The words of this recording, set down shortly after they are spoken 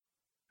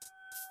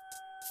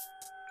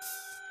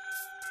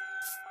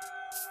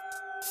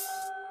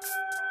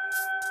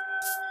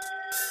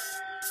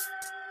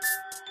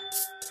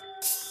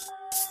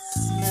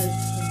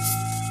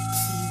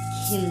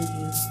kill you.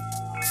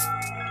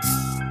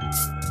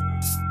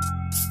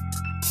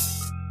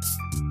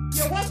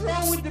 Yeah, what's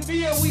wrong with the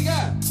beer we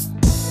got?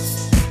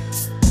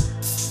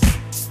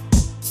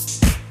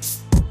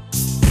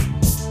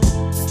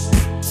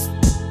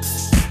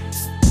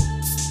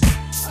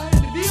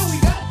 The beer we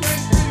got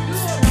tastes pretty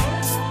good,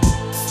 huh?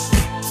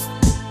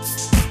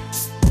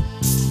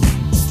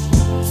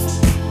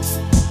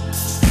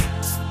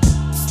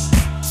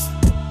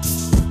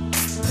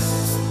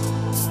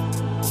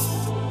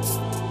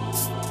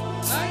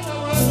 I ain't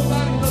gonna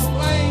run nobody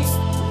complain.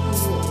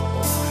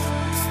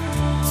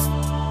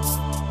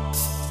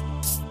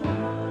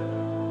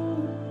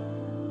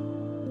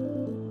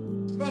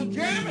 From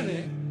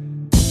Germany.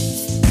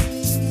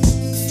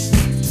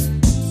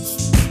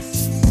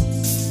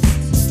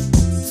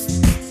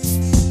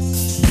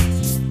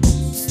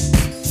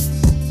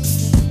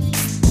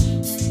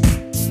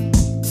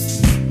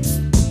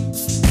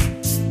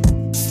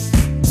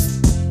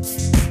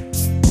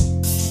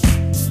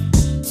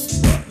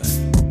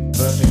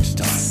 Perfect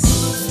time.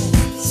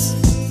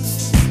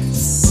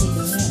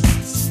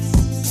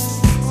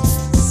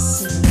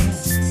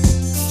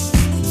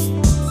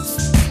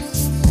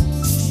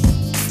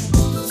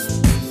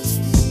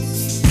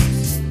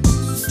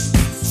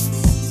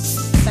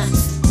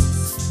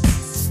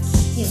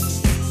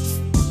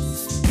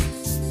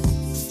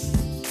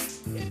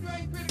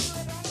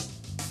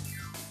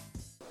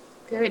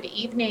 Good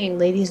evening,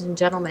 ladies and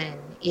gentlemen.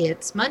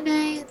 It's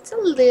Monday. It's a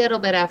little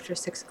bit after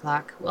 6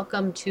 o'clock.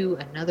 Welcome to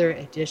another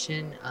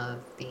edition of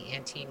the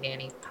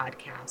Anti-Nanny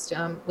podcast.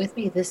 With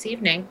me this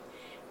evening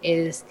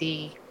is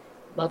the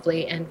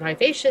lovely and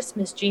vivacious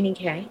Miss Jeannie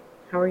K.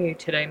 How are you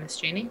today, Miss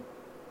Jeannie?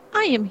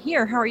 I am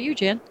here. How are you,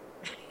 Jen?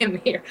 I'm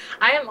here.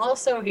 I am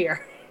also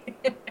here.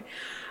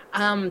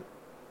 And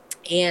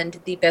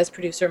the best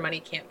producer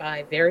money can't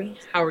buy, Very.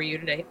 How are you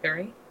today,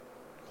 Very?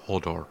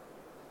 Hodor.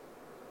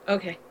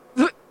 Okay.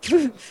 I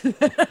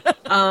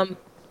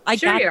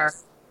sure got you are.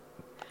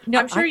 No,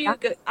 I'm sure you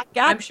got. I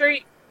got. I'm sure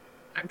you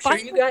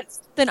got.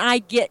 Then I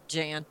get,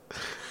 Jan.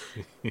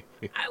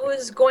 I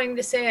was going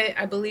to say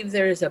I believe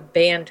there's a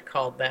band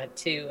called that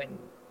too, and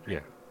Yeah.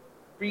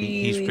 really,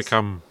 He's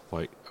become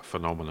like a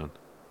phenomenon.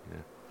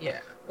 yeah.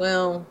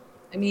 Well,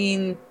 I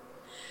mean,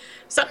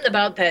 something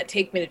about that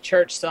 "Take Me to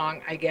Church"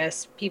 song. I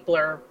guess people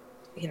are,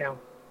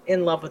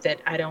 in love with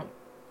it. I don't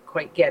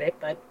quite get it,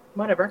 but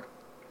whatever.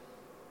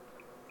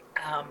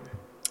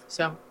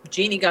 So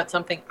Jeannie got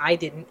something I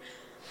didn't.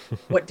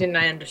 What didn't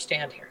I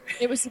understand here?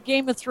 It was a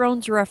Game of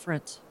Thrones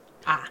reference.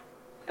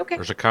 Okay.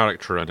 There's a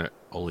character in it.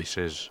 All he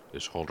says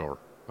is Hodor.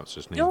 That's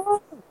his name.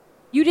 No,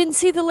 you didn't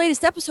see the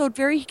latest episode,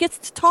 Very. He gets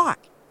to talk.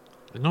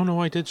 No,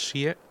 I did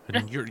see it,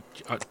 and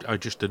I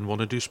just didn't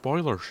want to do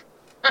spoilers,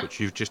 which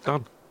you've just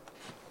done.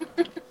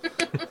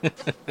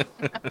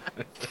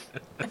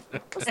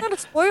 It's not a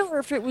spoiler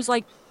if it was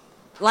like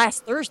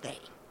last Thursday.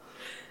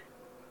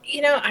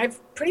 I've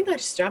pretty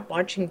much stopped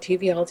watching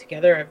TV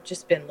altogether. I've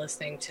just been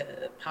listening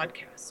to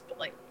podcasts, but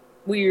like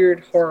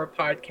weird horror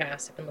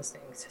podcasts. I've been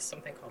listening to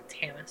something called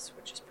Tanis,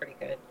 which is pretty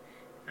good.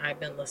 I've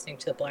been listening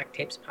to the Black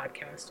Tapes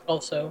podcast,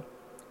 also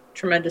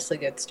tremendously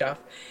good stuff.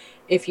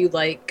 If you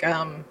like,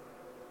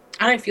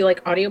 if you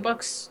like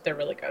audiobooks, they're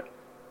really good.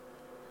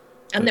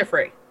 And they're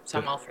free, so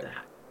I'm all for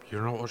that.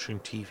 You're not watching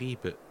TV,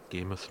 but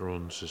Game of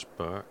Thrones is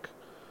back.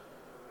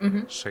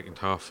 Mm-hmm. Second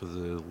half of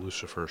the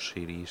Lucifer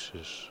series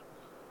is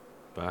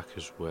back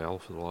as well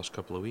for the last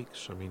couple of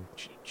weeks. I mean,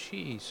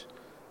 jeez.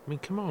 I mean,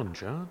 come on,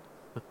 John.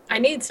 I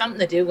need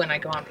something to do when I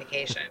go on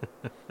vacation.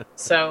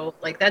 So,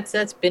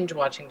 that's binge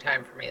watching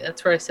time for me.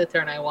 That's where I sit there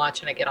and I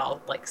watch and I get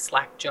all,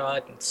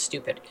 slack-jawed and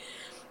stupid.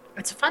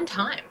 It's a fun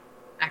time,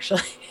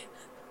 actually.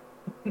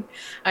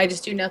 I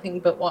just do nothing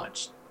but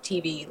watch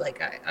TV.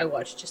 I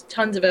watch just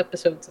tons of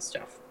episodes of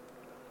stuff.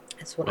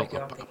 That's what I do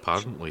on vacation.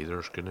 Apparently,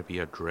 there's going to be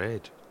a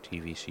Dread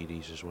TV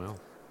series as well.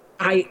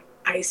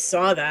 I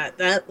saw that.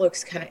 That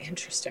looks kind of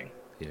interesting.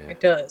 Yeah. It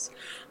does.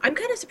 I'm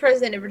kind of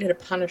surprised they never did a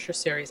Punisher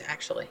series,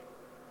 actually.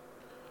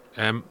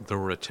 There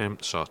were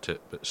attempts at it,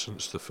 but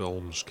since the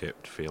films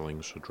kept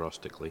failing so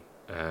drastically...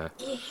 Yeah,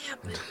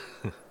 but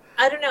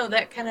I don't know.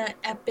 That kind of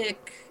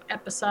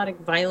episodic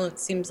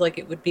violence seems like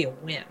it would be a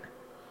win.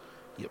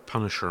 Yeah,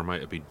 Punisher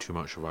might have been too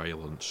much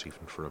violence,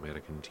 even for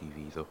American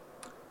TV, though.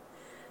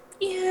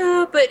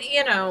 Yeah, but,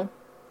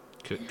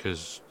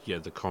 Because,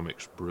 the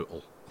comic's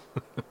brutal.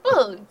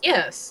 Well,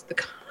 yes, the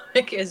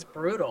comic is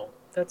brutal.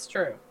 That's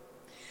true.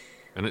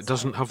 And it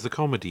doesn't have the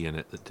comedy in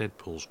it that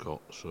Deadpool's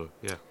got, so,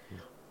 yeah.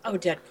 Oh,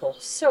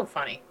 Deadpool. So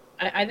funny.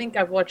 I think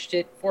I've watched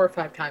it 4 or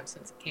 5 times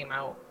since it came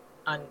out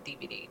on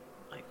DVD.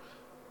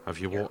 Have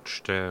you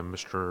watched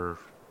Mr.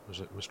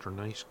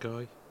 Nice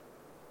Guy?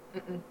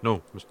 Mm-mm.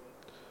 No,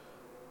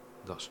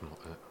 that's not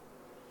it.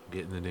 I'm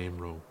getting the name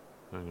wrong.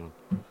 Hang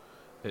on.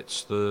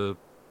 It's the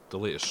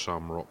latest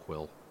Sam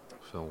Rockwell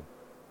film.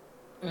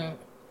 No.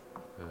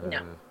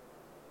 No.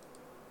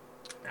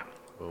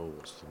 Oh,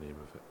 what's the name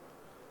of it?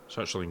 It's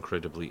actually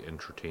incredibly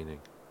entertaining.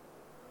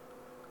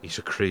 He's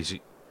a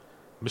crazy...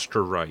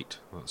 Mr. Right,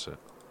 that's it.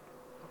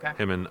 Okay.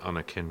 Him and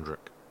Anna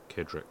Kendrick.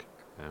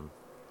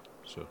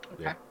 So,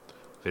 Okay. yeah,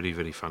 very,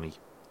 very funny.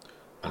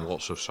 And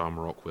lots of Sam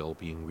Rockwell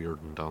being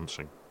weird and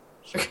dancing.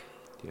 So,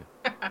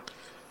 yeah.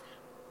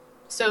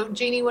 So,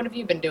 Jeannie, what have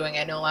you been doing?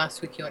 I know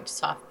last week you went to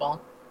softball.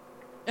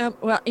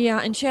 Well, yeah,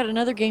 and she had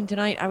another game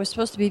tonight. I was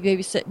supposed to be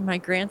babysitting my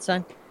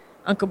grandson.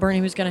 Uncle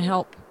Bernie was going to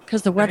help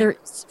because the weather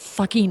is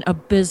fucking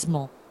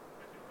abysmal.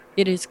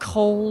 It is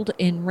cold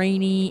and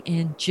rainy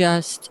and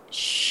just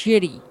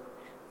shitty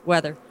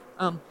weather.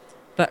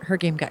 But her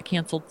game got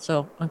canceled,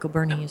 so Uncle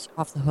Bernie is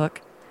off the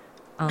hook.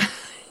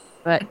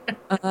 But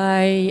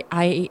I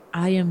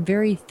am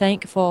very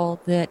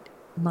thankful that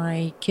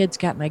my kids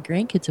got my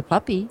grandkids a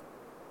puppy.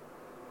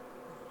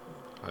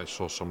 I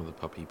saw some of the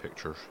puppy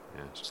pictures,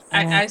 yes.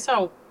 I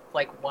saw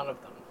like one of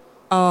them.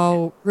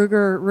 Oh,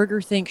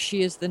 Ruger thinks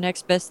she is the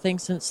next best thing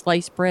since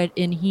sliced bread,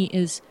 and he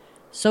is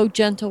so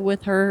gentle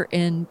with her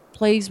and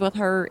plays with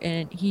her,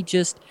 and he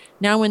just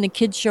now when the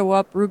kids show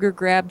up, Ruger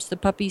grabs the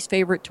puppy's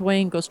favorite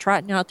toy and goes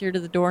trotting out there to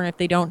the door, and if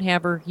they don't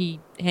have her, he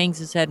hangs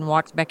his head and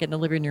walks back in the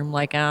living room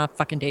like,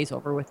 fucking day's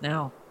over with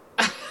now.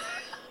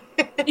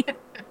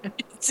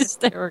 It's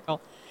hysterical.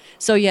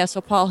 So yeah, so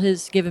Paul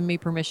has given me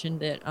permission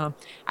that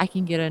I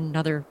can get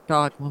another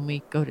dog when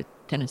we go to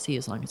Tennessee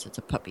as long as it's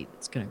a puppy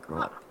that's going to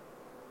grow up.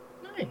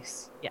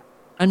 Nice. Yeah.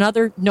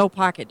 Another no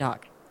pocket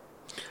dog.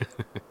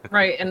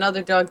 Right,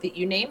 another dog that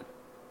you name?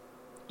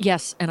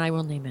 Yes, and I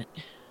will name it.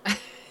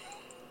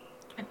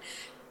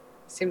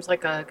 Seems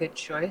like a good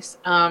choice.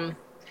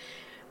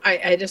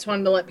 I just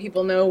wanted to let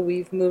people know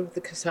we've moved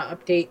the CASA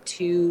update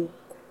to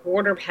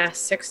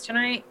 6:15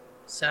 tonight.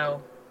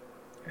 So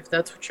if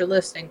that's what you're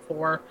listening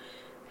for,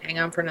 hang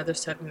on for another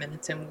 7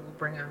 minutes and we will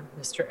bring on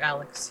Mr.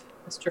 Alex,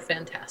 Mr.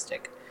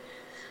 Fantastic.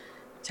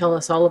 Tell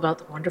us all about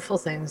the wonderful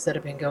things that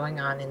have been going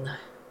on in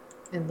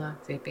the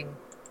vaping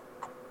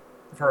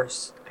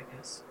verse, I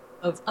guess,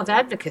 of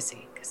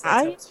advocacy.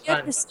 I didn't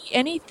get to see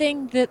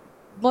anything that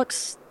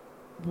looks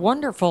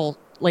wonderful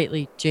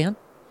lately, Jan.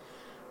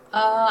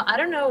 I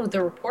don't know.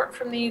 The report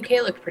from the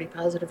UK looked pretty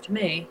positive to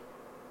me.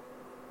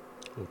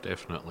 Oh,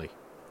 definitely.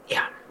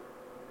 Yeah.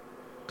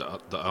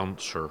 The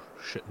ants are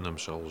shitting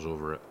themselves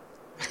over it.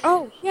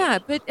 Oh, yeah,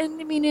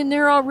 and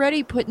they're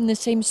already putting the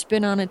same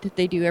spin on it that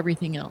they do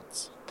everything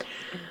else.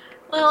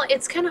 Well,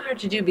 it's kind of hard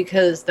to do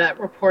because that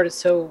report is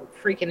so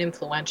freaking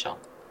influential.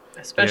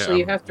 Especially,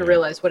 you have to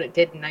realize what it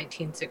did in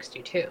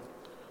 1962.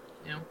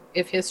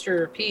 If history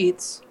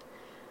repeats,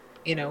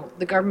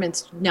 the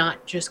government's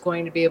not just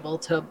going to be able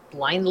to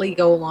blindly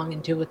go along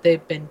and do what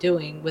they've been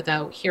doing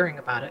without hearing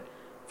about it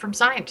from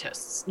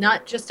scientists.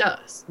 Not just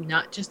us,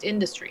 not just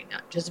industry,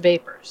 not just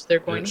vapors. They're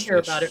going to hear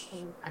about it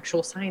from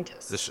actual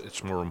scientists.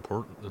 It's more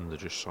important than the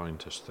just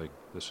scientist thing.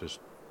 This is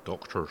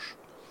doctors.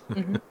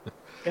 Mm-hmm.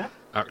 Yeah.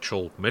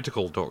 Actual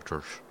medical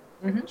doctors.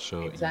 Mm-hmm.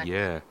 So, exactly.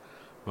 yeah,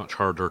 much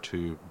harder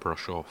to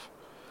brush off.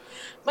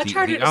 Much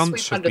harder to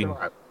sweep under the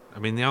rug. I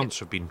mean, the ants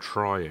have been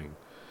trying,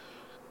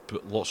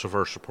 but lots of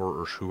our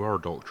supporters who are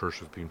doctors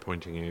have been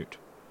pointing out,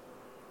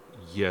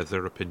 yeah,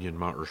 their opinion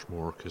matters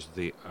more because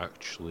they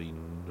actually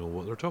know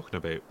what they're talking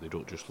about. They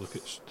don't just look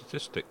at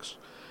statistics.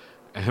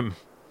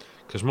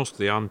 Because most of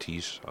the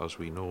aunties, as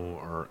we know,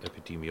 are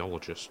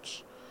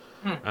epidemiologists,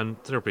 and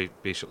they're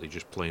basically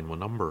just playing with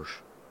numbers.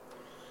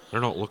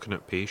 They're not looking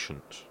at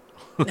patients.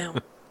 No,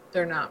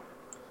 they're not.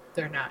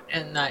 They're not,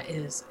 and that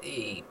is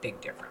a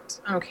big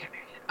difference. Okay.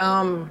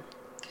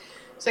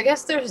 So I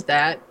guess there's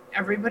that.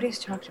 Everybody's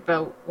talked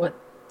about what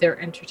their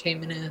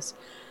entertainment is.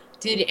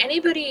 Did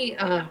anybody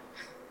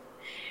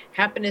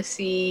happen to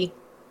see?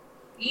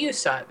 You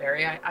saw it,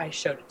 Barry. I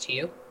showed it to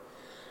you.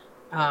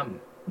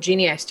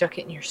 Jeannie, I stuck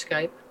it in your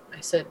Skype.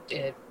 I said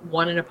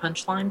one in a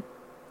punchline.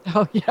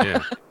 Oh yeah.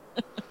 Yeah.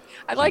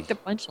 I like the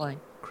punchline.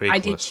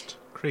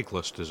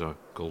 Craigslist is a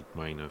gold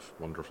mine of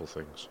wonderful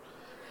things,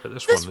 but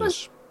this one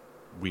is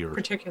weird.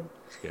 Particular.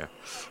 Yeah.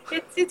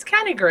 It's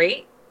kind of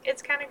great.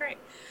 It's kind of great.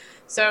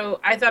 So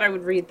I thought I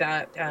would read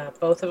that,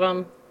 both of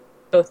them,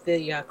 both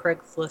the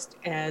Craigslist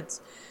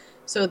ads,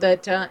 so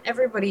that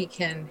everybody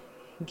can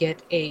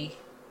get a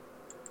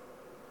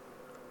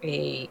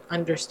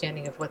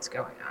understanding of what's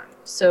going on.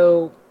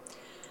 So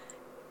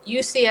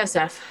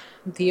UCSF,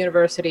 the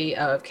University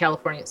of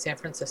California at San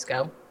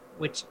Francisco,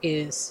 which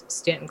is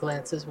Stanton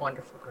Glance's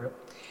wonderful group,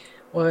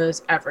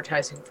 was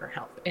advertising for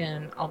help.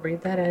 And I'll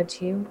read that ad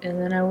to you, and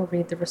then I will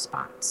read the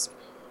response.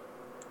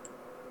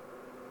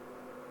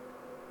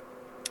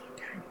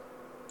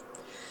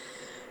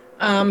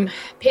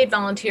 Paid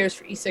volunteers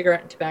for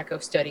e-cigarette and tobacco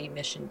study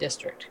Mission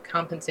District.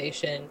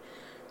 Compensation,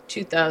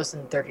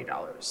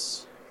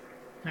 $2,030.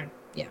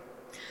 Yeah.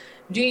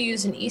 Do you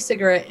use an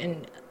e-cigarette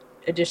in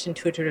addition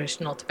to a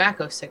traditional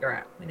tobacco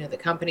cigarette? We know that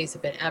companies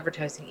have been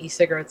advertising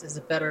e-cigarettes as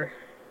better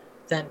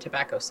than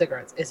tobacco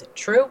cigarettes. Is it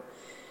true?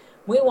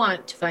 We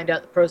want to find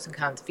out the pros and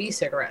cons of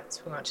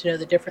e-cigarettes. We want to know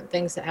the different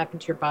things that happen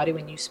to your body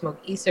when you smoke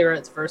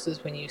e-cigarettes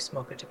versus when you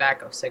smoke a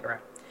tobacco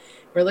cigarette.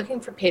 We're looking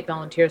for paid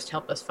volunteers to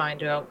help us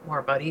find out more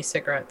about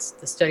e-cigarettes.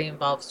 The study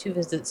involves 2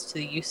 visits to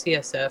the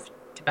UCSF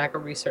Tobacco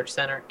Research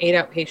Center, 8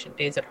 outpatient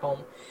days at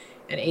home,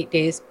 and 8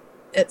 days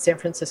at San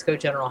Francisco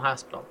General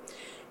Hospital.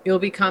 You'll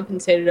be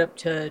compensated up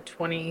to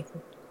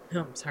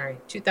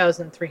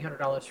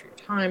 $2,300 for your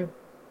time.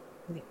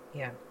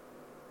 Yeah,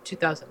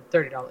 $2,030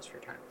 for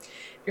your time.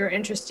 If you're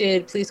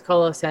interested, please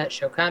call us at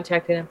show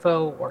contact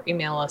info or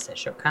email us at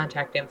show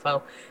contact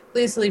info.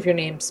 Please leave your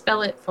name,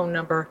 spell it, phone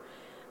number,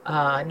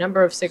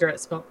 number of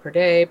cigarettes smoked per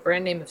day,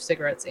 brand name of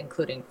cigarettes,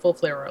 including full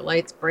flavor or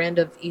lights, brand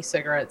of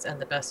e-cigarettes,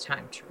 and the best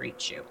time to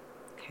reach you.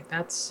 Okay,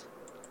 that's.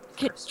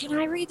 Can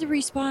I read the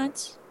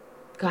response?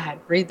 Go ahead,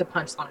 read the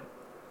punchline.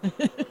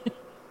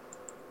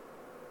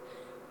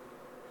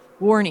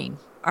 Warning,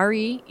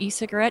 RE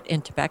e-cigarette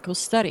and tobacco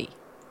study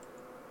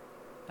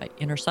by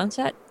Inner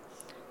Sunset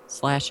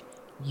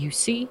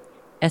 /UCSF.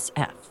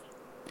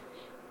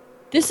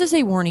 This is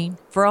a warning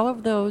for all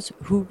of those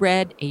who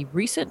read a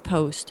recent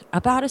post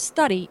about a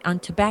study on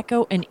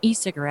tobacco and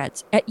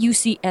e-cigarettes at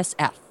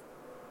UCSF.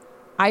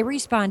 I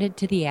responded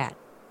to the ad.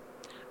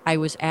 I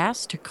was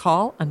asked to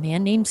call a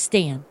man named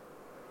Stan.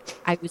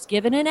 I was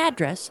given an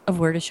address of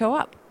where to show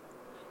up.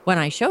 When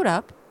I showed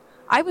up,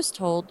 I was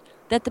told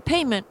that the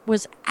payment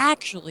was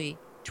actually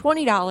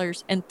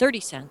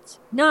 $20.30,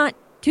 not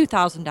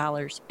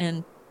 $2,000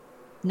 and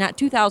not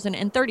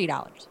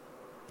 $2,030.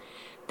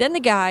 Then the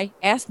guy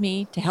asked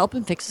me to help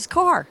him fix his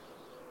car.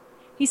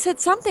 He said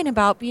something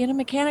about being a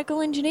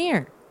mechanical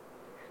engineer.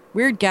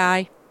 Weird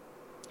guy.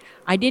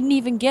 I didn't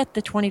even get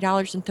the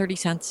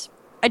 $20.30.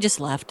 I just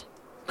left.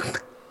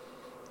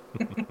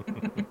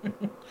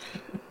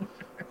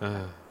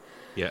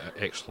 Yeah,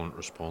 excellent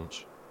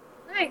response.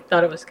 I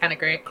thought it was kind of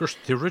great. Of course,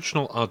 the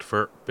original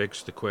advert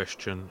begs the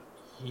question,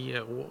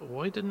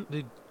 why didn't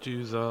they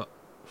do that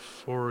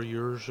 4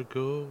 years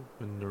ago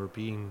when they were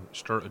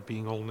started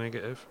being all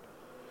negative?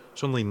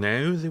 It's only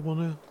now they want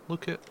to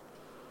look at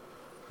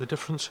the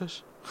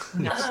differences?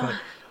 It's like,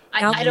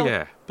 I don't.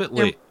 yeah, bit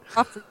late.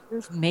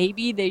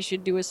 Maybe they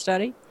should do a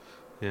study.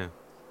 Yeah.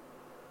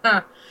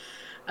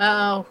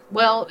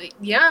 Well,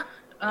 yeah.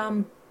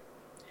 Hi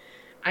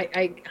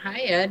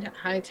Ed.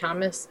 Hi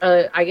Thomas.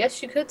 I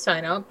guess you could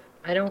sign up.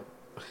 I don't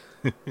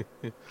know that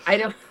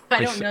I'd want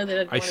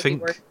to be working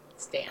with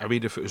Stan. I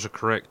mean, if it was a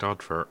correct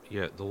advert,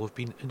 yeah, they'll have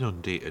been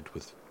inundated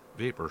with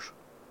vapors.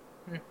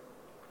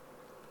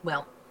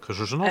 Well, because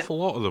there's an awful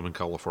lot of them in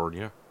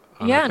California.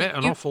 And yeah, I bet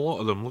an awful lot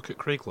of them look at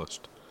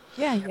Craigslist.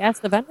 Yeah, you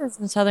ask the vendors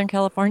in Southern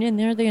California, and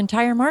they're the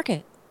entire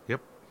market.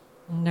 Yep.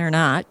 And they're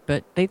not,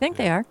 but they think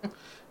they are.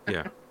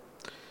 Yeah.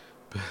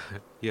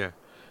 Yeah.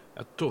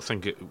 I don't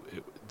think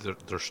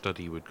their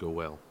study would go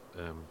well.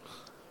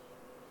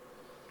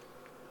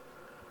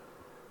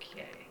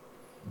 Okay.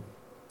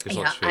 Because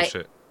let's face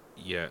it,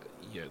 they're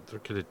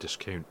going to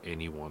discount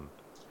anyone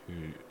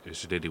who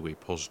is in any way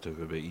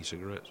positive about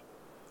e-cigarettes.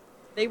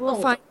 They will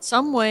find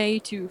some way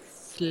to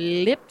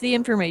flip the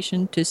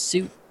information to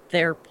suit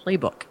their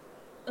playbook.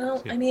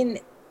 Well, yeah. I mean,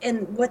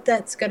 and what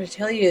that's going to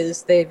tell you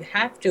is they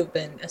have to have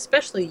been,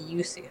 especially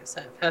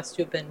UCSF, has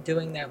to have been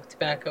doing that with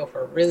tobacco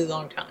for a really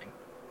long time.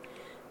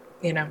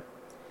 You know,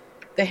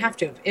 they have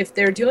to. If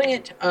they're doing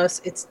it to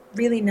us, it's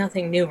really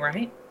nothing new,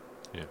 right?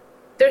 Yeah.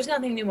 There's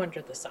nothing new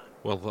under the sun.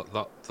 Well,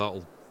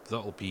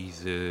 that'll be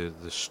the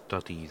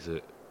study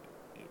that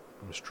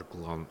Mr.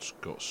 Glantz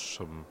got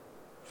some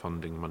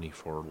funding money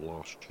for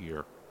last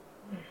year.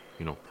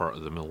 You know, part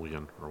of the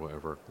million or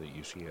whatever that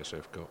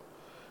UCSF got.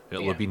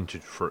 It'll have been to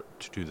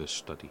do this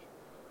study.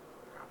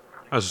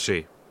 As I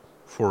say,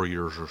 4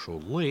 years or so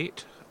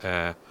late.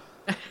 Why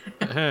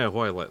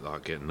let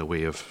that get in the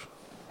way of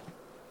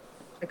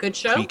a good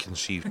show?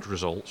 Preconceived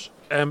results.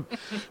 Because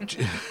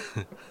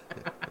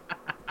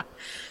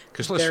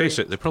let's face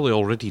it, they probably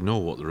already know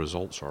what the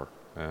results are.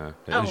 It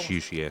is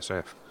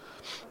UCSF.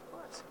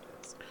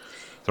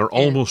 They're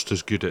almost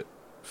as good at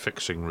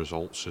fixing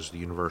results as the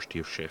University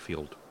of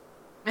Sheffield.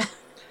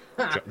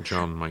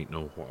 John might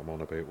know what I'm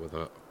on about with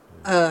that.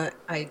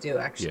 I do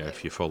actually. Yeah,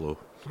 if you follow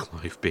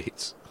Clive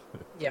Bates.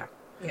 Yeah.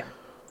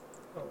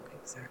 Oh,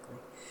 exactly.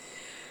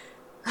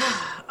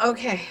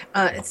 Okay,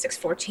 it's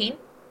 6:14.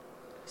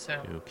 So.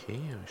 Okay,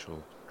 I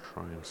shall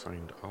try and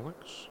find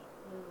Alex.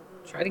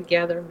 Try to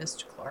gather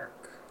Mr.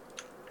 Clark.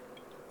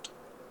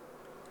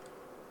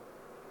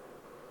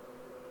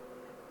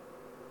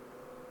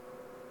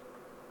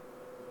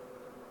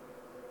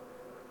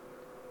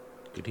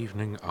 Good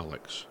evening,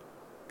 Alex.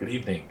 Good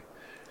evening.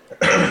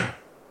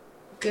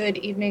 Good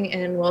evening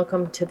and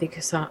welcome to the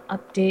CASA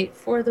update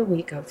for the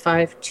week of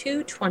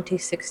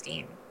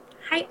 5/2/2016.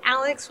 Hi,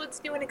 Alex.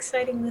 What's new and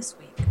exciting this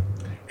week?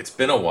 It's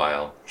been a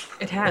while.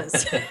 It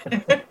has.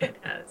 It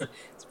has.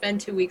 It's been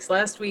 2 weeks.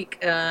 Last week,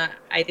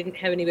 I didn't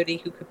have anybody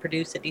who could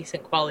produce a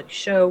decent quality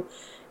show.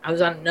 I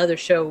was on another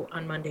show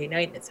on Monday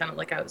night, and it sounded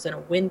like I was in a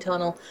wind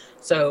tunnel.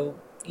 So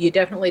you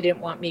definitely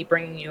didn't want me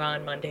bringing you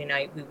on Monday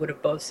night. We would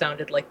have both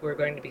sounded like we were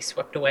going to be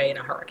swept away in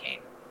a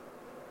hurricane.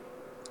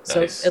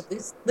 Nice. So at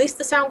least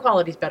the sound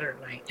quality's better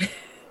tonight.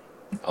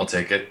 I'll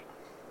take it.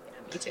 Yeah,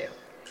 me too.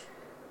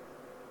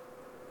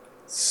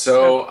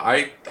 So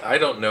I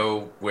don't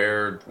know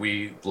where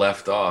we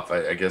left off.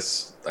 I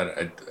guess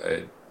I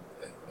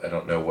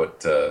don't know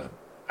what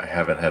I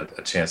haven't had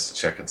a chance to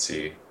check and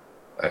see.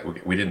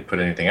 We didn't put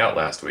anything out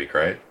last week,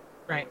 right?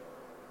 Right.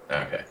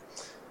 Okay.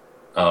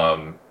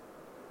 Um,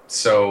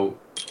 so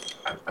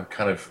I'm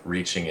kind of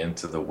reaching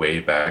into the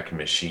Wayback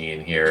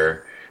Machine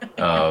here.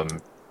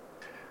 Um,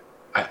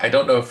 I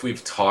don't know if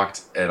we've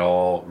talked at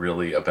all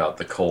really about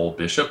the Cole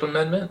Bishop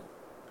Amendment.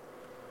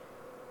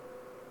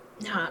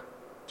 Yeah,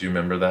 Do you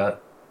remember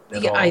that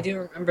at yeah, I all? do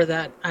remember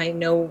that. I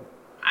know.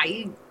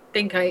 I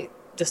think I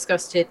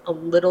discussed it a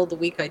little the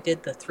week I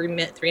did the 3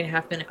 minute,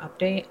 3.5 minute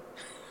update,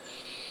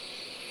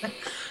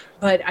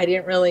 but I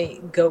didn't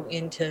really go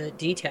into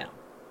detail.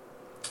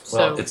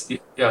 Well, So,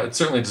 yeah, it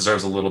certainly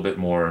deserves a little bit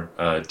more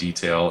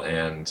detail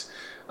and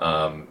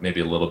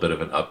maybe a little bit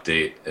of an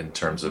update in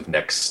terms mhm, of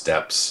next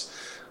steps.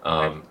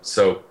 okay,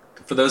 So,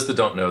 for those that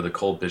don't know, the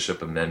Cole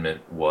Bishop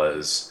Amendment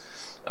was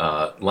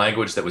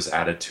language that was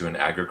added to an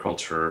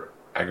agriculture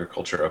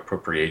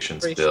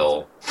appropriations operations.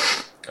 bill,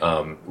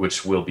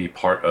 which will be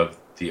part of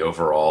the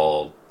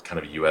overall kind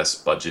of U.S.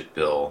 budget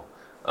bill,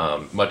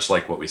 much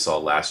like what we saw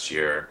last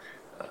year,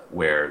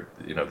 where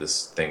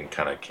this thing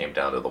kind of came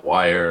down to the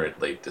wire in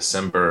late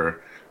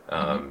December.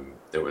 Hmm.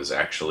 There was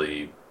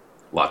actually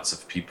lots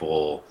of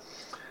people,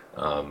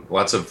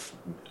 lots of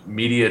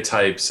media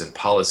types and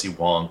policy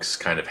wonks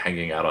kind of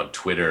hanging out on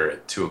Twitter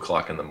at 2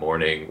 o'clock in the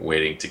morning,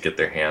 waiting to get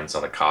their hands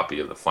on a copy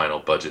of the final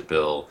budget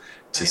bill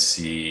to Right.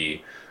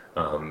 see,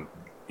 um,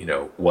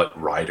 what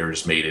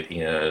riders made it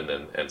in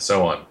and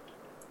so on.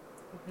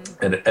 Hmm.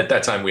 And at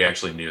that time, we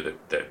actually knew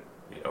that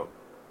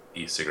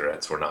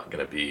e-cigarettes were not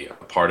going to be a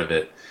part of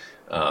it,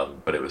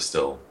 but it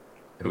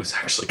was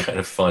actually kind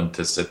of fun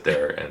to sit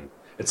there and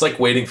it's like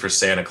waiting for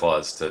Santa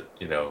Claus to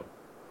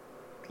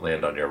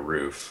land on your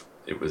roof.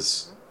 It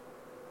was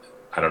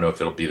I don't know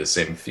if it'll be the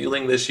same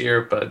feeling this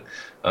year, but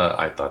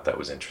I thought that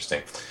was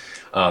interesting.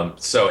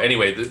 So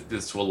anyway,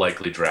 this will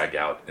likely drag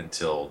out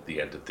until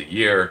the end of the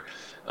year,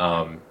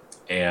 um,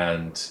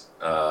 and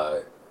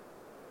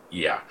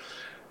yeah.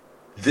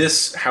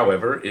 This,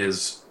 however,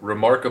 is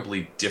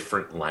remarkably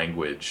different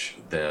language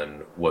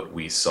than what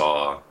we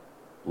saw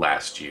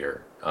last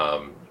year.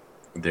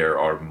 There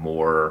are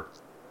more,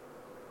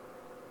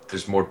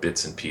 there's more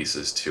bits and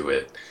pieces to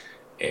it,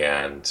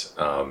 and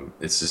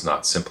this is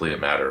not simply a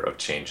matter of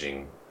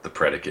changing the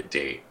predicate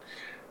date.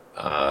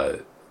 Uh,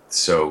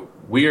 so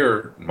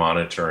we're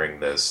monitoring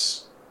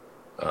this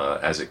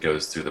as it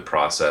goes through the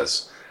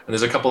process, and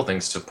there's a couple of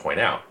things to point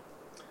out.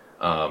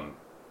 Um,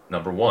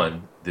 Number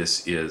one,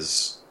 this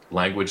is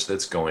language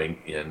that's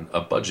going in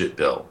a budget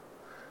bill.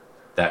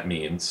 That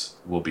means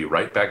we'll be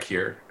right back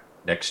here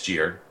next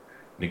year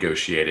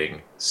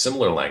negotiating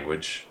similar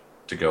language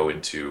to go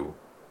into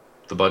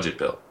the budget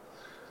bill.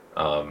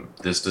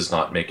 This does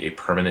not make a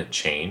permanent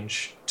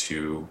change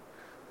to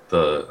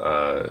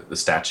the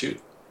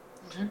statute.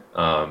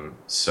 Hmm.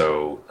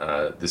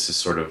 This is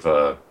sort of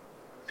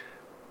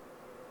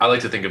I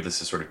like to think of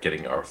this as sort of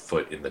getting our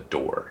foot in the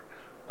door,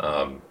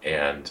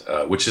 and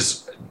which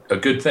is a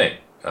good thing.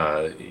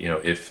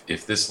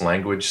 If this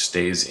language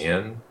stays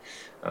in,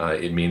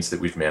 it means that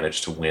we've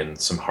managed to win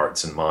some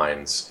hearts and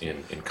minds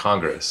in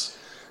Congress.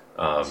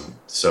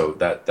 So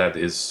that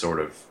is sort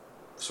of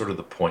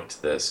the point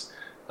to this.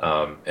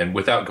 And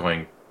without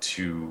going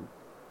too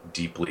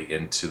deeply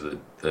into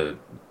the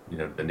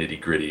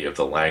nitty gritty of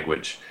the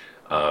language,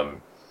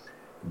 um,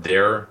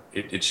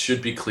 it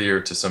should be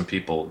clear to some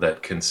people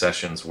that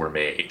concessions were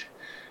made.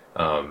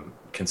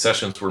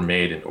 Concessions were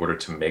made in order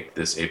to make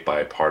this a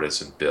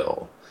bipartisan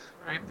bill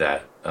Right.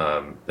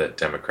 that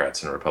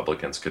Democrats and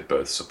Republicans could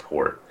both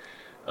support.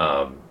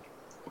 Um,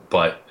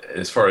 but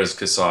as far as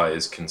CASA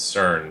is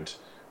concerned,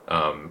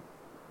 um,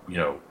 you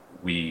know,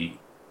 we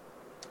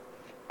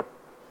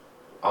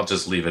I'll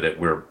just leave it at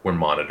we're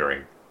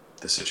monitoring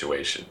the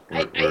situation.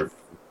 I, I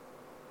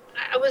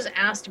I was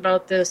asked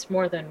about this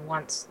more than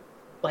once,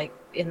 like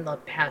in the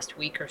past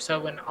week or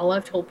so, and all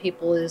I've told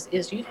people is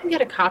you can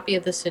get a copy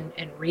of this and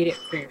read it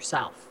for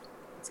yourself.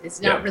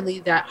 It's not Yeah, really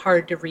that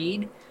hard to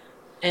read,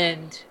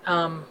 and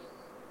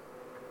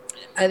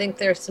I think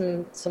there's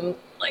some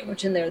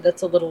language in there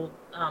that's a little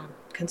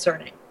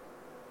concerning.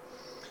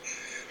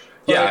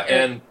 yeah, But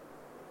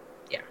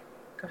yeah,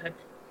 go ahead.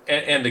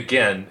 and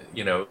again,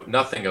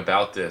 nothing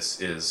about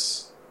this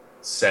is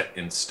set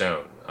in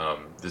stone.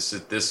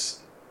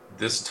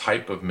 This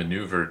type of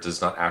maneuver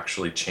does not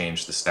actually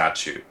change the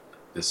statute.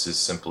 This is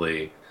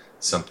simply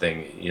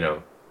something,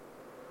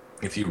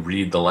 if you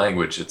read the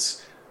language,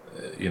 it's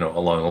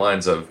along the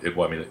lines of it.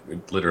 Well, I mean,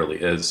 it literally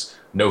is.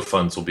 No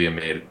funds will be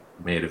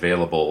made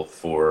available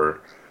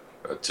for,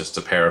 just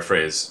to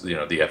paraphrase, the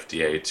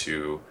FDA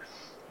to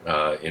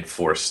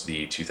enforce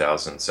the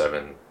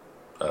 2007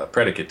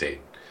 predicate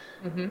date,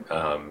 Hmm.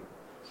 um,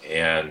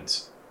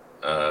 and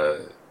uh,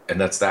 and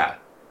that's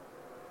that.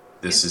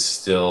 Yeah. This is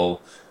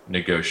still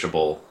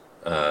negotiable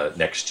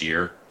next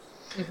year.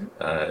 Hmm.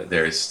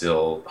 There is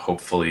still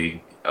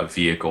hopefully a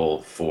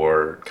vehicle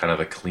for kind of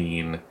a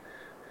clean,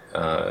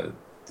 uh,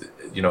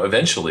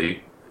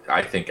 eventually,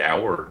 I think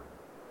our,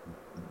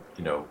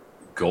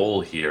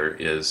 goal here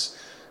is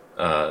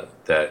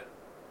that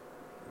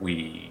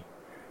we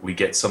we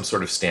get some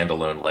sort of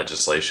standalone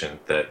legislation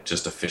that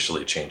just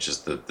officially changes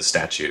the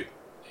statute,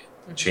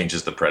 Hmm.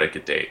 changes the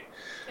predicate date.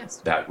 Yes.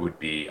 that would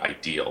be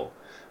ideal.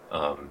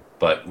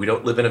 But we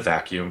don't live in a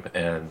vacuum,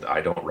 and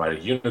I don't ride a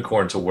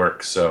unicorn to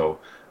work, so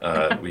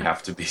we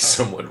have to be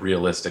somewhat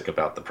realistic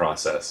about the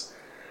process.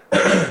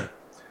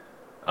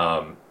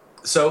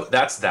 So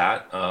that's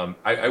that.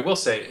 I will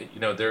say,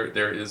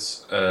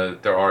 there's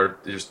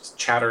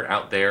chatter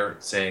out there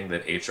saying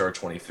that HR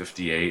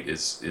 2058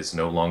 is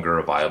no longer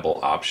a viable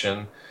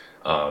option.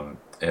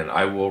 And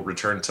I will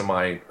return to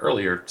my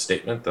earlier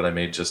statement that I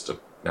made just a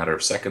matter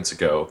of seconds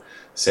ago,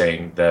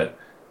 saying that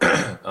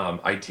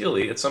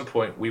ideally, at some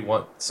point, we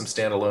want some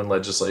standalone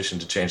legislation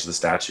to change the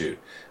statute.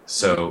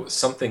 So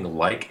something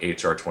like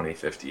HR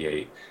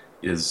 2058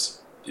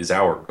 is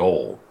our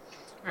goal.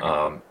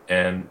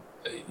 And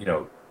you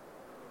know,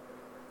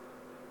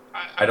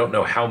 I don't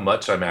know how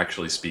much I'm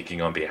actually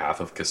speaking on behalf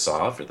of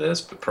CASA for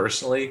this, but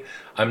personally,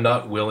 I'm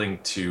not willing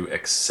to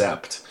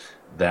accept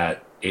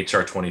that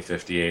HR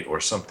 2058 or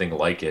something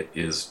like it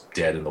is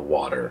dead in the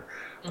water.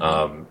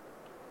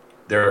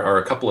 There are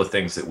a couple of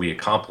things that we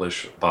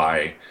accomplish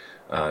by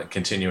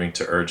continuing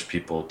to urge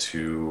people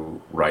to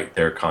write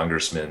their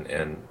congressmen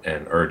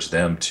and urge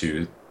them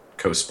to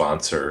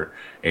co-sponsor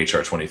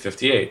HR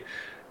 2058,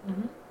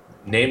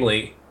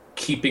 namely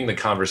keeping the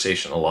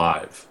conversation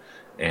alive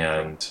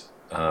and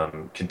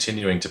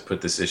continuing to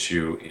put this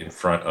issue in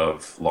front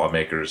of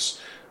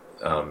lawmakers,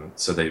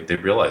 so they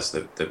realize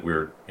that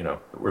we're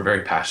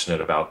very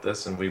passionate about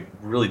this, and we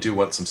really do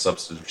want some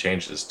substantive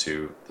changes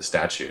to the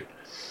statute.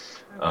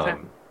 Okay.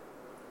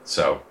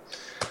 So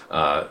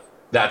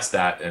that's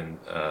that, and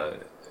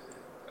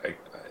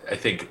I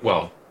think,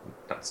 well,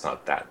 that's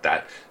not that.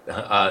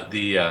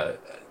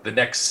 The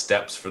next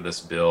steps for this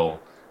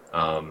bill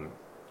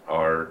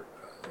are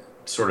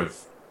sort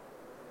of.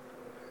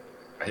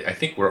 I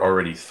think we're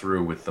already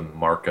through with the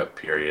markup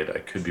period. I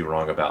could be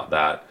wrong about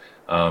that.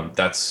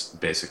 That's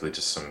basically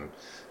just some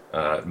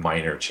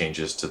minor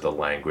changes to the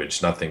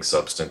language, nothing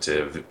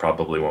substantive. It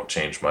probably won't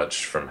change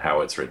much from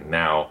how it's written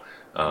now.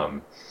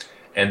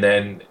 And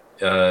then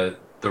the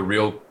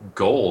real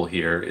goal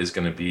here is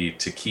going to be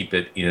to keep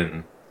it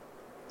in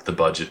the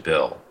budget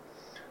bill.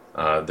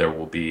 There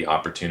will be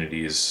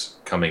opportunities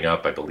coming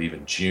up, I believe,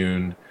 in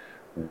June,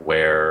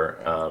 where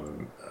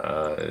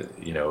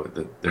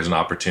there's an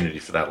opportunity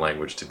for that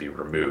language to be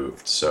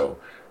removed. So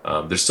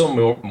there's still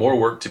more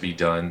work to be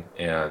done,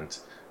 and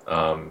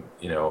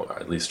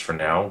at least for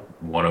now,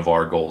 one of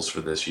our goals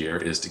for this year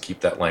is to keep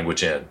that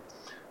language in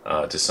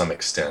to some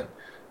extent,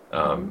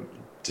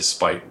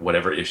 despite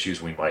whatever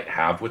issues we might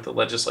have with the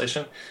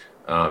legislation.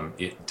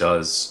 It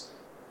does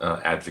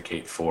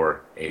advocate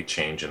for a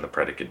change in the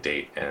predicate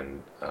date,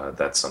 and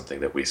that's something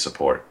that we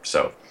support.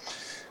 So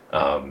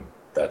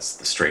that's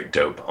the straight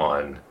dope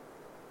on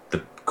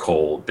the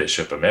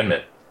Cole-Bishop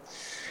amendment.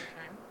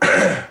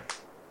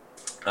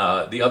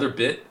 The other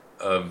bit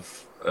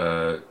of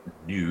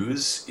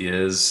news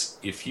is,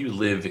 if you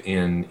live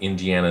in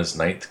Indiana's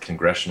 9th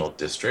congressional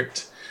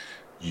district,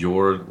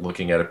 you're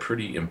looking at a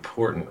pretty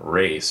important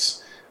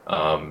race.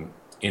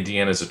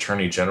 Indiana's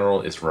Attorney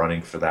General is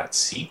running for that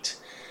seat.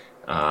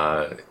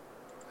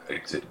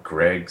 Is it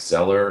Greg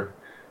Zeller?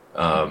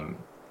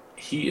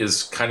 He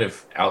is kind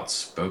of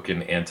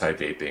outspoken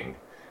anti-vaping,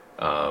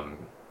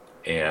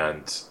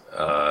 and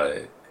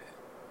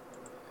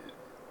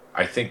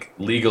I think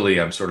legally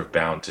I'm sort of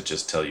bound to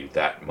just tell you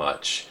that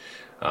much.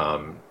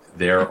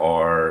 There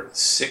are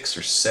 6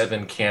 or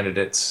 7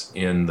 candidates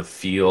in the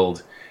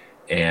field,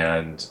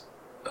 and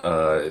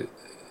at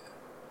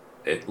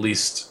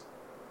least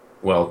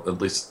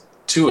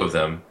 2 of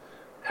them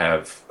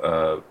have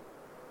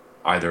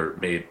either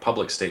made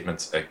public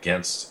statements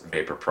against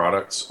vapor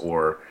products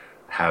or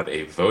have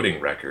a voting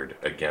record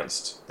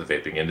against the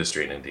vaping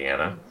industry in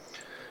Indiana.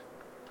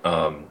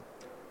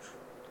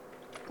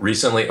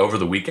 Recently, over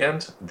the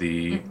weekend,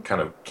 the kind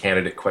of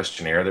candidate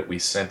questionnaire that we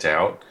sent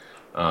out,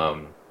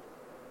 a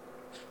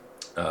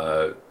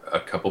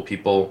couple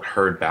people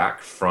heard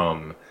back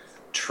from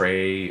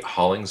Trey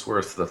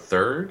Hollingsworth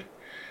III,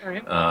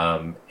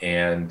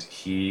 and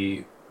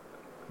he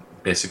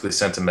basically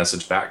sent a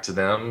message back to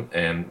them,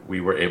 and we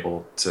were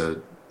able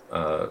to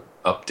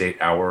update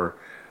our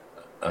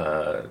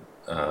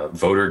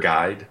voter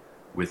guide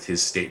with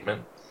his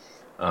statement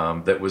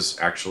that was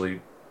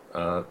actually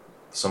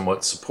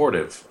somewhat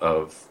supportive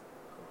of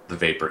the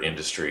vapor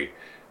industry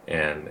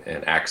and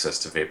access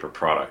to vapor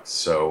products.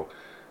 So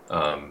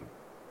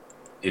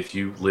if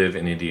you live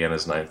in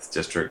Indiana's 9th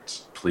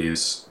district,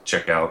 please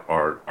check out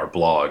our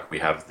blog. We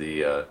have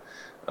the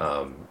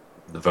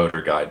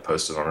voter guide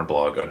posted on our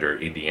blog under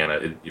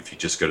Indiana. If you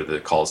just go to the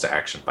calls to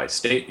action by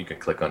state, you can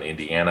click on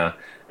Indiana,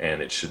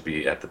 and it should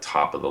be at the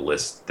top of the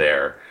list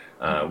there.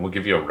 We'll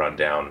give you a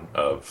rundown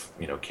of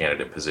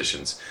candidate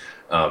positions.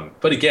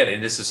 But again,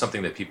 and this is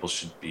something that people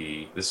should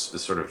be, this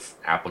is sort of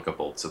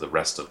applicable to the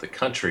rest of the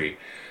country.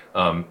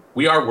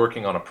 We are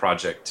working on a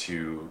project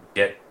to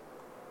get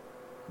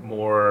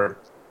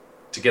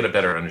a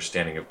better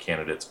understanding of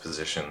candidates'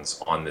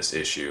 positions on this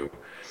issue.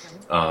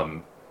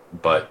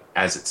 But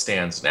as it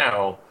stands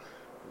now,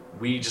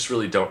 we just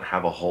really don't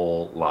have a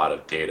whole lot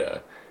of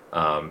data.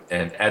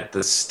 And at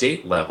the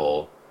state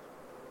level,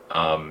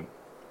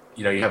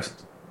 You have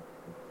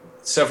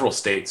several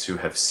states who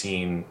have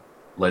seen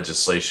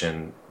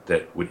legislation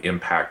that would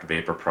impact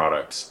vapor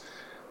products.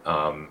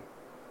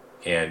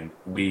 And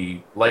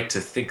we like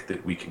to think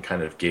that we can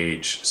kind of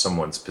gauge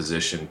someone's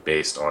position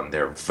based on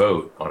their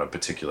vote on a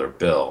particular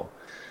bill.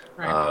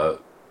 Right. Uh,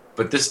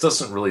 but this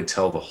doesn't really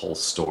tell the whole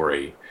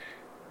story.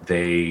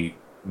 They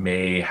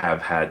may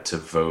have had to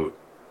vote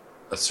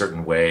a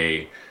certain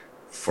way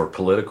for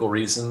political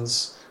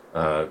reasons,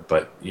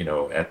 but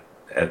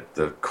at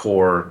the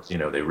core,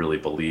 they really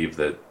believe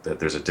that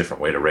there's a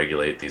different way to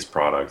regulate these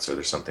products, or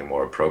there's something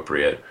more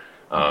appropriate.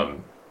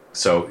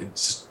 So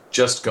it's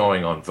just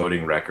going on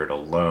voting record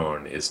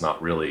alone is not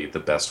really the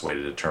best way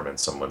to determine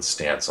someone's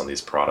stance on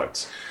these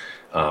products.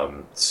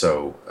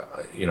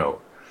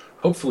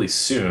 Hopefully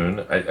soon.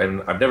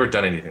 I've never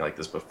done anything like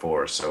this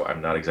before, so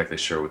I'm not exactly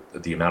sure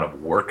what the amount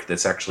of work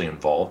that's actually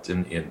involved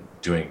in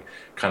doing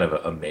kind of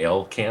a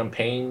mail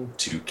campaign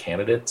to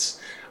candidates.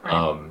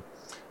 Right.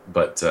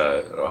 But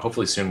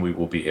hopefully soon we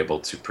will be able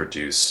to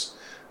produce,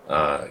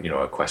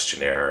 a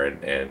questionnaire,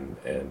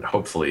 and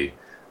hopefully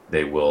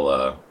they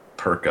will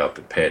perk up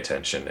and pay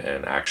attention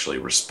and actually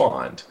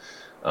respond.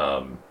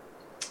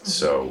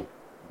 So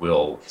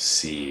we'll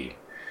see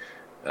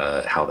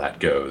how that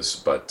goes.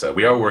 But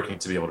we are working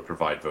to be able to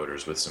provide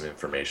voters with some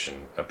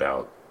information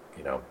about,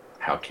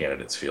 how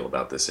candidates feel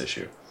about this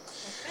issue.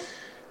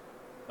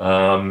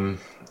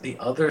 The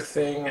other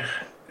thing,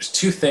 there's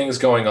two things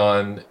going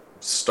on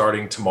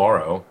starting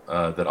tomorrow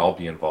that I'll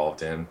be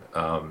involved in.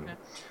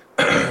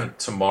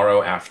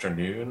 Tomorrow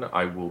afternoon,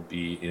 I will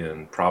be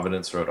in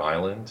Providence, Rhode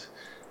Island.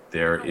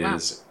 There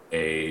is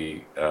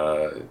the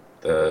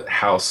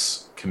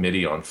House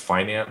Committee on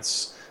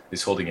Finance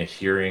is holding a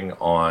hearing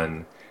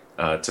on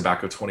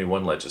Tobacco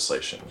 21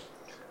 legislation.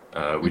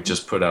 We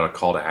just put out a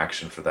call to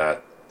action for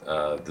that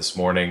this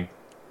morning,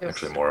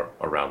 actually more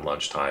around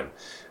lunchtime.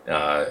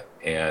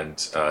 And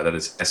that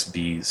is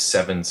SB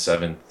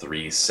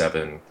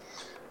 7737,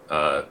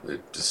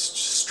 just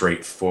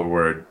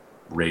straightforward,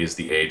 raise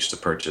the age to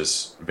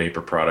purchase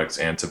vapor products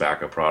and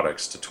tobacco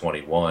products to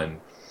 21.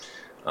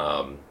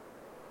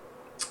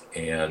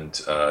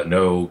 And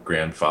no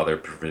grandfather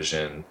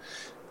provision,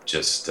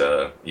 just,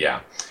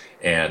 yeah.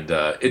 And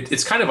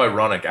it's kind of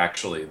ironic,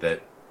 actually,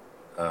 that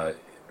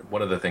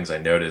one of the things I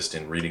noticed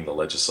in reading the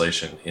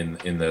legislation,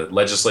 in the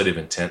legislative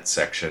intent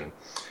section,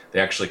 they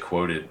actually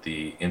quoted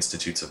the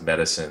Institutes of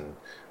Medicine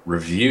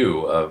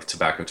review of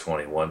Tobacco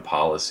 21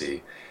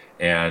 policy.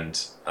 And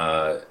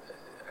I'm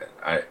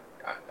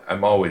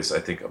always, I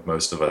think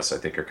most of us, I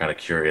think, are kind of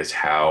curious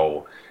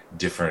how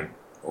different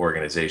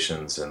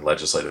organizations and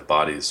legislative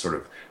bodies sort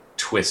of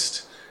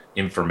twist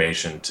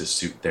information to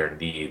suit their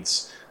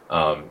needs.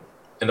 And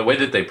the way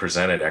that they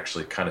present it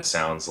actually kind of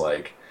sounds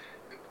like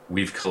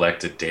we've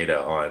collected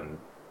data on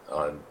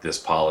this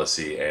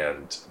policy,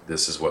 and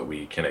this is what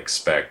we can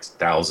expect.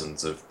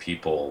 Thousands of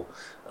people,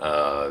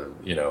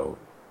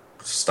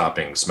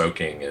 stopping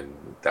smoking,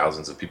 and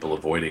thousands of people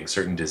avoiding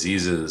certain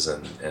diseases,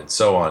 and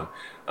so on.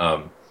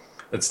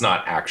 It's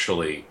not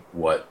actually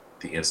what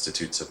the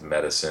Institutes of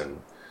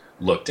Medicine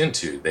looked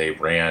into. They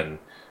ran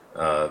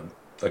a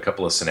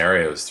couple of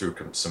scenarios through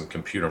some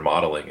computer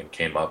modeling and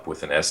came up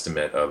with an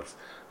estimate of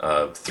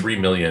 3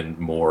 million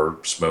more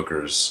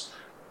smokers,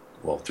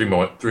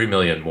 3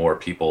 million more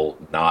people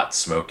not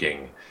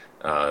smoking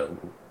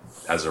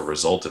as a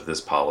result of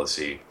this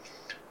policy,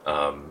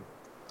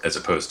 as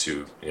opposed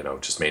to,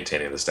 just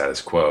maintaining the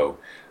status quo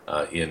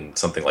in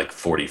something like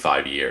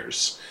 45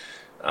 years,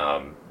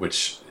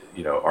 which,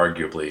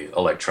 arguably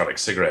electronic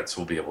cigarettes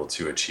will be able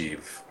to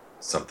achieve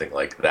something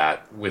like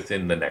that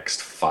within the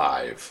next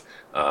 5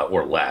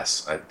 or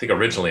less. I think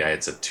originally I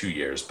had said 2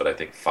 years, but I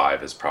think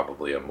 5 is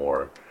probably a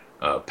more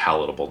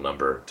palatable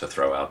number to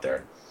throw out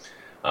there.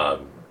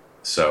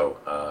 So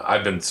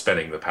I've been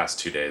spending the past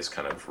 2 days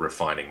kind of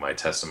refining my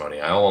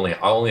testimony. I'll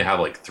only have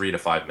like 3 to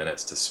 5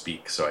 minutes to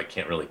speak, so I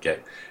can't really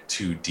get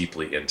too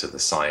deeply into the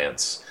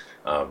science.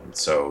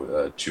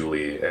 So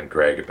Julie and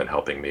Greg have been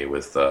helping me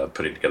with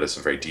putting together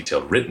some very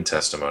detailed written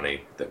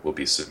testimony that we'll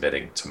be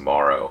submitting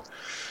tomorrow.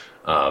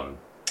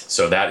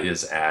 So that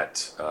is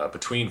at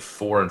between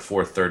 4 and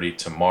 4:30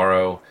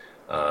 tomorrow.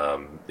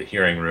 The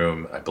hearing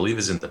room, I believe,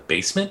 is in the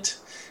basement.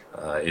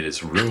 It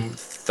is room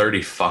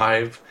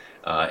 35.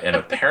 And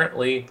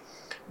apparently,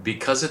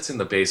 because it's in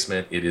the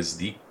basement, it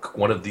is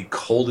one of the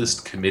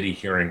coldest committee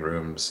hearing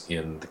rooms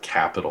in the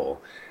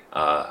Capitol.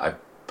 I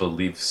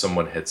believe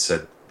someone had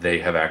said they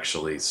have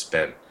actually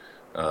spent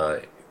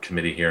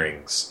committee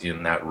hearings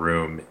in that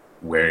room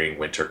wearing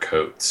winter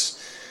coats.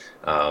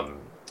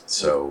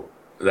 So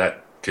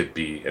that could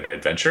be an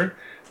adventure.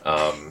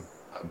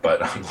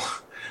 But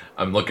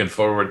I'm looking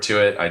forward to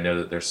it. I know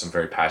that there's some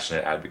very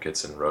passionate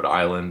advocates in Rhode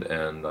Island,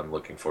 and I'm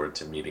looking forward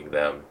to meeting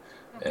them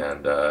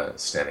and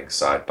standing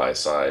side by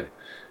side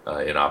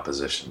in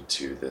opposition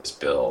to this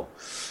bill.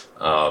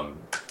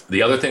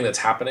 The other thing that's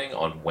happening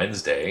on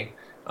Wednesday,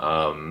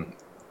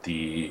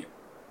 the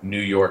New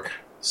York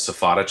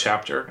SFATA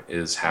chapter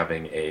is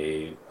having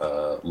a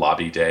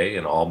lobby day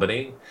in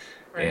Albany,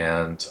 Right.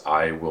 and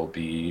I will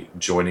be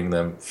joining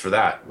them for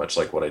that, much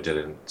like what I did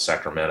in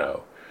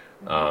Sacramento.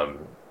 Um,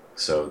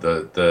 so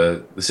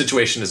the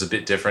situation is a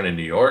bit different in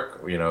New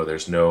York. You know,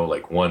 there's no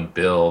like one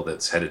bill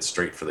that's headed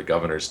straight for the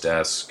governor's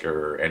desk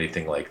or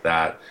anything like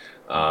that.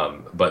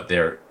 But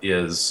there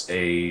is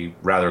a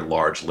rather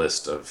large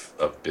list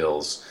of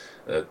bills.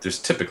 There's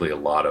typically a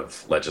lot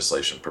of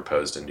legislation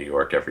proposed in New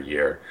York every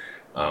year.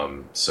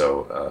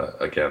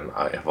 Again,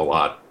 I have a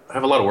lot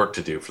of work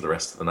to do for the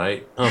rest of the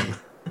night.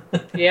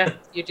 Yeah,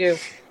 you do.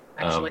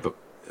 Actually.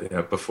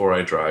 But before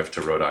I drive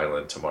to Rhode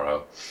Island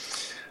tomorrow.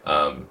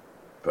 Um,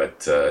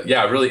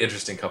 yeah, a really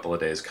interesting couple of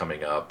days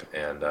coming up,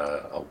 and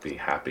I'll be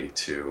happy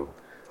to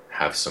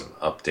have some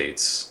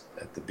updates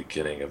at the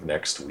beginning of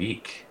next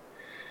week.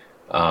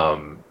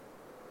 Um,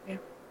 Yeah.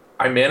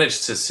 I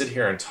managed to sit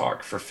here and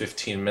talk for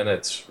 15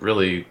 minutes,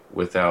 really,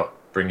 without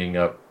bringing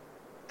up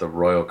the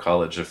Royal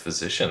College of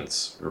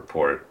Physicians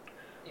report.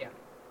 Yeah.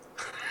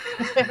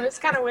 I was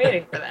kind of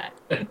waiting for that.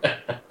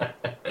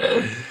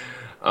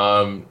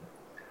 um,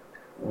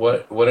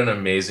 what an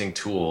amazing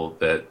tool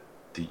that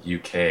the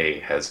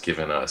UK has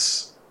given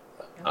us.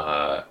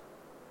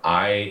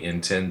 I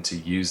intend to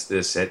use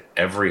this at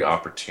every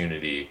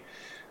opportunity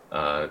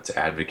to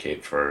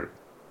advocate for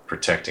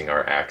protecting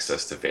our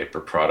access to vapor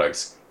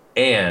products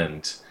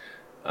and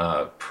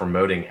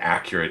promoting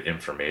accurate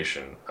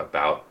information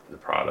about the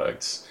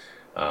products.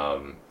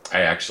 I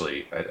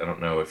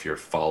don't know if you're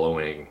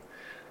following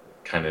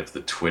kind of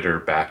the Twitter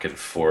back and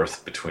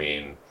forth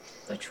between.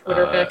 The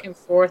Twitter back and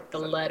forth, the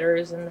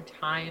letters and the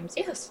times.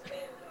 Yes.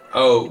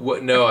 Oh,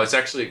 what? No, I was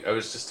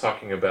just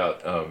talking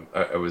about.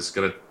 I was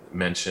going to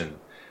mention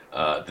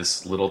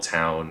this little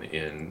town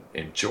in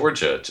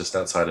Georgia, just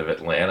outside of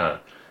Atlanta,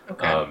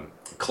 Okay.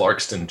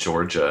 Clarkston,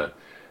 Georgia.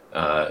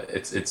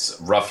 It's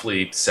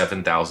roughly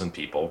 7,000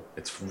 people.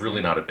 It's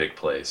really not a big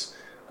place,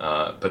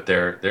 but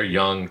their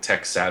young,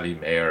 tech-savvy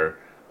mayor,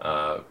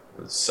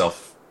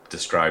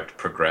 self-described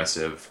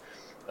progressive,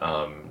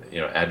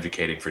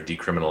 advocating for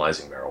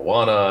decriminalizing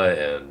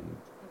marijuana and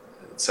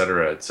et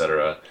cetera,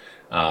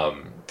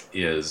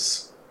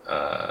 is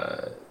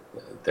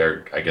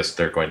I guess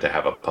they're going to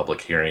have a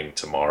public hearing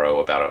tomorrow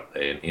about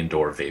an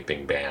indoor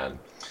vaping ban.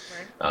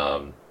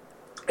 Right.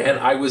 And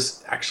I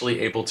was actually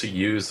able to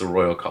use the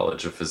Royal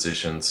College of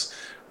Physicians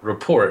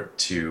report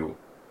to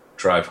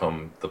drive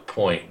home the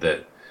point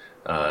that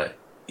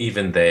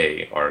even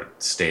they are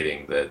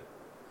stating that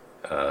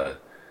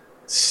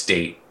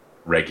state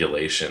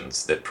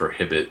regulations that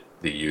prohibit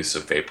the use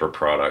of vapor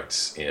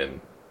products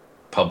in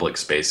public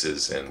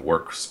spaces and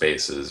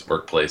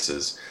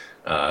workplaces,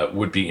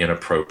 would be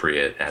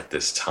inappropriate at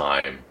this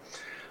time.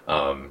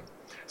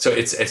 So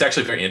it's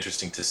actually very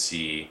interesting to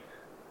see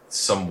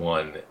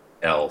someone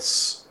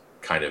else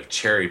kind of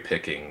cherry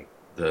picking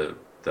the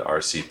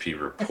RCP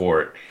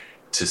report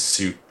to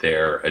suit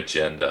their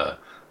agenda,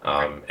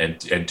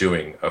 and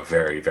doing a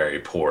very, very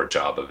poor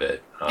job of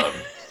it.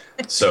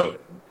 So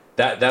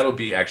that'll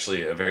be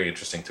actually a very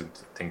interesting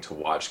thing to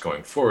watch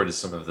going forward, is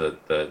some of the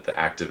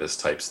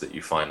activist types that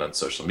you find on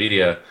social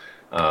media,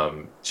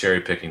 cherry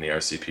picking the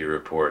RCP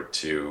report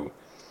to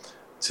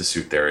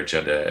suit their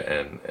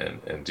agenda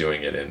and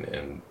doing it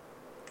in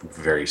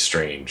very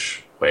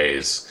strange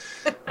ways.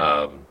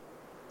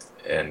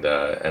 And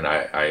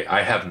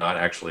I have not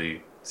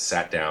actually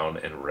sat down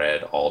and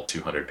read all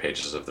 200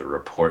 pages of the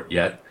report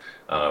yet.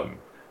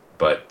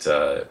 But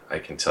I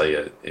can tell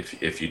you,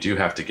 if you do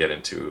have to get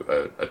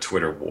into a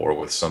Twitter war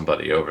with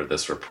somebody over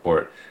this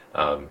report,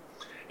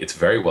 it's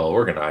very well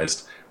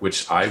organized,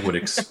 which I would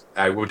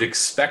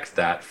expect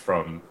that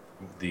from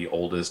the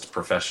oldest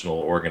professional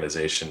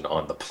organization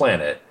on the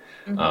planet.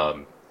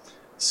 Mm-hmm.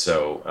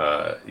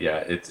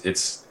 Yeah,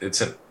 it's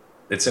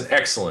an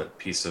excellent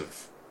piece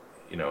of,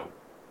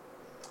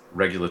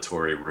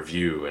 regulatory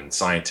review and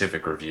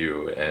scientific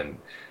review, and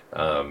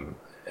I'm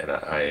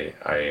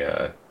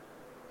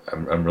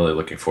really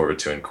looking forward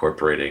to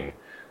incorporating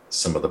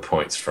some of the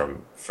points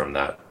from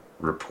that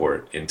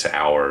report into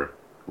our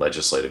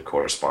legislative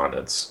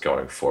correspondence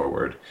going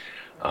forward.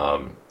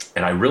 And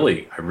I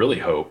really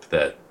hope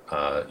that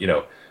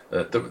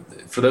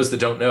for those that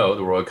don't know,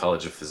 the Royal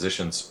College of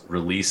Physicians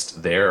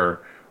released their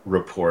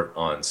report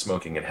on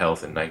smoking and health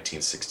in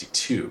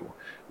 1962,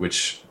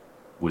 which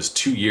was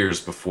 2 years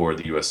before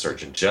the U.S.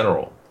 Surgeon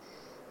General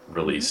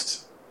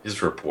released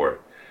his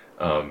report.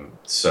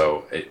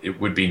 So it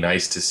would be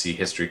nice to see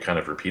history kind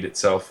of repeat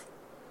itself.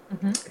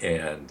 Mm-hmm.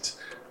 And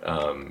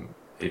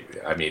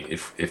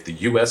if the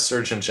U.S.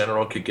 Surgeon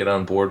General could get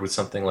on board with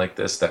something like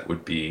this,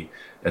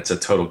 that's a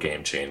total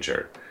game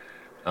changer.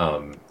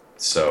 I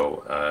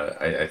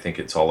think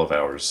it's all of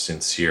our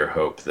sincere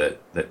hope that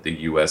the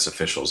U.S.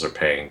 officials are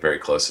paying very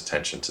close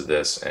attention to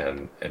this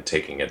and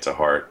taking it to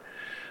heart.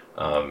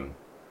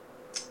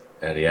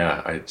 And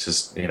yeah, I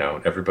just,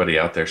 everybody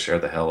out there, share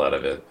the hell out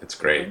of it. It's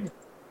great.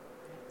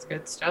 It's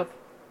good stuff.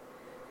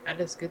 That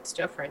is good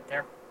stuff right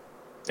there.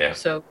 Yeah.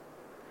 So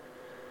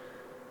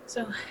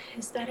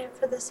is that it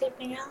for this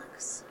evening,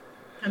 Alex?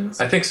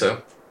 I think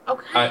so.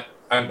 Okay.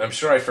 I'm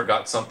sure I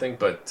forgot something,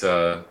 but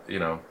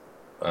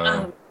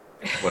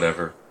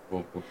whatever.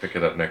 We'll pick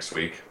it up next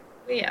week.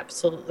 We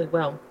absolutely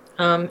will.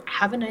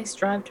 Have a nice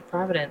drive to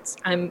Providence.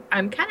 I'm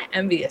kind of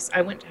envious.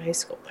 I went to high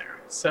school there,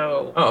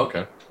 so Oh,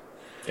 okay.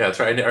 Yeah, that's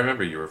right. I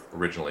remember you were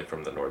originally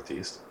from the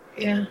Northeast.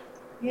 yeah,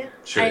 yeah.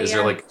 Is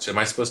there like, am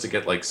I supposed to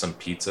get like some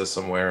pizza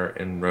somewhere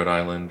in Rhode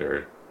Island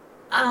or?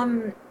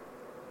 Um,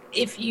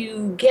 if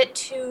you get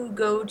to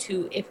go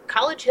to, if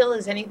College Hill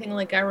is anything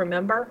like I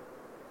remember,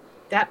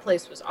 that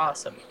place was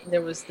awesome.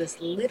 There was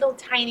this little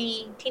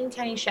tiny, teeny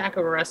tiny shack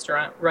of a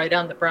restaurant right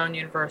on the Brown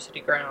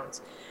University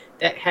grounds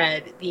that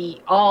had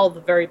all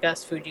the very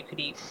best food you could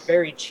eat,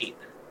 very cheap.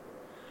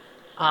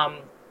 Um,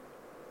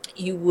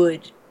 you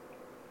would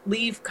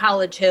leave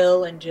College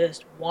Hill and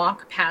just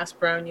walk past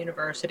Brown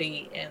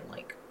University, and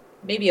like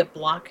maybe a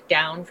block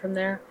down from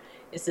there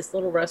is this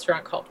little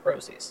restaurant called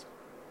Rosie's,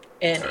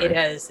 and All it right.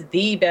 has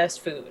the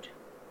best food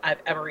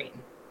I've ever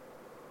eaten.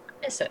 I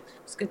miss it.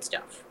 It's good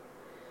stuff.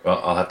 Well,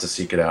 I'll have to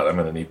seek it out. I'm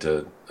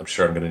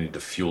sure I'm gonna need to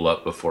fuel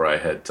up before I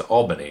head to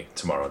Albany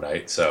tomorrow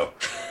night. So,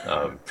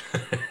 um,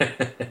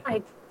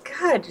 My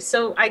God,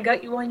 so I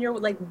got you on your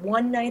like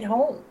one night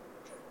home.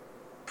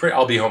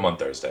 I'll be home on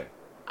Thursday.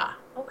 Ah,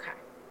 okay.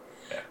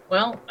 Yeah.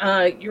 Well,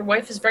 your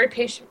wife is a very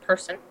patient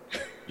person.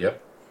 Yep,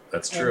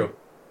 that's And true.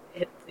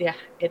 yeah,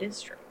 it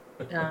is true.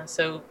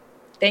 So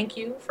thank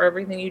you for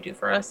everything you do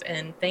for us,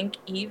 and thank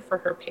Eve for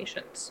her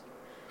patience.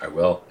 I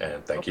will,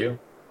 and thank you.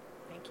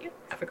 Thank you.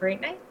 Have a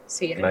great night.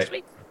 See you Good next night.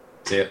 week.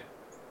 See ya.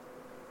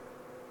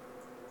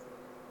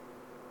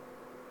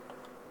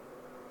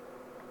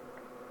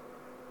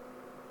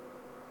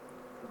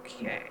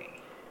 Okay.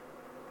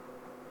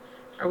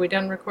 Are we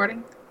done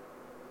recording?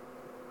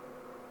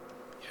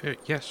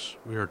 Yes,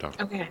 we are done.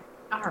 Okay.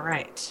 All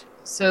right.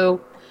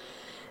 So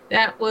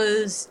that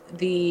was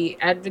the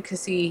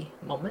advocacy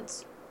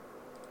moments.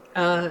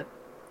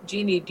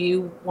 Jeannie, do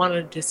you want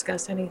to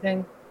discuss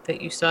anything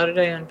that you saw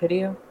today on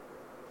video?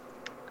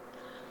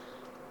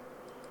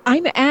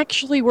 I'm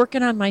actually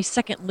working on my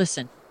second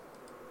listen.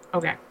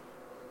 Okay.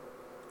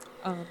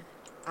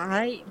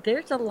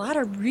 There's a lot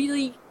of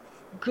really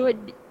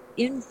good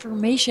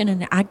information,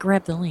 and I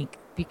grabbed the link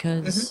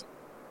because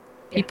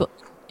Yeah. people,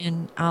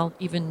 and I'll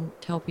even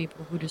tell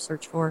people who to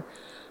search for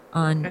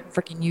on Okay.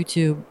 freaking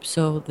YouTube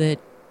so that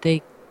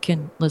they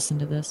can listen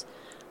to this.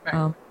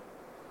 Right.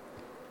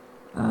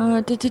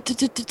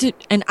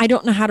 And I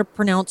don't know how to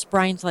pronounce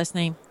Brian's last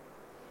name.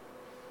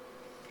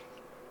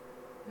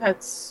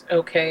 That's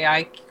okay.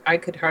 I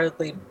could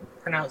hardly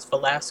pronounce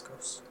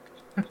Velasquez.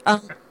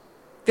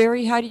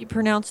 Barry, how do you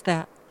pronounce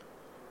that?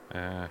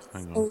 Hang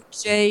on.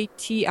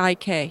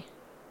 Ojtik.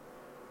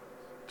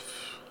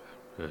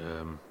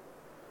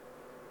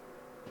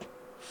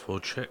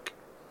 Fudchick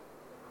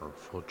or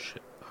Fudge?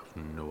 I have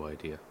no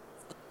idea.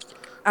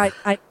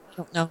 I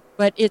don't know,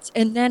 but it's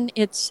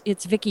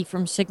Vicky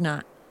from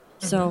Signat.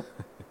 So,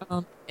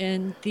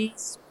 and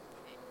these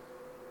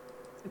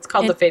It's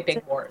called and the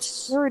Vaping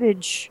Wars.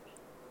 Heritage.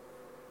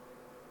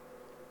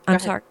 Go I'm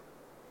ahead. sorry.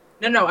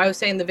 No, I was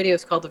saying the video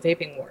is called the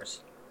Vaping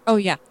Wars. Oh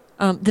yeah,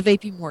 the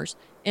Vaping Wars,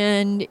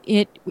 and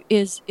it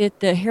is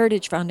the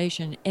Heritage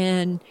Foundation,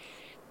 and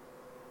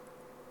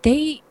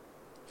they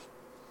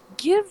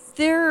give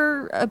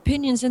their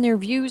opinions and their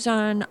views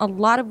on a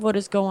lot of what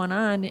is going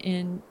on,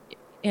 and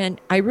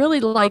I really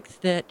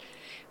liked that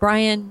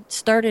Brian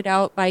started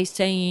out by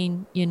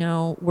saying,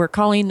 we're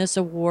calling this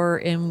a war,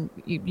 and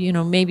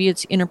maybe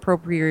it's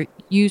inappropriate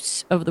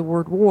use of the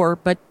word war,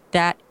 but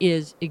that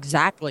is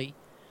exactly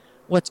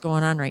what's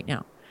going on right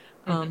now.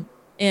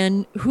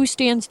 And who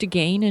stands to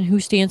gain and who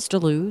stands to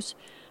lose?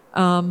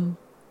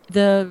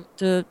 The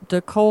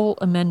Cole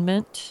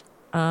Amendment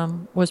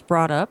was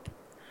brought up.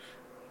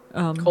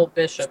 Cole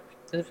Bishop.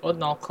 This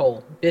wasn't all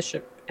Cole.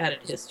 Bishop added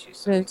his 2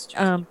 cents.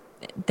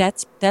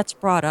 That's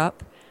brought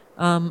up.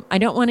 I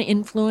don't want to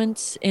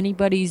influence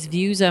anybody's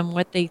views on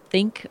what they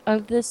think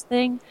of this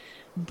thing,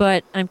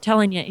 but I'm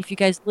telling you, if you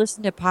guys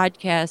listen to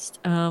podcasts,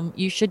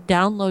 you should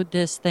download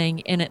this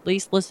thing and at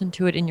least listen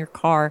to it in your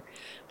car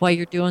while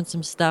you're doing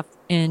some stuff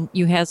and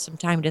you have some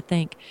time to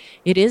think.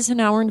 It is an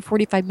hour and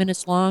 45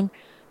 minutes long,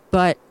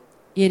 but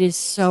it is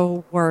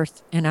so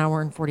worth an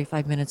hour and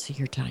 45 minutes of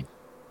your time.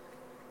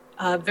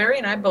 Very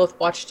and I both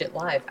watched it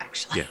live,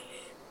 actually.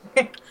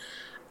 Yeah.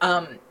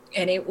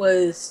 And it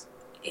was,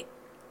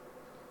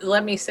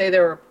 let me say,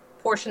 there were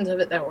portions of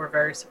it that were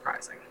very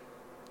surprising.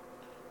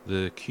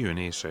 The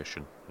Q&A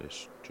session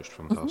is just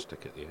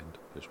fantastic at the end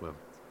as well.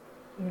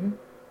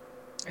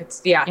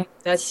 It's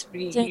that's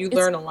you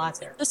learn a lot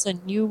there.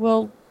 Listen, you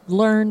will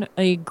learn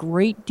a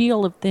great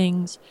deal of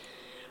things,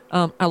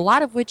 a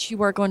lot of which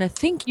you are going to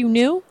think you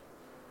knew,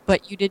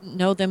 but you didn't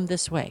know them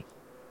this way.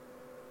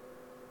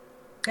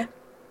 Yeah.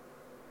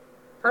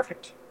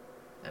 Perfect.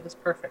 That is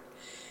perfect.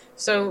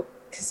 So,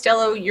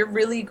 Costello, you're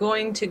really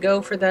going to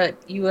go for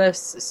that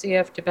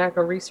USCF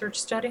tobacco research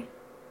study?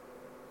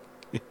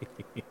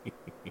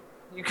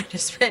 You're going to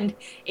spend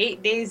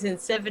 8 days and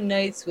 7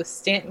 nights with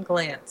Stanton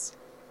Glantz.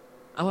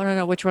 I want to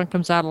know which one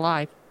comes out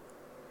alive.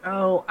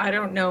 Oh, I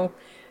don't know.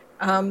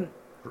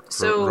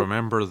 So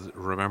remember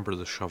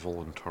the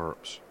shovel and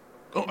tarps.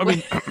 Oh, I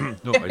mean,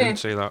 no, I didn't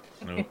say that.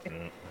 No.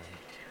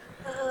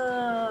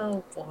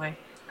 Oh boy.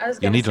 I was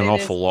You gonna need an say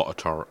this. awful lot of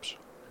tarps.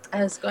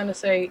 I was going to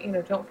say,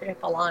 don't forget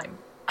the lime.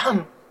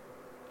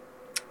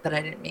 But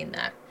I didn't mean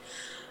that.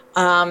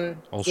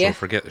 Also, Yeah.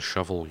 forget the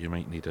shovel. You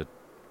might need an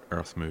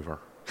earth mover.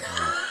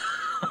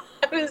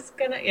 I was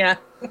gonna, yeah.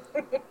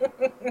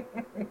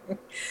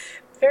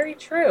 Very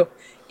true.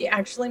 You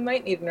actually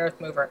might need an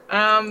earth mover.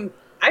 I'm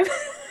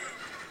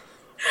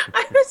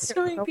I'm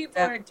assuming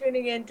people aren't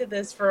tuning into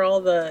this for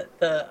all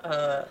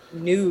the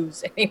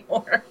news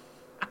anymore.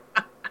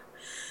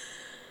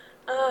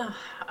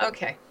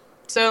 Okay.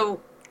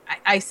 So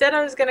I said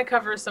I was going to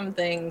cover some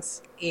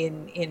things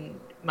in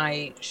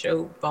my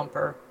show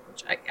bumper,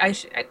 which I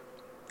should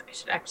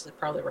actually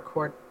probably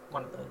record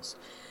one of those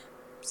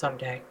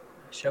someday.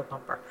 A show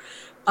bumper.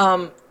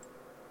 Um,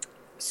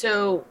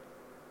 so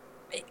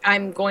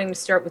I'm going to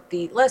start with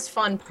the less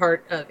fun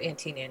part of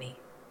Anti-Nanny.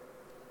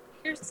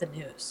 Here's the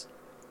news.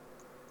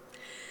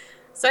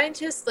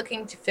 Scientists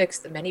looking to fix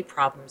the many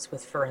problems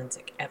with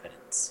forensic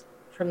evidence.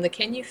 From the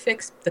Can You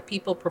Fix the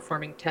People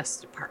Performing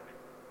Tests department.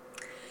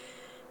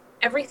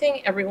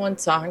 Everything everyone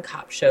saw in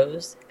cop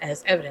shows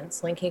as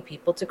evidence linking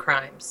people to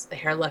crimes, the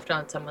hair left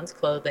on someone's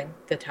clothing,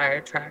 the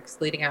tire tracks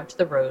leading out to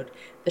the road,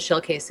 the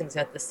shell casings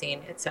at the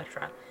scene,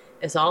 etc.,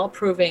 is all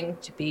proving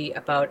to be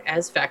about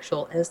as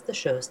factual as the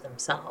shows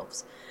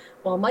themselves.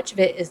 While much of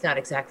it is not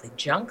exactly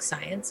junk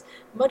science,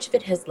 much of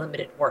it has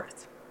limited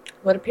worth.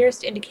 What appears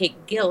to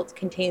indicate guilt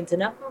contains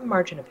enough of a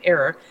margin of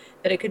error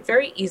that it could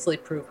very easily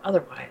prove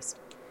otherwise.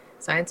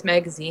 Science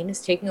Magazine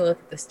is taking a look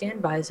at the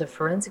standbys of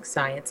forensic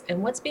science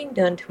and what's being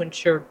done to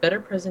ensure better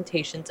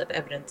presentations of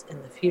evidence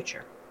in the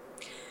future.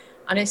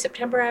 On a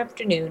September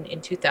afternoon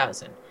in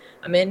 2000,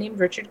 a man named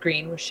Richard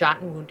Green was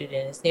shot and wounded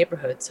in his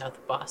neighborhood south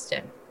of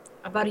Boston.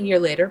 About a year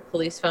later,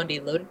 police found a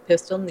loaded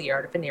pistol in the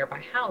yard of a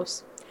nearby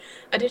house.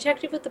 A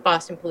detective at the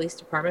Boston Police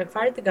Department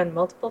fired the gun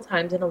multiple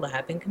times in a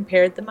lab and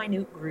compared the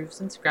minute grooves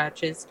and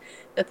scratches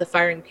that the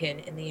firing pin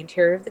in the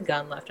interior of the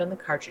gun left on the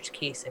cartridge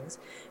casings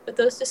with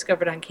those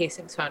discovered on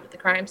casings found at the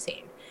crime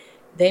scene.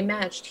 They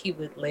matched, he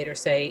would later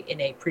say in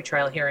a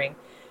pretrial hearing,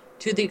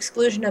 to the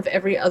exclusion of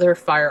every other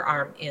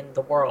firearm in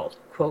the world,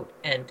 quote,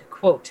 end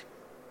quote.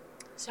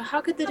 So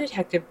how could the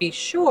detective be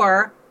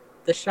sure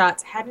the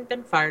shots hadn't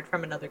been fired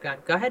from another gun?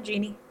 Go ahead,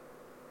 Jeannie.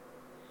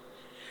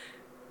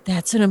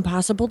 That's an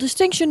impossible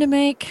distinction to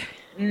make.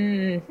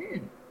 Mm-hmm.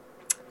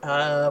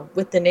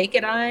 With the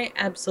naked eye,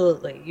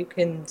 absolutely. You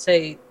can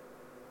say,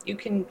 you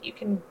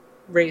can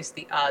raise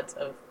the odds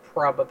of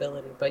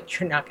probability, but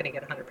you're not going to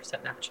get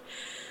 100% match.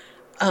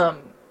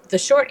 The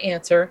short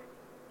answer,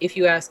 if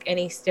you ask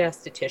any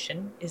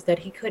statistician, is that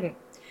he couldn't.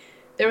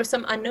 There was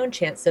some unknown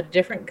chance that a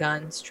different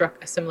gun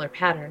struck a similar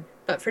pattern,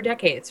 but for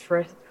decades,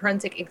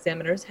 forensic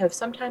examiners have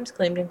sometimes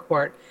claimed in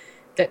court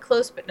that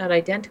close but not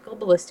identical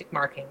ballistic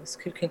markings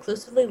could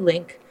conclusively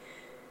link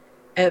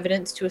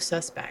evidence to a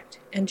suspect,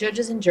 and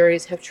judges and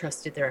juries have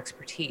trusted their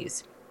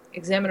expertise.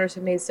 Examiners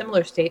have made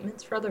similar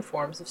statements for other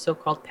forms of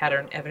so-called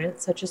pattern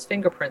evidence, such as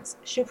fingerprints,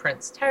 shoe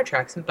prints, tire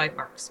tracks, and bite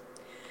marks.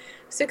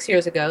 6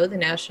 years ago, the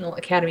National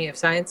Academy of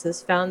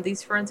Sciences found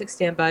these forensic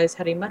standbys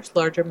had a much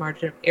larger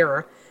margin of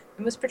error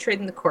than was portrayed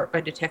in the court by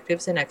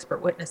detectives and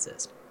expert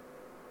witnesses.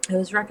 It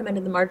was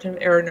recommended the margin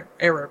of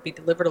error be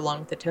delivered along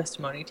with the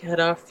testimony to head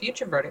off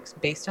future verdicts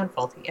based on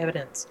faulty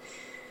evidence.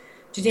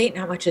 To date,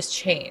 not much has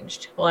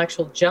changed. While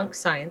actual junk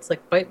science,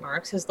 like bite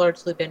marks, has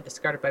largely been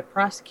discarded by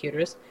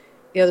prosecutors,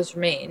 the others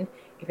remain,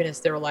 even as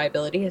their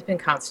reliability has been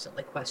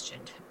constantly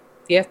questioned.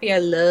 The FBI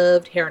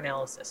loved hair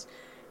analysis,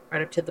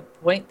 right up to the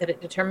point that it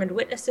determined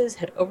witnesses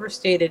had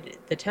overstated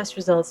the test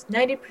results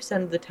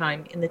 90% of the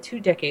time in the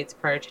 2 decades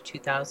prior to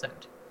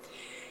 2000.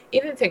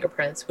 Even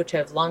fingerprints, which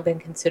have long been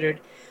considered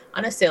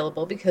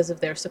unassailable because of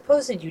their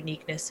supposed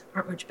uniqueness,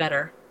 aren't much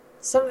better.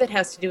 Some of it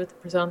has to do with the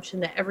presumption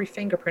that every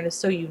fingerprint is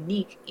so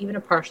unique, even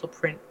a partial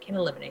print can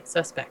eliminate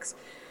suspects.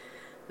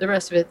 The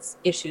rest of its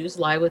issues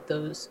lie with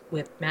those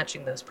with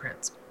matching those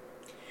prints.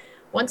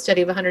 One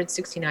study of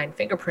 169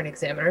 fingerprint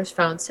examiners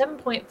found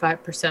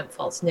 7.5%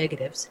 false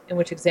negatives, in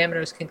which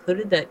examiners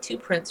concluded that 2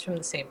 prints from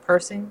the same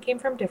person came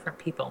from different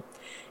people,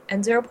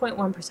 and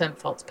 0.1%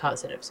 false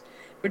positives,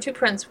 where 2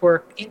 prints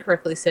were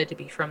incorrectly said to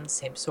be from the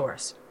same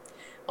source.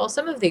 While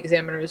some of the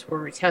examiners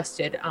were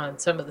retested on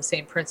some of the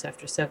same prints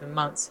after 7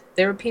 months,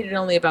 they repeated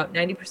only about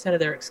 90% of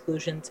their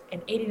exclusions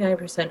and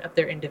 89% of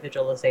their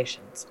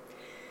individualizations.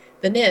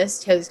 The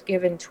NIST has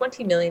given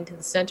 $20 million to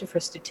the Center for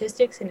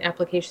Statistics and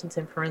Applications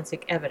in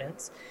Forensic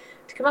Evidence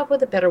to come up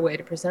with a better way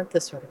to present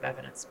this sort of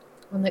evidence,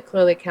 one that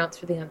clearly accounts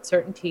for the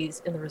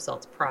uncertainties in the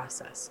results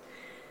process.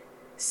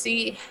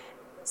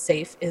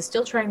 SAFE is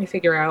still trying to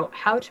figure out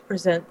how to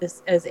present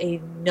this as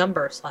a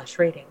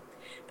number/rating,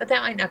 but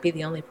that might not be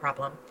the only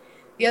problem.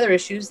 The other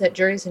issue is that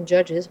juries and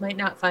judges might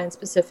not find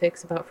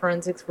specifics about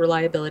forensics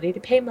reliability to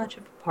play much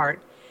of a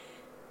part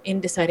in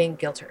deciding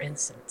guilt or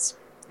innocence.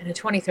 In a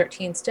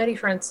 2013 study,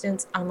 for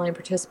instance, online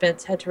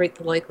participants had to rate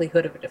the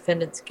likelihood of a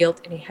defendant's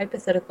guilt in a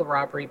hypothetical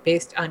robbery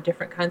based on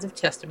different kinds of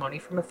testimony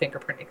from a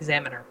fingerprint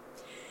examiner.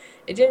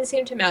 It didn't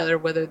seem to matter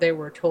whether they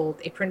were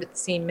told a print at the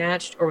scene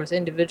matched or was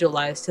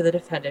individualized to the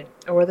defendant,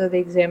 or whether the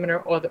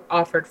examiner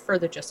offered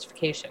further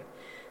justification.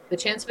 The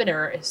chance of an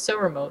error is so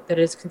remote that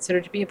it is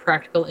considered to be a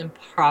practical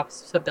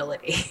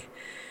impossibility.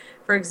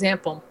 For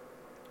example,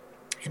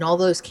 in all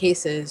those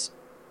cases,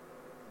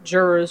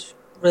 jurors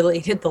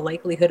related the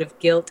likelihood of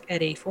guilt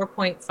at a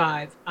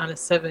 4.5 on a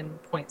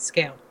 7-point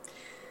scale.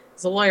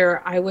 As a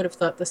lawyer, I would have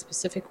thought the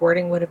specific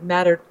wording would have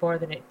mattered more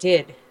than it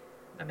did,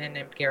 a man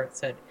named Garrett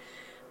said.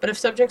 But if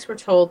subjects were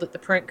told that the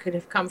print could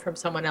have come from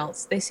someone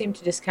else, they seemed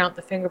to discount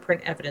the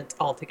fingerprint evidence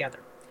altogether.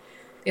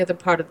 The other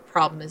part of the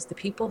problem is the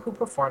people who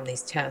perform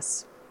these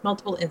tests.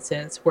 Multiple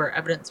incidents where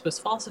evidence was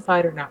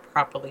falsified or not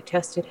properly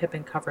tested have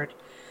been covered.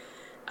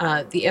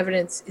 The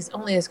evidence is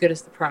only as good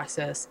as the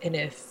process, and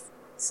if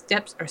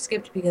steps are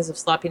skipped because of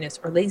sloppiness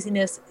or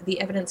laziness,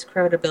 the evidence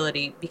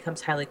credibility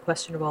becomes highly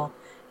questionable,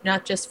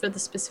 not just for the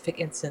specific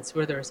instance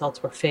where the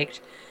results were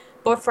faked,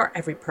 but for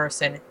every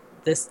person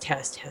this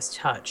test has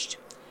touched.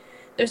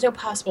 There's no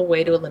possible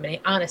way to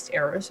eliminate honest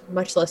errors,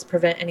 much less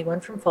prevent anyone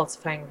from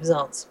falsifying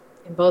results.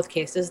 In both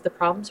cases, the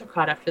problems are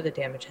caught after the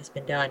damage has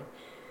been done.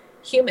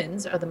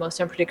 Humans are the most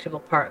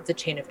unpredictable part of the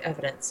chain of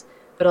evidence,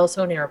 but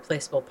also an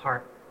irreplaceable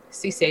part.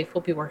 CSAFE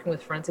will be working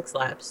with forensics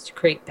labs to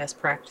create best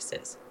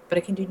practices, but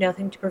it can do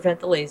nothing to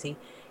prevent the lazy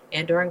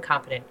and or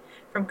incompetent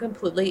from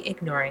completely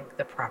ignoring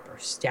the proper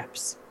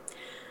steps.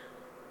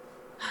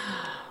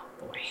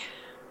 Boy,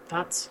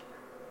 thoughts?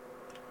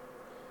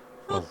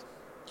 Well,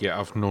 yeah,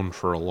 I've known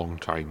for a long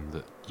time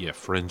that, yeah,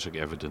 forensic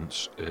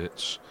evidence,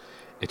 it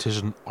is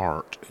an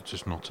art, it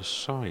is not a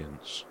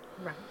science.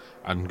 Right.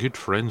 And good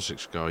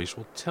forensics guys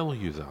will tell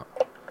you that.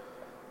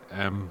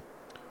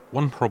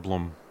 One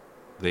problem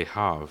they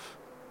have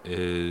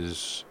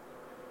is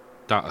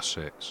data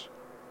sets,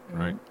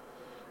 right?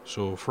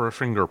 So for a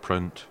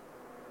fingerprint,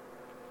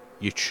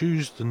 you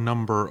choose the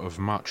number of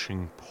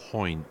matching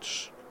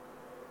points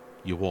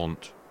you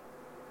want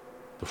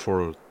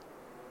before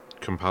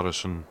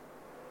comparison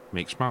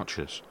makes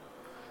matches.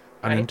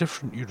 And in Right.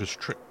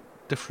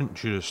 different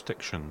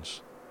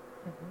jurisdictions,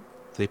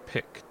 they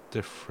pick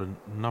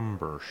different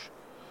numbers.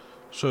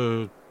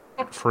 So,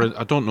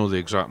 I don't know the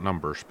exact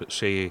numbers, but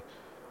say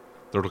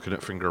they're looking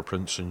at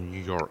fingerprints in New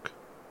York.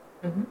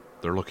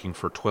 They're looking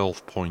for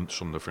 12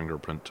 points on the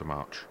fingerprint to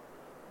match.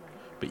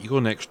 But you go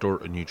next door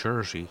to New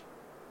Jersey,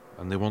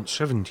 and they want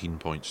 17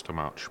 points to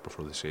match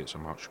before they say it's a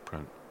matched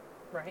print.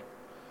 Right.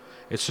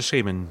 It's the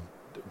same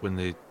when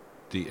the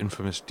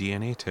infamous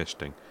DNA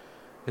testing.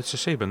 It's the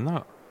same in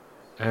that.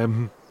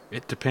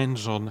 It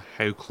depends on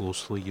how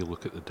closely you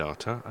look at the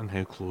data and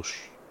how close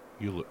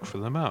you look for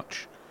the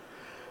match.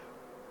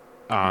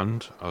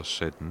 And, as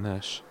said in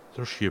this,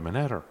 there's human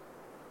error.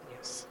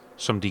 Yes.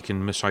 Somebody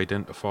can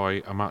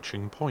misidentify a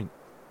matching point.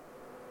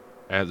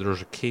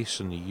 There's a case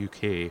in the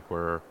UK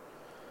where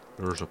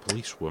there's a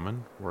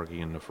policewoman working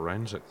in the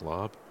forensic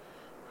lab.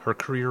 Her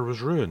career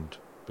was ruined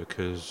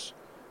because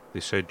they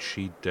said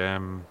she'd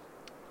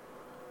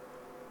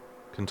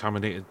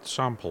contaminated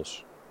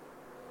samples,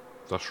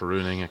 thus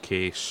ruining a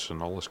case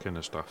and all this kind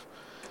of stuff.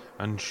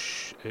 And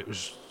it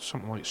was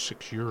something like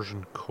 6 years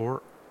in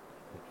court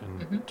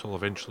until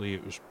eventually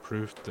it was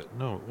proved that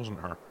no, it wasn't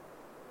her.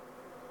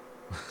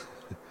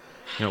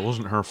 It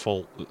wasn't her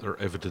fault that their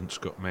evidence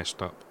got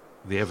messed up.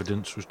 The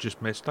evidence was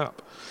just messed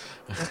up.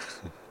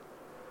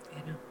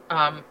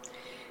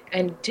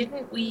 And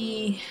didn't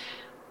we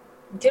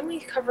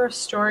cover a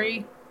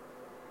story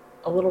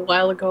a little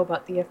while ago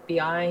about the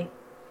FBI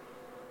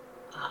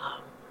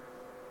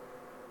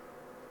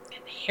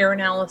and hair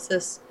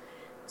analysis?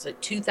 Was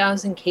it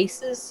 2,000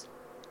 cases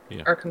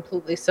are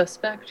completely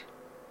suspect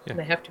and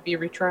they have to be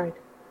retried?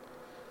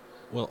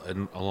 Well,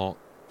 and a lot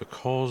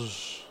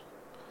because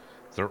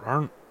there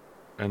aren't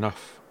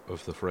enough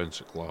of the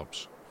forensic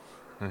labs,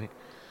 right?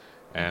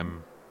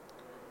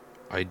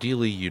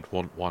 Ideally, you'd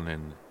want one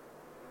in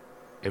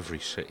every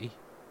city,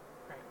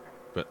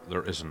 but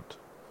there isn't.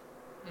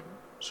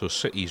 So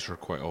cities are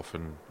quite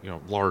often,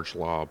 large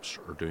labs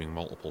are doing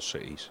multiple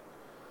cities.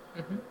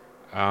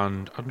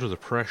 And under the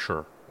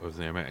pressure of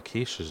the amount of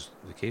cases,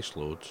 the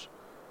caseloads,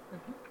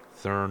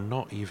 they're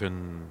not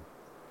even,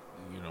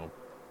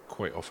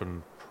 quite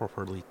often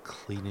properly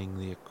cleaning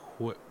the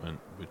equipment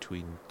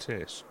between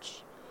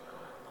tests.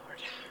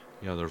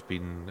 Yeah, there's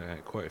been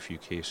quite a few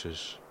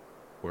cases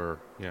where,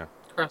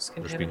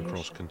 there's been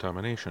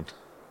cross-contamination.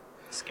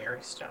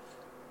 Scary stuff.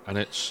 And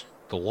it's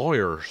the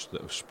lawyers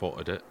that have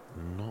spotted it,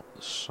 not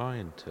the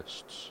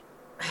scientists.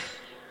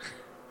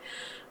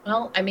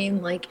 Well, I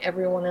mean, like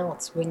everyone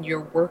else, when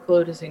your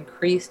workload is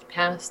increased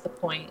past the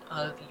point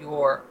of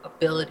your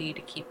ability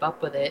to keep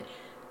up with it,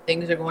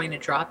 things are going to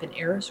drop and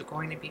errors are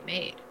going to be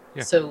made.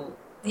 Yeah. So,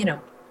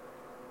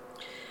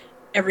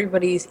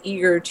 everybody's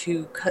eager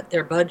to cut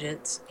their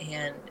budgets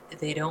and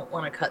they don't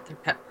want to cut their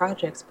pet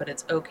projects, but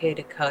it's okay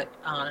to cut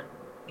on,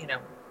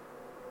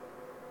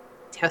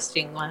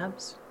 testing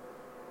labs,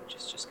 which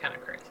is just kind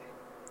of crazy.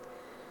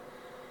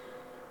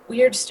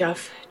 Weird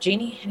stuff.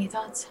 Jeannie, any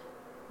thoughts?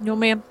 No,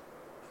 ma'am.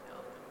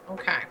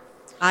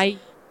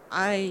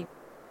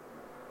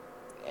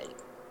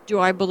 Do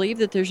I believe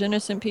that there's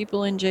innocent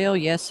people in jail?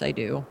 Yes, I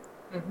do.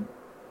 Mhm.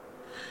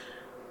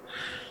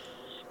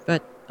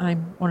 But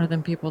I'm one of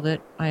them people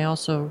that I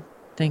also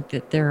think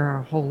that there are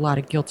a whole lot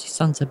of guilty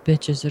sons of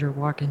bitches that are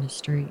walking the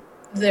street.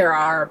 There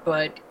are,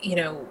 but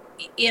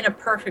in a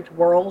perfect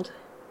world,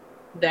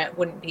 that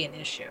wouldn't be an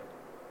issue.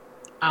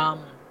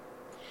 Um,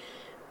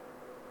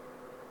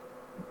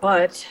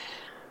 but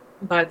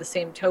by the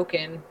same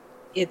token,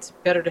 it's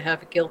better to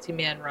have a guilty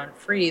man run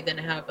free than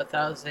have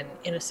 1,000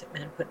 innocent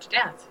men put to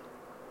death,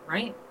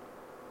 right?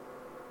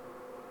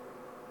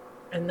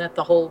 And that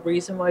the whole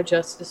reason why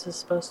justice is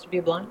supposed to be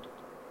blind?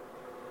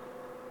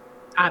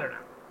 I don't know.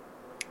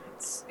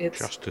 It's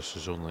Justice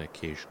is only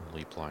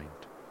occasionally blind.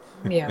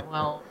 yeah,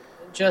 well,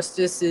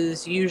 justice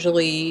is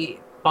usually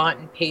bought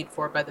and paid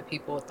for by the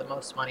people with the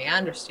most money. I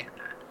understand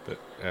that.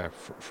 But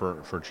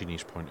for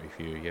Jeannie's point of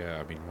view, yeah,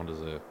 I mean one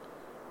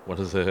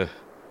of the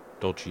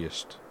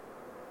dodgiest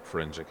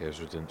forensic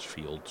evidence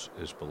fields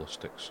is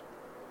ballistics.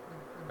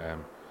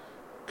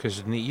 Because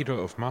in the era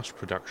of mass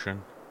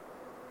production,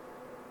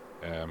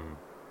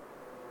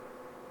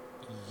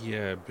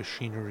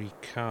 machinery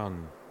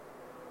can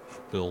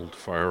build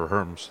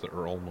firearms that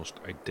are almost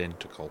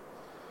identical.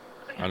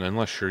 And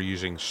unless you're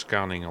using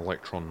scanning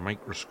electron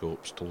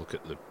microscopes to look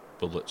at the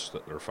bullets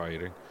that they're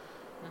firing,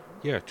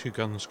 two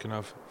guns can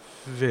have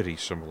very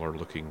similar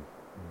looking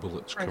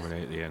bullets coming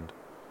out the end.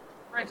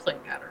 Rifling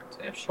patterns,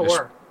 yeah,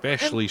 sure.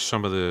 Especially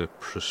some of the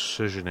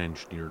precision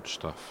engineered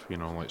stuff,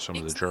 like some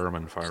of the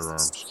German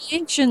firearms.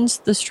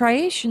 The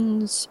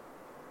striations,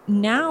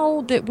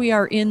 now that we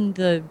are in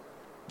the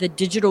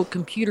digital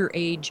computer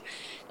age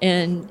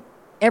and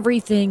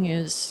everything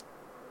is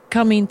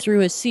coming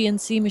through a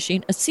CNC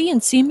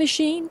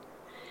machine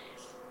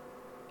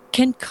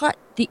can cut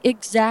the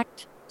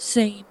exact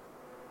same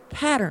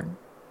pattern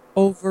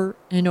over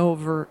and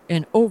over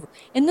and over.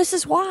 And this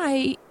is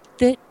why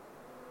that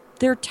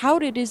they're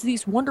touted as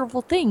these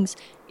wonderful things,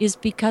 is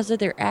because of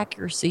their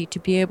accuracy to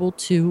be able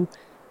to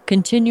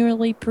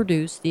continually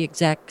produce the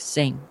exact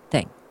same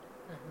thing.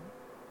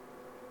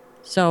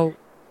 So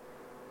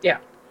yeah,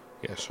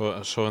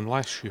 so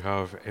unless you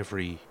have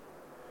every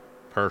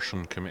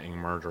person committing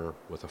murder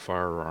with a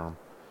firearm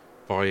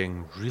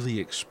buying really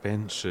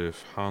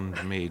expensive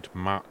handmade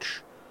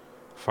match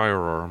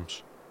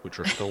firearms, which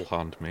are still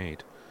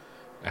handmade,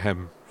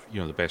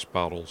 the best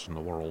barrels in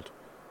the world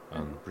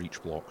and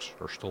breech blocks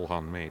are still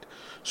handmade.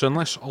 So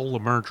unless all the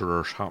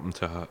murderers happen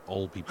to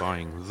all be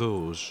buying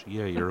those,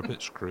 you're a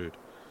bit screwed.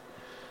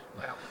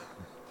 Well,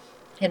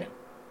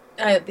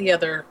 the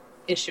other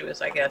issue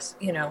is, I guess,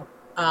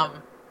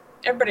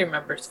 everybody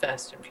remembers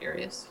Fast and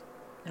Furious,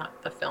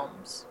 not the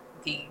films,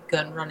 the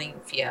gun running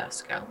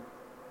fiasco.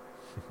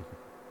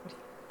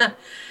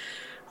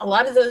 A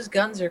lot of those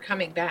guns are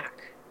coming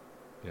back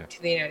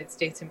to the United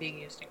States and being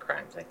used in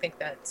crimes. I think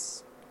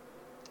that's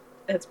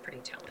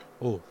pretty telling.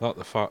 Oh, that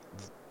the fact.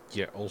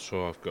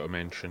 Also I've got to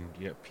mention,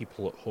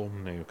 people at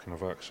home now can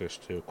have access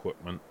to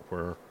equipment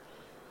where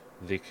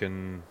they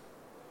can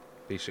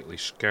basically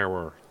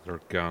scour their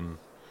gun,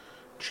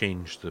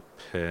 change the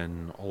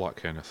pin, all that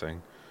kind of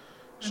thing.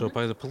 So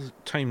by the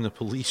time the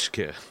police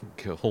get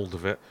hold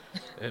of it,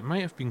 it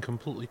might have been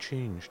completely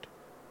changed.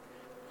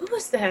 Who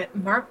was that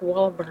Mark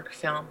Wahlberg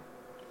film?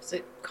 Was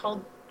it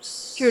called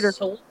Shooter?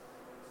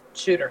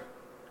 Shooter.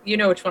 You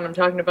know which one I'm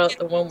talking about.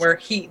 The one where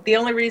the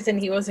only reason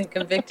he wasn't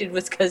convicted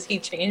was because he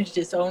changed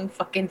his own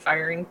fucking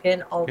firing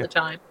pin all the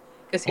time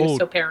because he was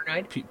so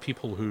paranoid.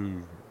 People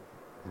who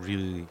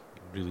really,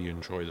 really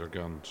enjoy their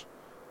guns,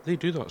 they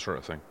do that sort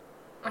of thing.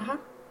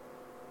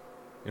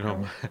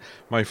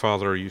 My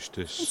father used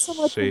to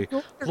say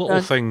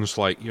little things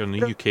like, in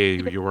the UK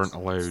you weren't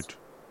allowed.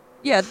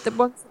 Yeah, the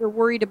ones that are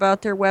worried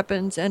about their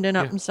weapons ending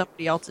up in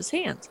somebody else's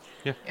hands.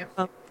 Yeah.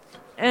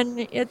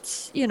 And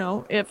it's,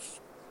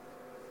 if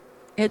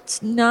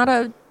it's not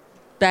a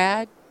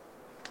bad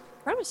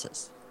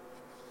premises.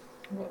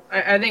 Well,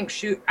 I think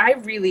I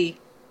really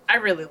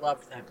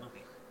loved that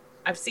movie.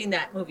 I've seen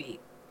that movie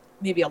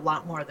maybe a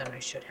lot more than I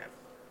should have.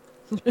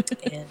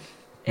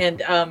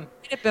 and I've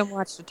been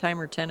watched a time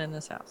or 10 in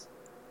this house.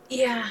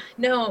 Yeah,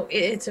 no,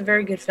 it's a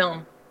very good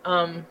film.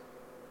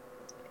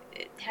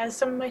 It has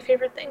some of my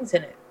favorite things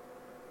in it.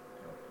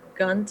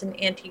 Guns and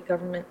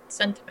anti-government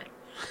sentiment.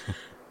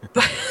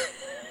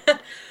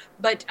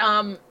 but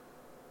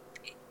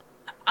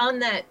on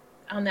that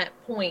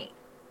point,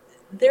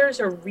 there's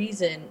a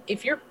reason.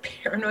 If you're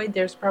paranoid,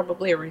 there's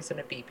probably a reason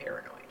to be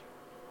paranoid.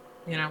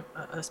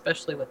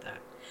 Especially with that.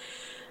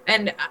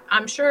 And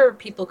I'm sure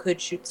people could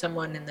shoot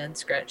someone and then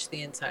scratch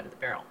the inside of the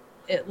barrel.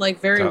 Like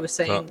Very was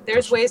saying,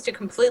 there's ways to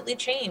completely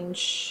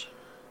change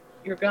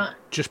your gun.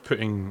 Just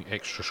putting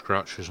extra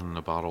scratches in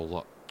the barrel,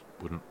 that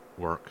wouldn't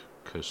work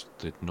because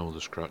they'd know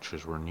the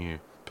scratches were new.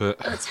 But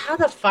it's how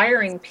the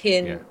firing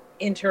pin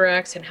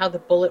interacts and how the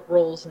bullet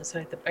rolls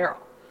inside the barrel.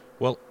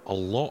 Well, a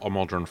lot of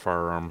modern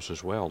firearms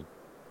as well,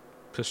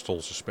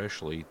 pistols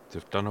especially,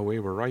 they've done away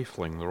with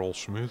rifling. They're all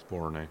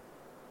smoothbore now,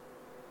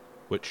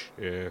 which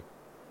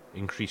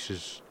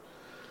increases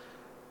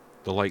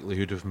the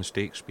likelihood of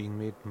mistakes being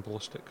made in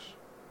ballistics.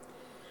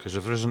 Because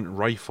if there isn't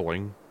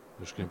rifling,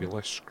 there's going to be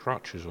less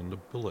scratches on the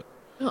bullet.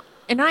 Well,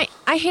 and I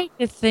hate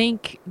to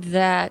think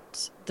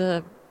that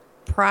the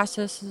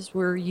processes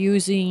we're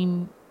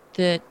using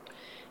that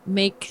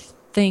make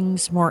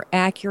things more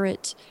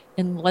accurate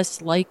and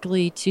less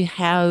likely to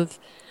have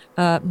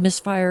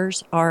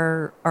misfires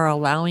are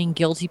allowing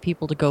guilty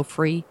people to go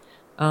free,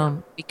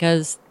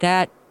 because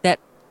that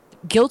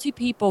guilty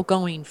people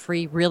going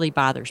free really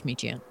bothers me,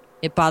 Jan.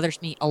 It bothers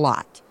me a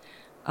lot.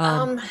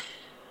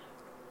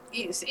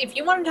 If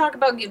you want to talk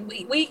about,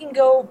 we can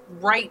go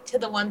right to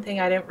the one thing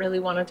I didn't really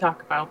want to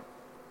talk about.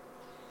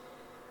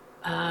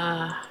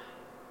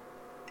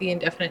 The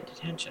indefinite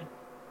detention.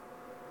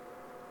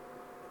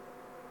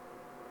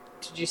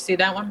 Did you see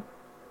that one?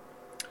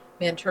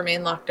 Man to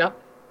remain locked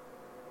up.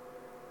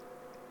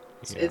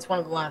 It's one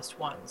of the last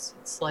ones.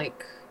 It's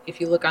like, if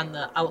you look on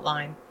the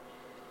outline,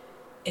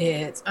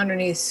 it's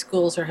underneath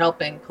schools are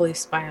helping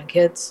police spy on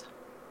kids.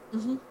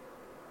 Mm-hmm.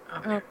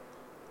 Okay.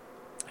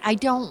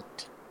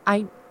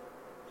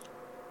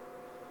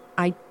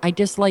 I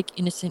dislike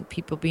innocent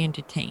people being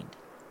detained.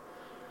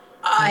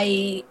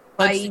 I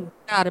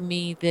out of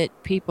me that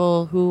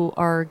people who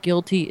are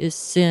guilty as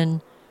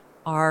sin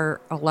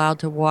are allowed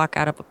to walk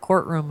out of a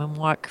courtroom and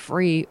walk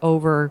free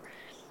over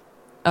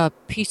a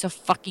piece of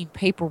fucking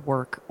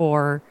paperwork,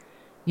 or,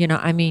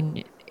 I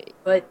mean.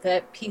 But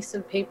that piece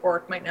of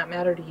paperwork might not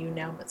matter to you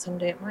now, but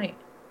someday it might.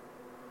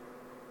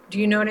 Do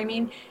you know what I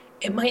mean?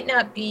 It might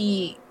not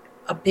be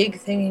a big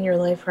thing in your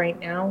life right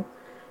now.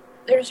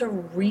 There's a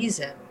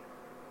reason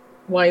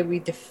why we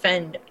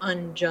defend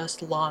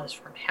unjust laws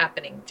from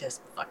happening to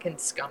fucking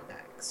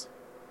scumbags.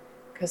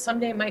 Because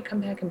someday it might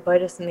come back and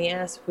bite us in the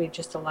ass if we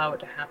just allow it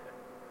to happen.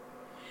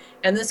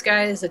 And this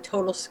guy is a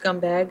total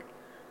scumbag.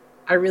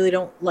 I really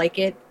don't like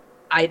it.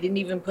 I didn't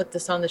even put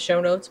this on the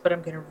show notes, but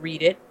I'm going to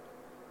read it.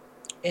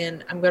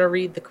 And I'm going to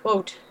read the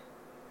quote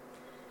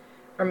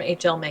from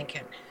H.L.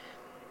 Mencken.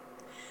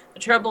 The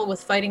trouble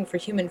with fighting for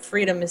human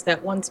freedom is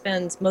that one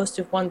spends most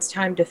of one's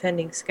time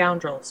defending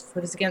scoundrels, for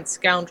it is against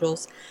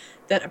scoundrels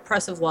that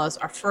oppressive laws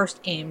are first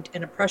aimed,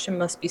 and oppression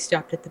must be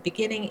stopped at the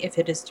beginning if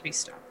it is to be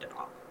stopped at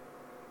all.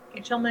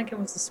 H.L.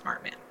 Mencken was a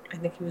smart man. I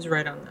think he was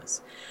right on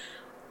this.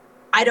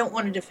 I don't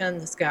want to defend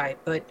this guy,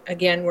 but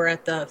again, we're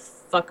at the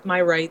fuck my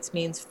rights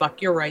means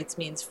fuck your rights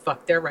means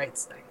fuck their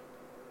rights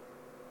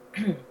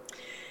thing.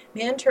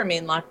 Man to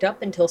remain locked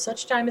up until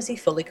such time as he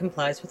fully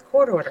complies with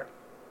court order.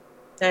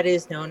 That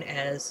is known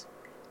as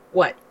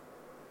what?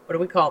 What do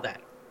we call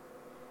that?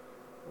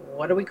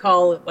 What do we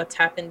call what's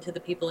happened to the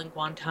people in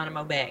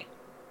Guantanamo Bay?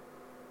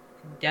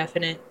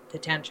 Indefinite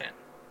detention.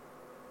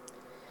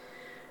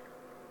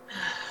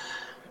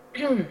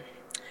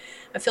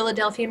 A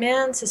Philadelphia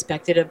man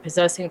suspected of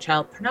possessing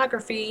child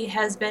pornography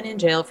has been in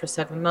jail for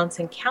 7 months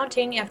and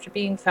counting after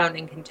being found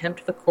in contempt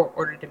of a court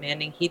order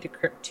demanding he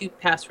decrypt 2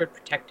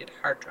 password-protected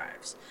hard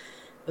drives.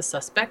 The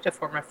suspect, a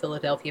former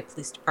Philadelphia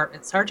Police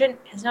Department sergeant,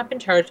 has not been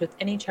charged with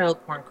any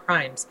child porn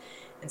crimes.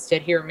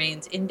 Instead, he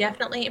remains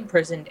indefinitely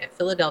imprisoned at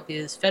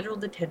Philadelphia's Federal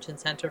Detention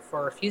Center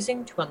for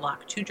refusing to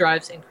unlock 2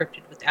 drives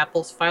encrypted with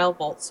Apple's File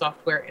Vault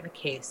software in a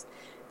case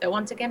that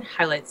once again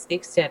highlights the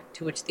extent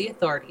to which the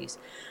authorities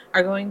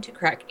are going to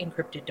crack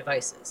encrypted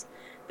devices.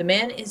 The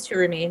man is to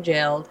remain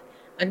jailed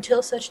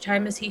until such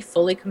time as he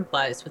fully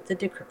complies with the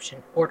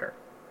decryption order.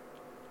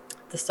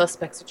 The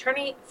suspect's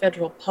attorney,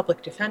 federal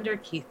public defender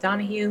Keith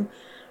Donahue,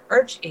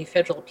 urged a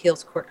federal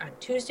appeals court on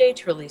Tuesday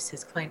to release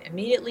his client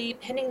immediately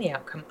pending the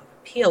outcome of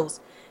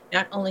appeals.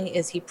 Not only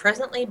is he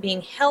presently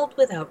being held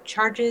without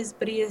charges,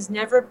 but he has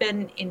never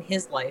been in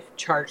his life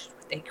charged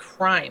with a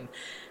crime.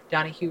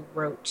 Donahue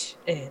wrote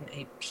in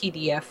a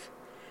PDF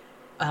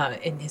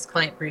in his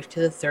client brief to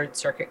the Third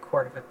Circuit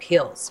Court of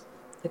Appeals.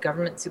 The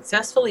government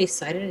successfully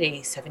cited a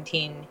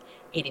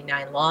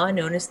 1789 law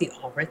known as the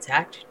All Writs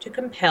Act to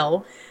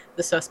compel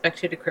the suspect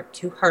to decrypt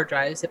 2 hard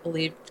drives it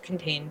believed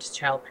contained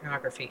child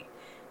pornography.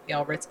 The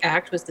All Writs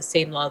Act was the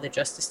same law the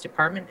Justice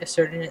Department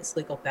asserted in its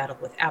legal battle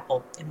with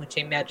Apple, in which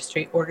a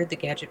magistrate ordered the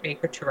gadget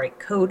maker to write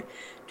code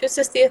to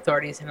assist the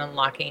authorities in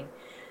unlocking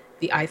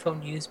the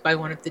iPhone used by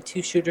one of the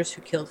 2 shooters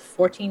who killed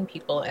 14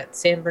 people at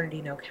San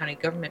Bernardino County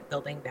Government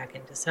Building back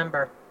in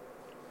December.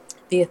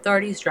 The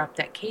authorities dropped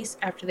that case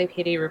after they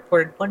paid a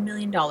reported $1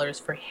 million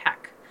for a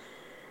hack.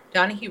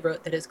 Donahue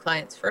wrote that his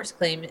client's first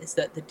claim is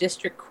that the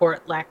district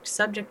court lacked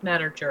subject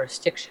matter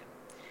jurisdiction.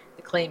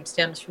 The claim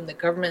stems from the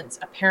government's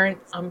apparent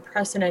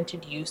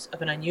unprecedented use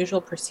of an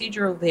unusual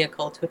procedural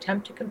vehicle to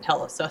attempt to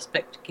compel a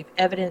suspect to give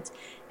evidence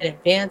in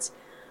advance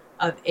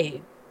of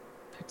a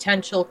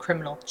potential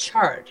criminal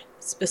charge.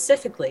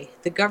 Specifically,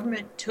 the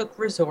government took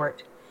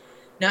resort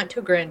not to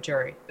a grand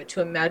jury, but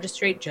to a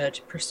magistrate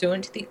judge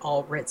pursuant to the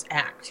All Writs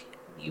Act,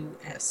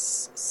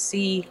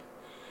 USC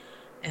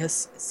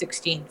S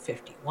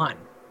 1651.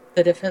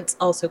 The defense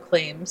also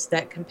claims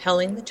that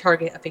compelling the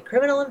target of a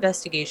criminal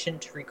investigation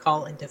to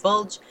recall and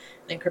divulge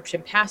an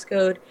encryption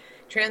passcode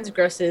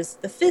transgresses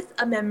the Fifth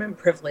Amendment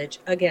privilege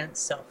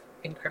against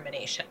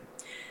self-incrimination.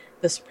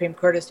 The Supreme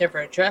Court has never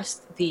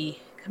addressed the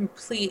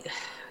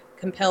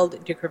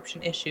compelled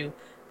decryption issue,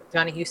 but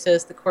Donahue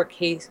says the court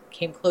case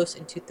came close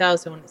in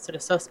 2000 when it said a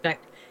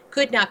suspect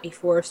could not be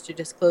forced to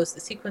disclose the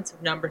sequence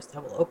of numbers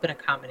that will open a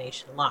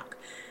combination lock.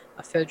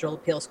 A federal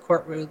appeals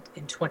court ruled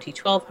in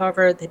 2012,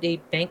 however, that a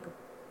bank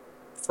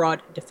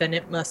fraud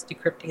defendant must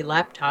decrypt a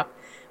laptop,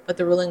 but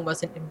the ruling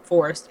wasn't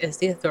enforced as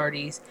the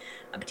authorities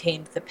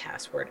obtained the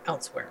password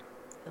elsewhere.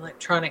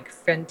 Electronic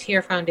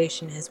Frontier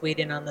Foundation has weighed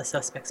in on the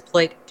suspect's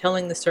plight,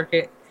 telling the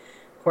circuit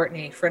court in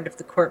a friend of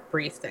the court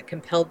brief that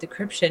compelled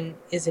decryption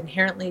is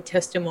inherently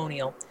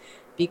testimonial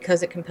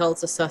because it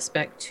compels a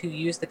suspect to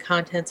use the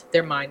contents of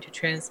their mind to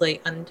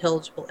translate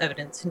unintelligible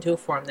evidence into a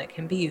form that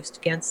can be used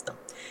against them.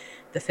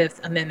 The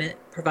Fifth Amendment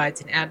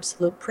provides an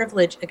absolute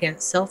privilege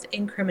against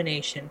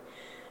self-incrimination,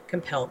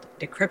 compelled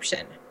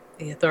decryption.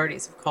 The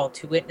authorities have called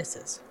 2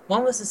 witnesses.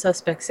 One was the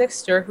suspect's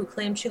sister, who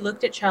claimed she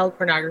looked at child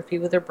pornography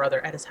with her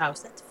brother at his house.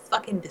 That's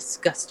fucking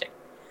disgusting.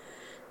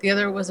 The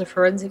other was a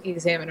forensic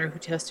examiner who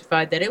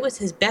testified that it was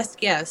his best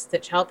guess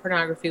that child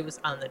pornography was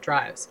on the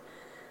drives.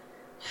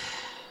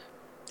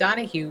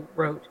 Donahue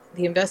wrote,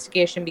 the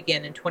investigation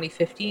began in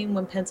 2015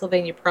 when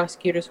Pennsylvania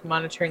prosecutors were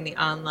monitoring the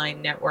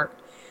online network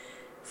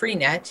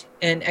Freenet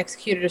and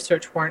executed a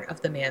search warrant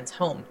of the man's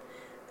home.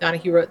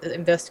 Donahue wrote that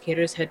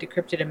investigators had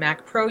decrypted a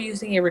Mac Pro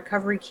using a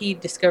recovery key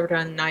discovered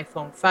on an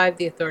iPhone 5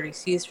 the authorities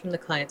seized from the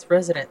client's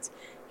residence.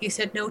 He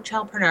said no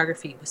child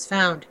pornography was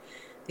found.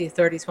 The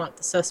authorities want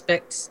the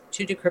suspects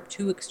to decrypt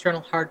 2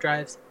 external hard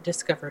drives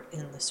discovered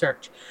in the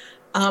search.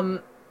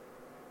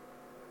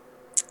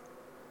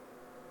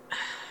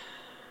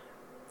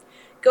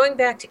 Going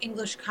back to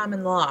English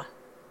common law,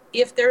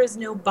 if there is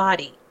no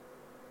body,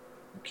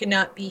 you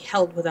cannot be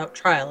held without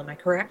trial. Am I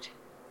correct?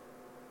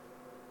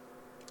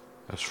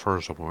 As far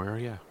as I'm aware,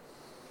 yeah.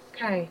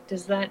 Okay.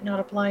 Does that not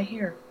apply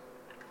here?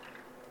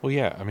 Well,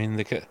 yeah. I mean,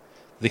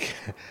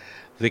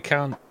 they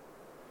can't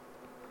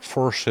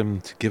force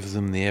him to give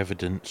them the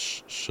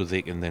evidence so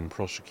they can then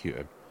prosecute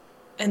him.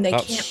 And they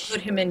can't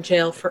put him in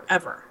jail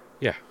forever.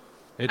 Yeah.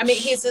 I mean,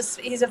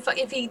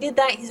 if he did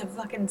that, he's a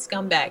fucking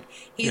scumbag.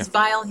 He's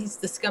vile. He's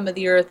the scum of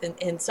the earth,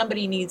 and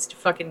somebody needs to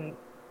fucking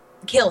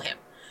kill him.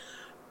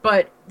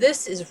 But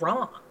this is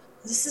wrong.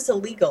 This is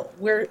illegal.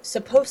 We're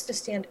supposed to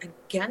stand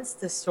against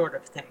this sort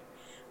of thing.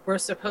 We're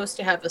supposed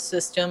to have a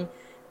system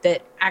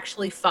that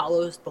actually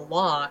follows the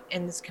law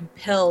and is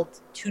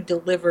compelled to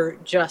deliver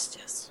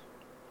justice.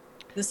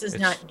 This is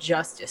not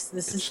justice.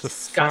 This is disgusting.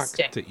 It's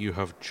the fact that you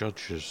have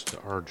judges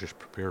that are just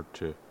prepared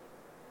to,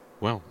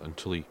 well,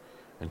 until he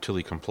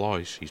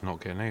complies, he's not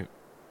getting out.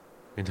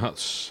 I mean,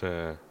 that's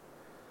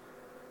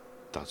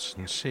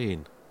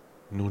insane.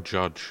 No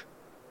judge.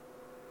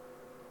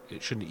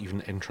 It shouldn't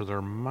even enter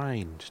their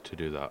mind to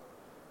do that.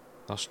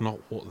 That's not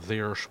what they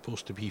are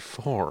supposed to be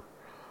for.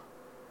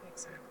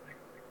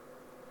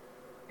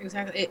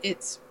 Exactly.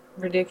 It's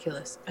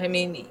ridiculous. I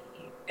mean,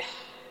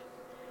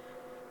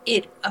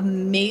 it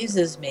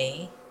amazes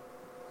me.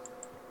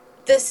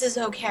 This is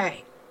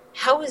okay.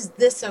 How is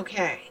this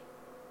okay?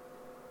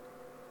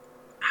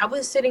 How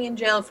is sitting in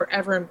jail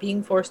forever and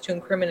being forced to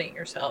incriminate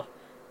yourself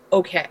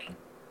okay?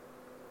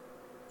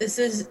 This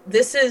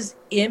is,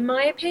 in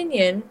my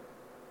opinion,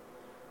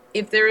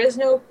 if there is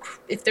no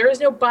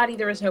body,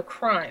 there is no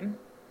crime,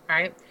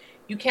 right?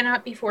 You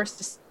cannot be forced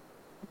to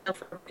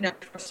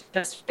testify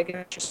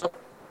against yourself.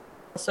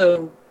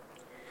 So,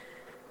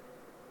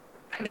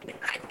 I mean,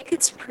 I think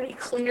it's pretty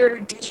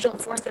clear digital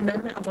Fourth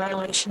Amendment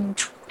violation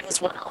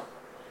as well.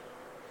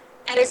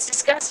 And it's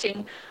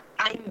disgusting.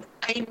 I'm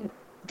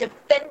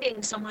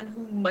defending someone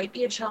who might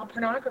be a child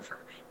pornographer.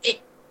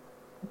 It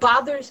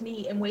bothers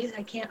me in ways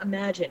I can't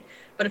imagine.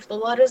 But if the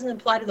law doesn't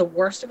apply to the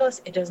worst of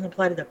us, it doesn't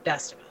apply to the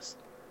best of us.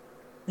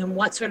 Then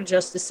what sort of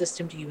justice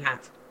system do you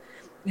have?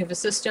 You have a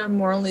system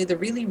where only the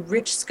really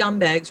rich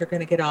scumbags are going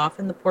to get off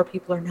and the poor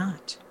people are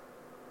not.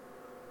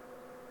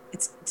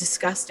 It's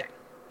disgusting.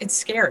 It's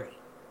scary.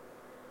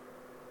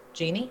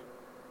 Jeannie?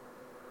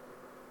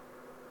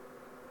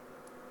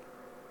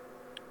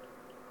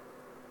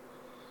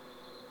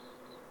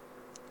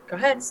 Go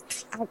ahead.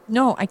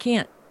 No, I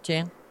can't,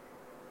 Jan.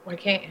 Why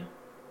can't you?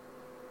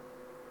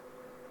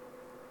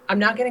 I'm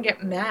not going to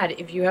get mad.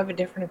 If you have a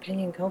different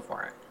opinion, go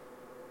for it.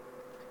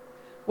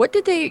 What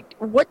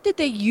did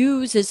they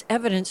use as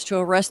evidence to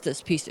arrest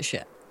this piece of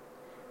shit?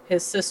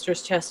 His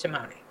sister's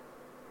testimony.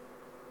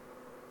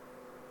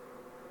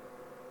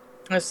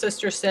 His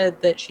sister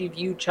said that she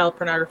viewed child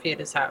pornography at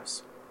his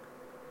house.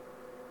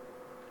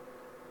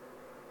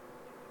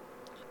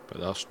 But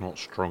that's not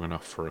strong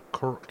enough for a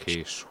court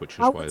case, which is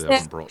why they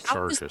haven't brought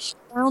charges.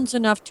 Sounds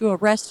enough to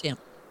arrest him.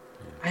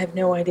 I have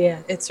no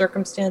idea. It's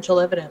circumstantial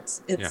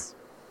evidence.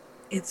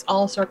 It's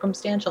all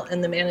circumstantial,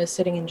 and the man is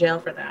sitting in jail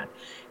for that.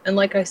 And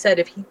like I said,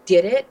 if he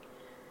did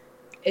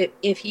it,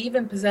 if he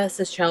even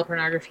possesses child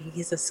pornography,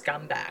 he's a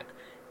scumbag.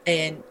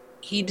 And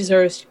he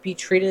deserves to be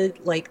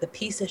treated like the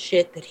piece of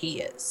shit that he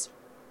is.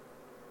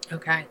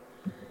 Okay?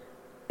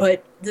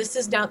 But this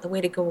is not the way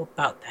to go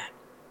about that.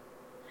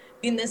 I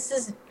mean, this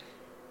is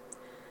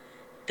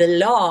the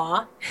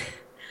law.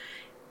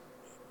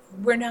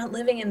 We're not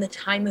living in the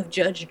time of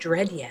Judge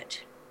Dredd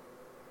yet.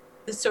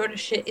 This sort of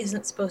shit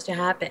isn't supposed to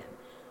happen.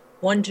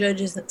 One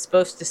judge isn't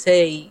supposed to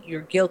say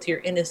you're guilty or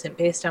innocent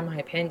based on my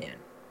opinion.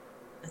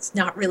 That's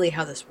not really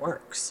how this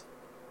works.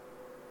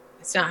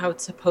 It's not how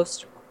it's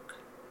supposed to work.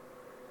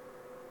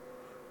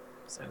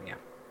 So yeah.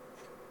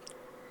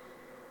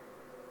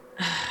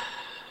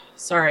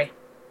 Sorry.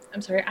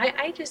 I'm sorry.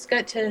 I just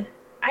got to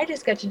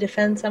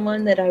defend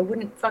someone that I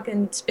wouldn't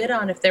fucking spit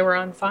on if they were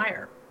on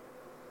fire.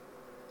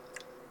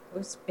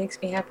 It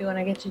makes me happy when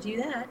I get to do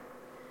that.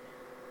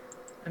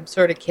 I'm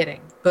sort of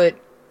kidding, but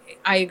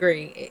I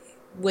agree.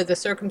 With a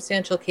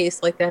circumstantial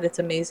case like that, it's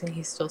amazing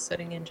he's still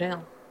sitting in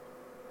jail.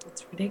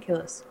 It's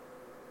ridiculous.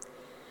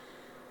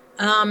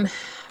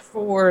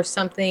 For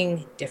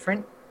something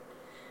different,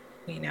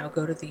 we now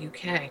go to the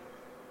UK.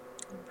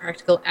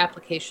 Practical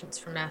applications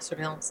for mass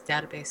surveillance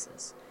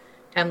databases,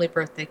 timely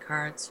birthday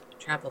cards,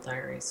 travel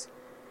diaries.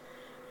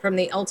 From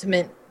the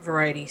ultimate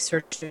variety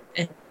search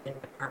engine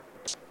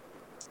department,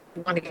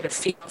 we want to get a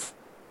feel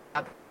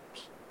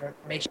for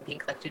information being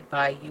collected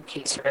by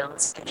UK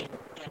surveillance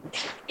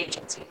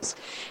agencies,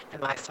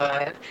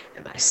 MI5,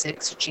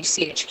 MI6,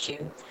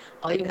 GCHQ.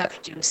 All you have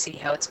to do is see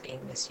how it's being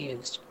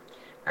misused.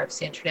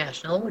 Privacy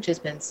International, which has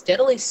been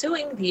steadily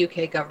suing the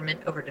UK government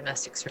over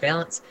domestic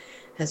surveillance,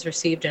 has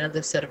received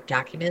another set of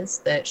documents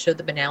that show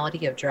the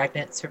banality of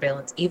Dragnet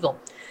surveillance evil.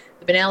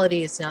 The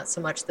banality is not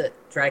so much the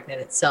Dragnet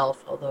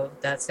itself, although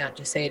that's not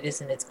to say it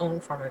isn't its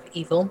own form of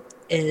evil,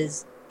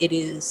 as it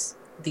is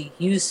the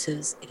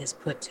uses it is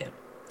put to.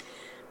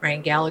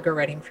 Ryan Gallagher,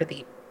 writing for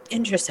The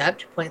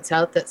Intercept, points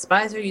out that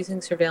spies are using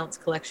surveillance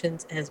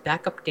collections as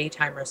backup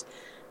daytimers,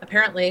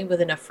 apparently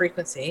with enough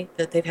frequency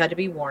that they've had to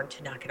be warned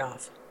to knock it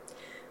off.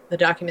 The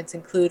documents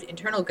include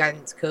internal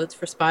guidance codes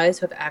for spies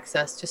who have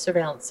access to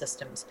surveillance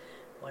systems.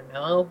 One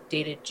memo,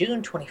 dated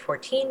June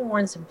 2014,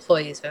 warns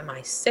employees of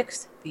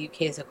MI6, the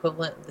UK's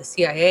equivalent of the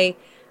CIA,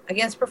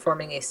 against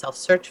performing a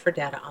self-search for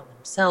data on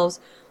themselves,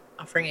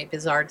 offering a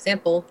bizarre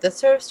example that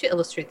serves to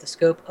illustrate the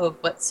scope of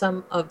what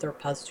some of the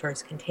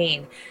repositories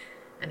contain.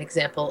 An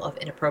example of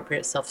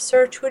inappropriate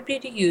self-search would be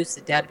to use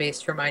the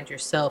database to remind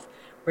yourself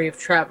where you've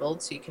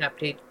traveled so you can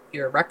update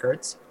your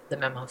records, the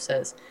memo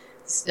says.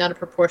 This is not a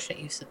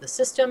proportionate use of the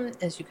system,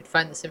 as you could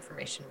find this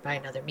information by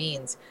another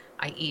means,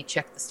 i.e.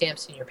 check the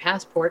stamps in your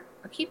passport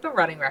or keep a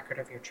running record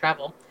of your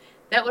travel.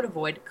 That would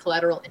avoid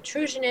collateral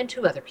intrusion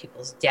into other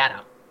people's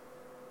data.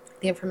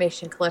 The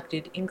information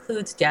collected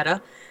includes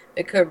data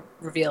that could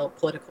reveal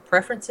political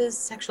preferences,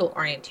 sexual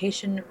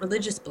orientation,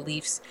 religious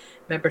beliefs,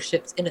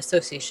 memberships in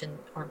association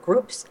or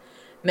groups,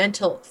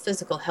 mental,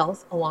 physical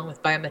health, along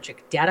with biometric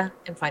data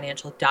and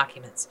financial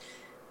documents.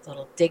 With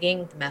little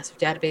digging, the massive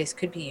database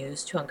could be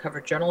used to uncover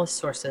journalist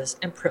sources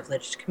and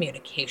privileged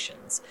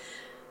communications.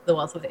 The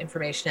wealth of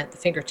information at the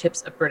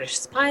fingertips of British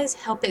spies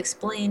help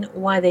explain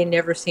why they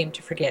never seem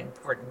to forget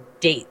important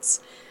dates.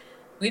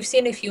 We've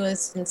seen a few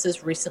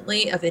instances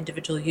recently of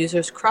individual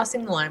users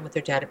crossing the line with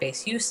their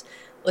database use,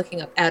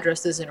 looking up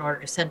addresses in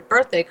order to send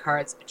birthday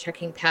cards,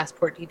 checking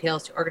passport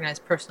details to organize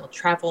personal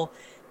travel,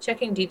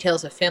 checking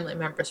details of family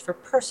members for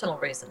personal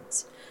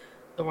reasons.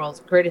 The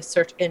world's greatest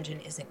search engine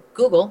isn't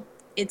Google,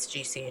 it's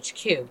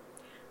GCHQ.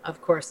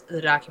 Of course,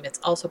 the documents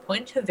also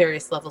point to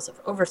various levels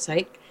of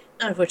oversight,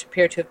 none of which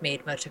appear to have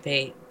made much of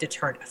a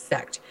deterrent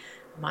effect.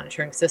 A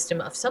monitoring system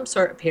of some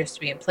sort appears to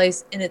be in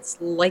place, and it's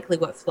likely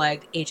what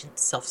flagged agent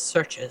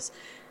self-searches,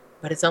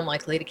 but it's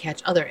unlikely to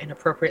catch other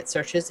inappropriate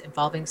searches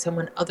involving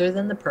someone other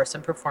than the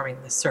person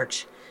performing the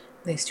search.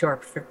 These two are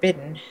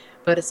forbidden,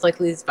 but it's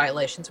likely these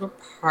violations were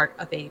part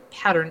of a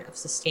pattern of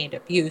sustained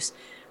abuse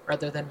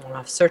rather than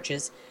one-off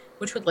searches,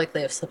 which would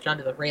likely have slipped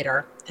under the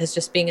radar as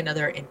just being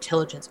another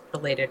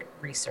intelligence-related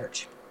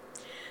research.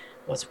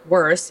 What's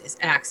worse is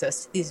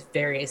access to these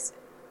various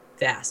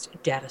vast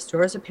data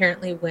stores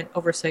apparently went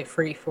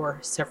oversight-free for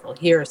several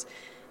years,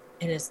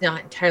 and it's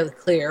not entirely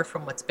clear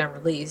from what's been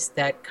released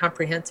that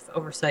comprehensive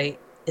oversight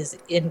is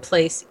in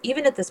place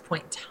even at this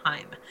point in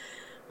time.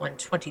 One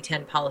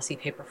 2010 policy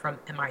paper from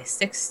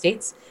MI6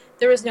 states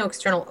there is no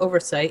external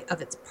oversight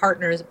of its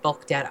partners'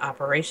 bulk data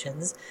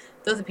operations,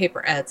 though the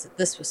paper adds that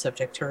this was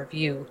subject to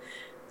review.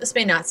 This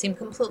may not seem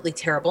completely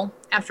terrible.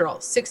 After all,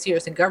 6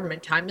 years in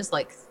government time is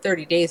like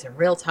 30 days in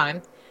real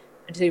time,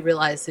 until you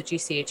realize the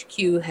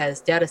GCHQ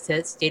has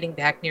datasets dating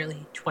back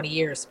nearly 20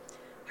 years.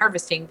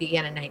 Harvesting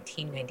began in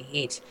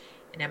 1998,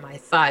 and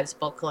MI5's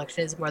bulk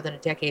collection is more than a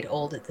decade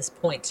old at this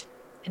point,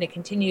 and it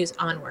continues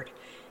onward,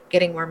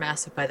 getting more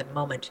massive by the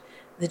moment.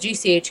 The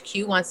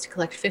GCHQ wants to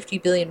collect 50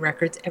 billion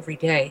records every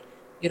day,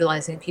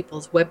 utilizing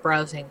people's web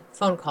browsing,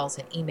 phone calls,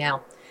 and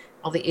email.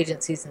 All the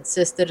agencies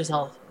insist that it's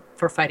all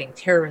for fighting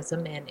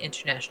terrorism and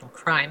international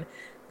crime.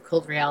 The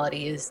cold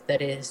reality is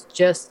that it is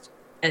just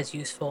as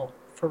useful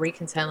for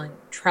reconciling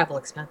travel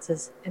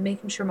expenses and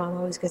making sure mom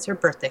always gets her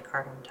birthday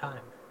card on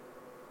time.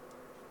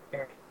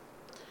 Very.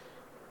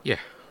 Yeah,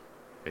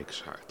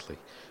 exactly.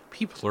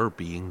 People are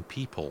being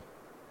people.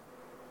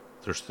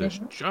 There's this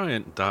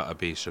giant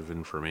database of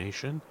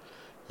information.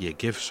 You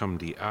give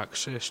somebody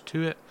access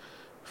to it.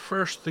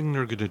 First thing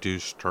they're going to do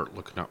is start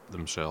looking up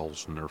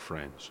themselves and their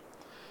friends.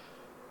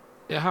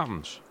 It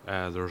happens.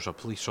 There's a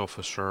police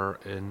officer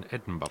in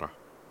Edinburgh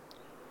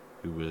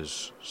who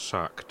was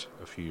sacked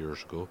a few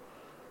years ago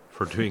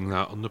for doing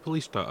that on the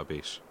police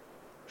database.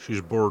 She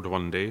was bored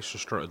one day, so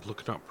started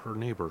looking up her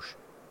neighbours,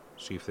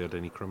 see if they had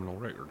any criminal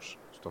records,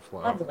 stuff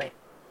like Lovely.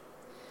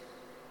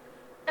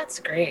 That's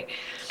great.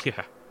 that.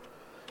 Yeah,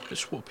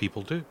 it's what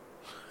people do.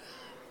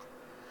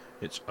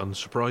 It's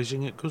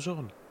unsurprising it goes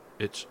on.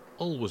 It's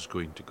always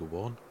going to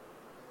go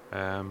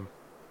on.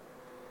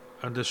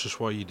 And this is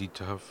why you need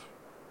to have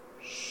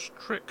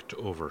strict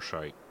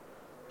oversight.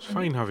 It's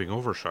fine having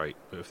oversight,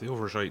 but if the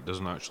oversight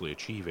doesn't actually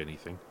achieve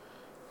anything,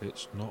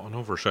 it's not an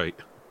oversight.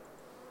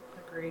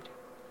 Agreed.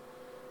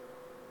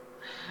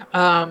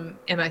 Am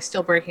I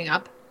still breaking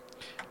up?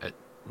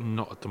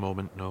 Not at the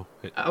moment, no.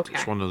 Okay.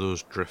 It's one of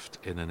those drift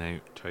in and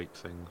out type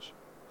things.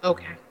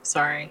 Okay,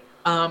 sorry.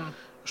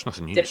 It's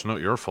nothing new. It's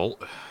not your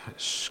fault.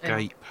 It's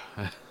Skype.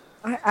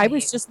 I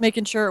was just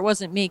making sure it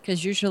wasn't me,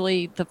 because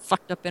usually the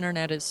fucked up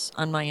internet is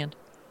on my end.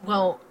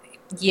 Well,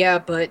 yeah,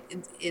 but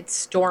it's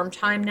storm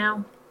time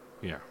now.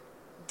 Yeah.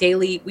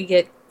 Daily, we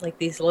get like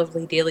these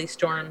lovely daily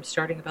storms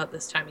starting about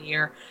this time of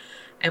year.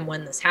 And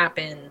when this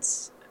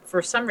happens,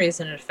 for some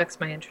reason it affects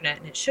my internet,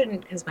 and it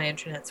shouldn't, because my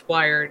internet's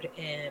wired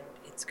and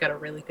it's got a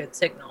really good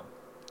signal.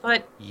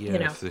 But, Yeah, you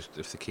know.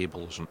 if the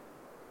cable isn't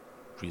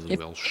really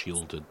well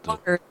shielded.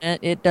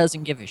 It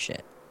doesn't give a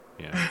shit.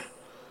 Yeah.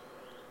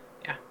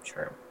 Yeah,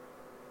 true.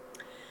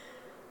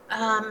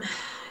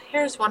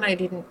 Here's one I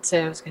didn't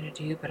say I was going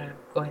to do, but I'm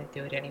going to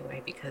do it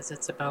anyway because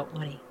it's about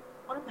money.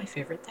 One of my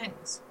favorite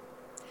things.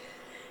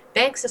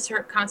 Banks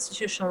assert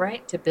constitutional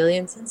right to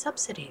billions in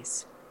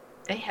subsidies.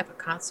 They have a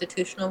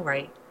constitutional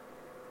right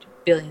to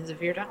billions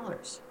of your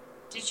dollars.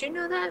 Did you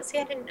know that? See,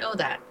 I didn't know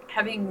that.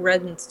 Having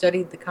read and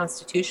studied the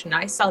Constitution,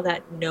 I saw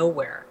that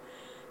nowhere.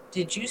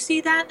 Did you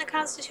see that in the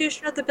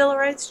Constitution or the Bill of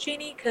Rights,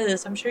 Jeannie?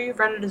 Because I'm sure you've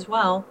read it as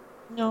well.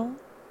 No.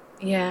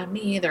 Yeah,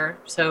 me either.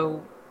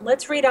 So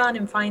let's read on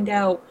and find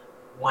out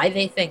why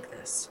they think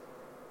this.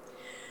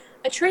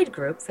 A trade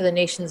group for the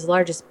nation's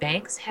largest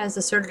banks has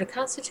asserted a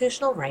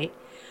constitutional right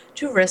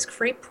to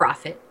risk-free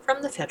profit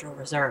from the Federal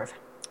Reserve.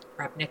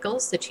 Rob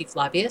Nichols, the chief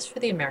lobbyist for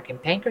the American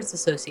Bankers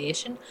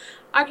Association,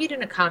 argued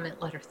in a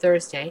comment letter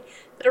Thursday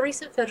that a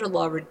recent federal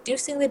law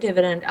reducing the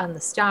dividend on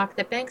the stock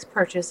that banks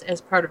purchase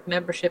as part of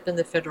membership in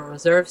the Federal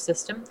Reserve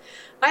System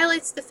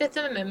violates the Fifth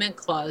Amendment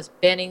clause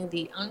banning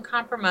the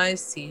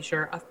uncompromised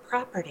seizure of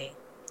property.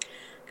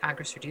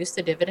 Congress reduced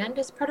the dividend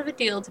as part of a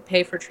deal to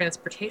pay for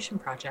transportation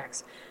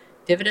projects.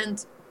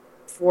 Dividends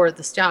for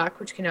the stock,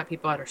 which cannot be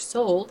bought or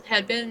sold,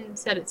 had been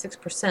set at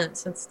 6%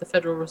 since the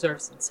Federal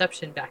Reserve's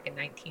inception back in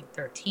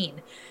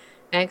 1913.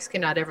 Banks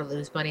cannot ever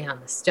lose money on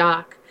the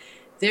stock.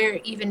 They're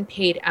even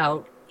paid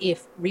out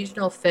if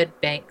regional Fed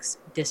banks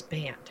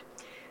disband.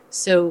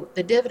 So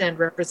the dividend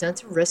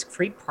represents a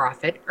risk-free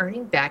profit,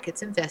 earning back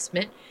its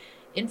investment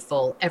in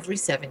full every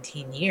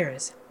 17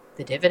 years.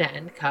 The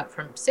dividend, cut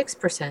from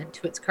 6%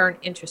 to its current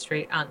interest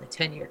rate on the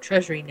 10-year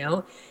Treasury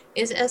note,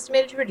 is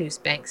estimated to reduce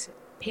banks'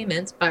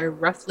 payments by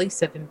roughly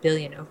 $7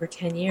 billion over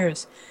 10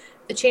 years.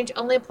 The change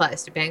only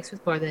applies to banks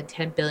with more than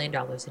 $10 billion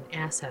in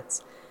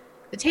assets.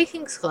 The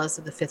Takings Clause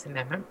of the Fifth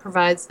Amendment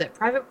provides that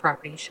private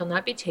property shall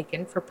not be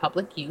taken for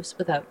public use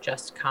without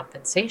just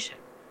compensation.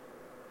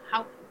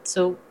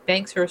 So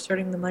banks are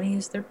asserting the money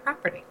is their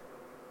property.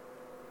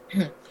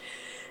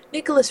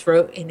 Nicholas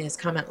wrote in his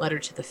comment letter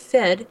to the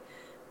Fed,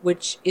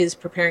 which is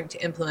preparing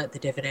to implement the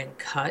dividend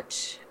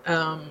cut.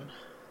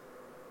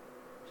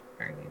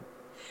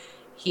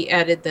 He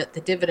added that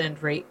the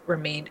dividend rate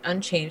remained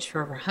unchanged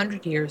for over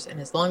 100 years and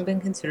has long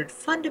been considered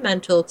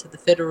fundamental to the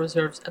Federal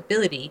Reserve's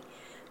ability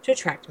to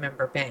attract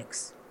member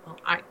banks. Well,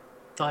 I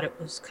thought it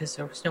was because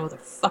there was no other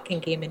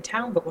fucking game in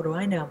town, but what do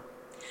I know?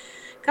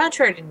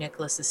 Contrary to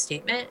Nicholas's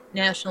statement,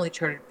 nationally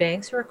chartered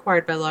banks are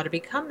required by law to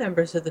become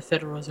members of the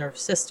Federal Reserve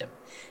System,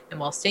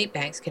 and while state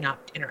banks can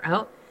opt in or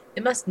out,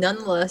 they must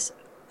nonetheless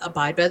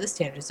abide by the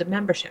standards of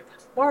membership.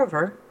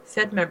 Moreover,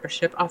 Fed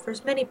membership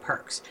offers many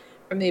perks,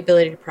 from the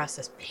ability to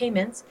process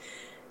payments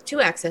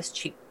to access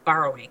cheap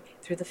borrowing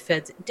through the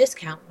Fed's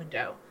discount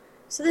window.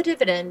 So the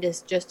dividend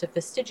is just a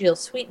vestigial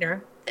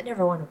sweetener that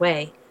never went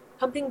away,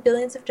 pumping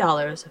billions of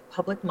dollars of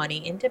public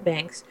money into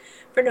banks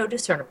for no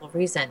discernible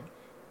reason.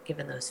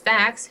 Given those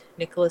facts,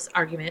 Nicholas'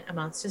 argument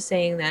amounts to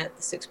saying that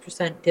the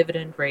 6%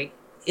 dividend rate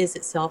is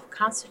itself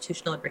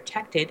constitutionally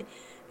protected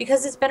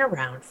because it's been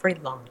around for a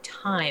long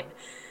time.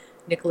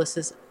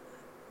 Nicholas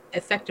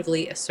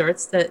effectively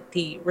asserts that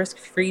the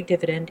risk-free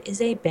dividend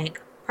is a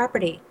bank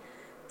property.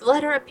 The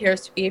letter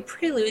appears to be a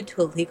prelude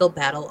to a legal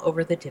battle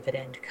over the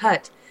dividend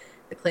cut.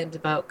 The claims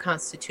about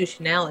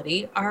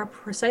constitutionality are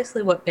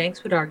precisely what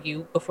banks would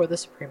argue before the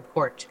Supreme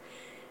Court.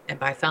 And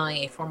by filing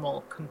a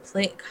formal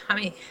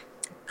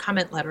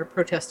comment letter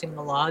protesting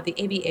the law, the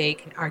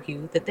ABA can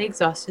argue that they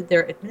exhausted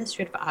their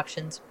administrative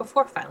options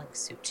before filing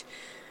suit.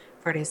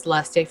 Friday is the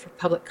last day for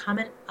public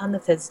comment on the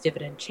Fed's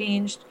dividend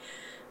change.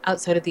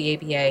 Outside of the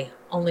ABA,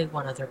 only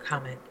one other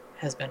comment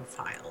has been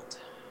filed.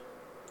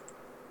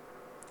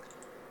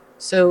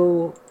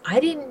 So I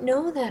didn't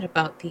know that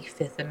about the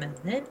Fifth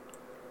Amendment,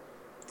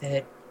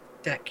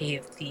 that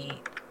gave the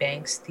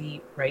banks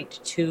the right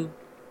to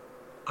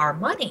our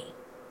money.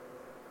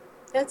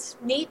 That's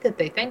neat that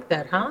they think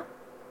that, huh?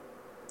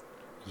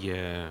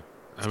 Yeah.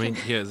 I mean,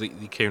 yeah, the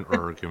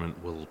counter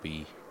argument will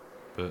be,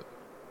 but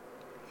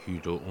you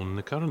don't own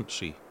the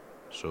currency,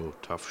 so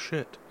tough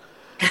shit.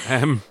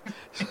 Um,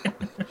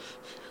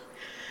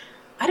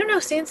 I don't know.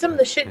 Seeing some of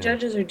the shit yeah,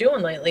 judges are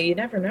doing lately, you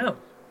never know.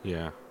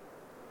 yeah.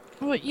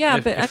 Well, yeah,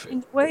 but I If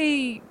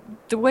mean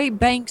the way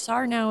banks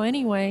are now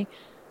anyway,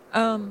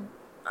 um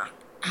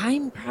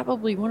I'm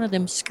probably one of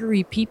them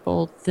screwy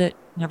people that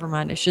never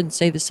mind, I shouldn't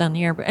say this on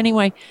the air, but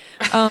anyway,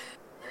 um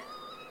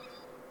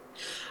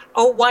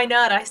Oh, why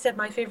not? I said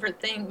my favorite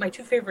thing, my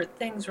two favorite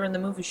things were in the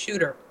movie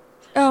Shooter.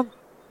 um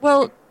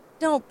well,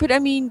 no, but I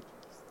mean,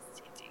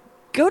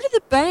 go to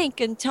the bank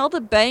and tell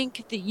the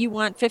bank that you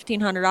want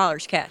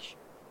 $1,500 cash.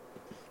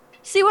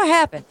 See what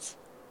happens.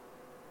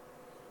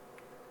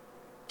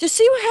 Just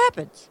see what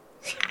happens.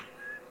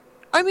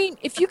 I mean,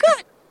 if you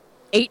got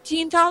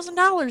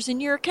 $18,000 in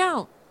your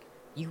account,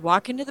 you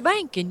walk into the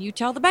bank and you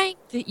tell the bank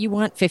that you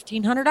want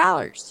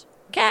 $1,500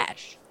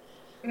 cash.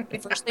 The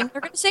first thing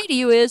they're going to say to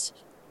you is,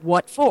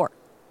 "What for?"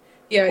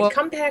 Yeah, Well,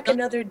 come back none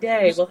another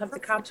day. We'll have the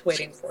of cops your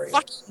waiting for you.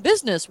 fucking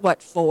business.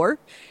 What for?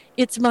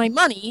 It's my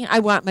money. I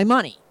want my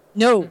money.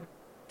 No, Mhm.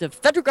 the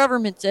federal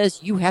government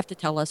says you have to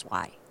tell us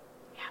why.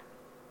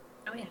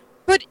 Oh yeah.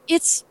 But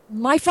it's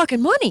my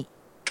fucking money.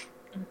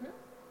 Hmm.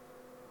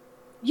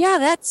 Yeah,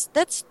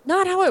 that's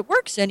not how it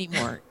works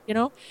anymore.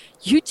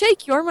 You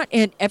take your money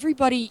and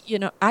everybody.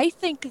 I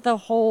think the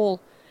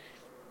whole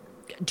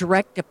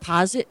direct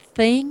deposit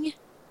thing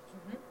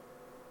Hmm.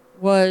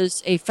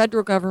 was a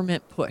federal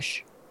government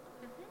push.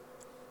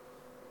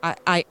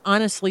 I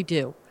honestly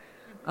do.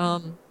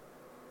 Um,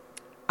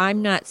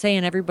 I'm not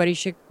saying everybody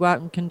should go out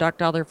and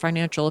conduct all their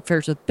financial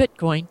affairs with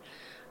Bitcoin,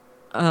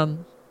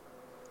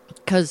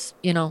 because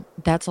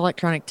that's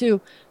electronic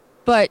too.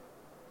 But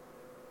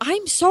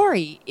I'm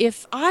sorry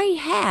if I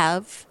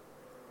have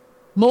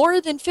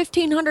more than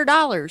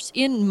 $1,500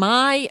 in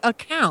my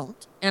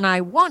account and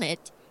I want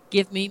it,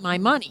 give me my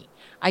money.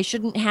 I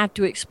shouldn't have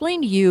to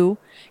explain to you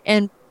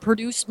and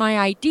produce my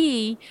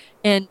ID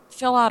and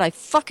fill out a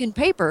fucking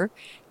paper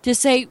to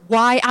say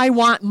why I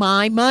want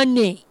my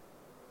money.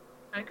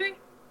 I agree.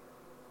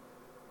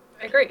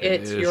 I agree.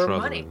 it It's is your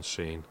rather money.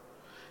 insane.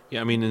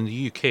 Yeah, I mean, in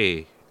the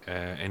UK,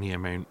 any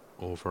amount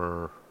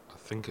over, I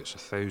think it's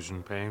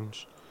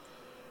 £1,000,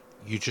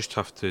 you just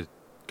have to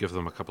give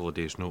them a couple of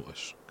days'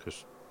 notice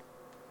because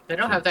They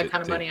don't you know, have that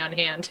kind of money on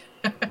hand.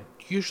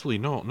 usually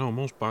not. No,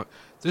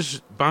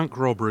 bank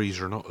robberies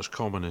are not as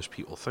common as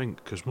people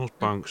think because most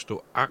banks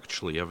don't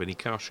actually have any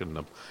cash in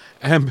them.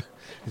 Um,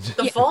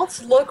 The Yeah.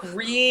 vaults look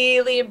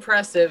really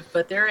impressive,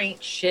 but there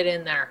ain't shit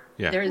in there.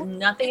 yeah, There's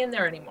nothing in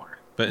there anymore.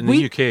 but in the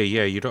We UK,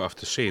 yeah, you don't have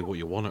to say what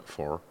you want it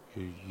for.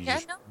 You Yeah,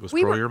 just no,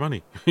 we withdraw were your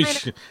money. trying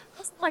to. It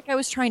wasn't like I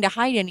was trying to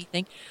hide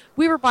anything.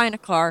 We were buying a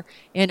car,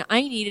 and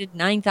I needed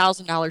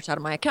 $9,000 out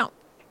of my account.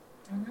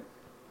 Hmm.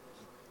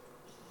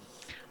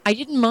 I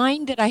didn't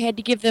mind that I had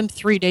to give them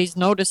 3 days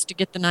notice to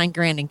get the 9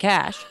 grand in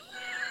cash.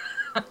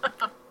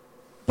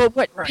 But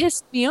what Right.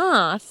 pissed me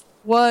off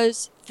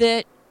was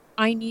that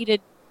I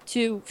needed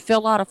to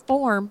fill out a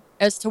form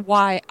as to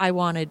why I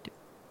wanted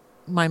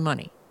my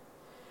money.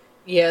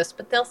 Yes,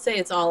 but they'll say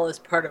it's all as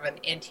part of an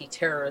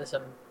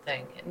anti-terrorism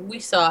thing. And we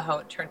saw how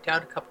it turned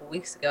out a couple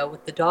weeks ago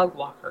with the dog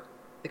walker.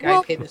 The guy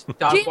Well, paid his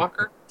dog damn,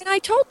 walker. and I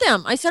told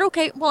them, I said,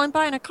 okay, well, I'm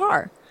buying a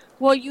car.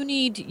 Well, you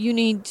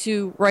need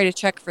to write a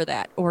check for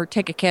that or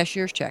take a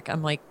cashier's check.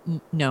 I'm like,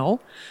 no,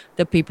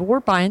 the people we're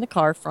buying the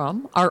car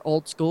from are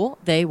old school.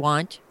 They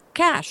want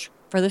cash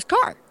for this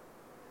car.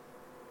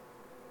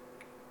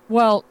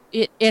 Well,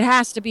 it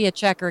has to be a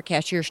check or a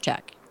cashier's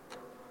check.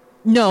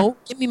 No,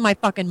 give me my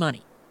fucking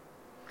money.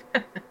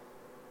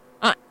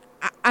 Uh,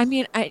 I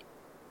mean,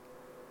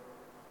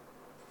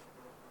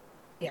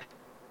 Yeah.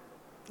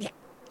 yeah,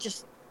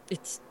 just,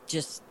 it's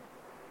just,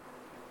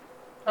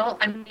 Well,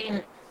 I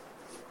mean,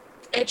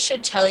 it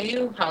should tell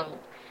you how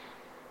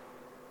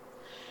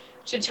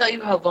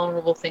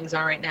vulnerable things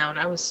are right now.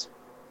 And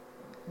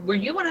were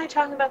you and I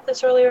talking about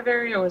this earlier,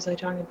 Barry, or was I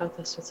talking about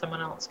this with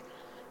someone else?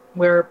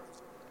 Where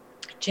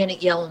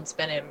Janet Yellen's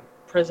been in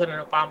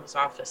President Obama's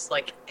office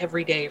like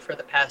every day for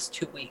the past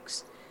 2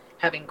 weeks,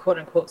 having quote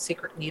unquote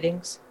secret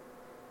meetings.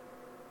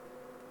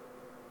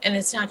 And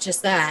it's not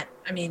just that.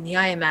 I mean, the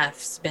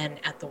IMF's been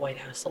at the White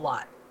House a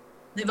lot.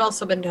 They've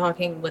also been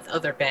talking with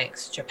other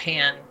banks,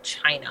 Japan,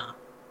 China,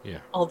 yeah,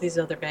 all these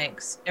other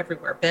banks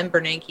everywhere. Ben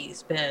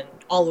Bernanke's been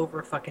all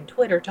over fucking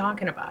Twitter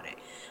talking about it.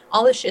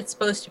 All this shit's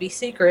supposed to be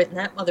secret, and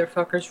that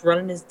motherfucker's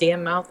running his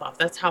damn mouth off.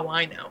 That's how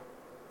I know.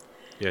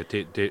 yeah.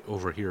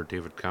 Over here,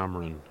 David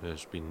Cameron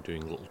has been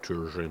doing little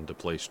tours around the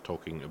place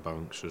talking to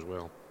banks as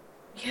well.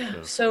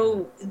 Yeah,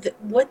 So, so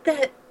what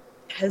that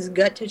has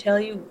got to tell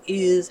you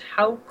is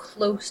how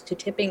close to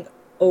tipping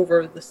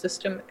over the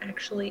system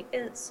actually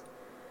is.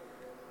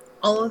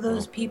 All of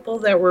those well, people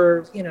that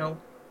were, the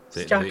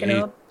stocking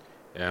the up.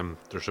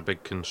 there's a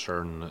big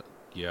concern that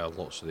yeah,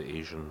 lots of the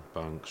Asian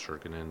banks are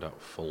going to end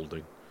up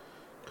folding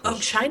Oh,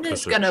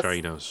 China's because of gonna.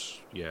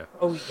 China's, yeah.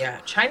 Oh yeah,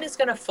 China's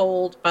gonna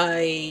fold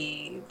by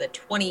the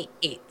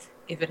 28th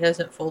if it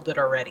hasn't folded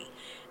already.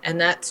 And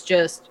that's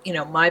just,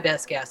 my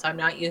best guess. I'm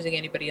not using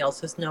anybody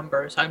else's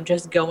numbers. I'm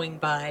just going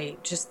by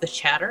just the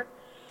chatter.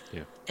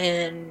 Yeah.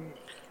 And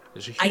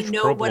It's a I huge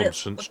know what problem it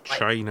since looked like.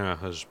 China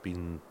has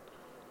been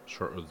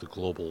sort of the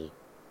global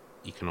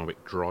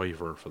economic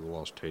driver for the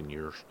last 10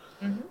 years.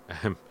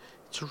 Hmm.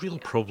 It's a real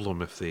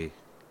problem if they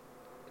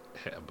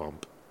hit a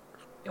bump.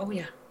 Oh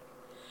yeah,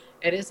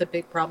 it is a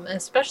big problem,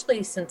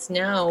 especially since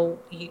now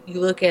you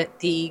look at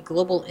the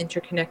global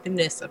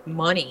interconnectedness of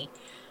money.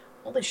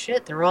 Holy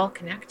shit, they're all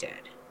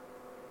connected.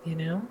 You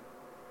know,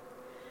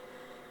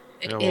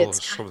 Yeah, well, it's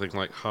it's something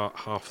like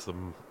half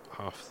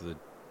the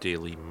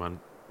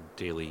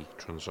daily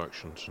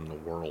transactions in the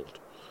world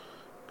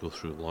go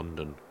through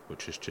London,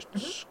 which is just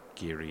Mhm.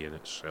 scary in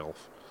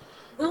itself.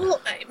 Well,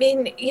 I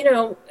mean,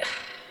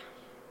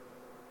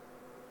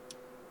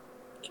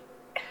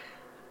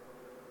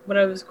 what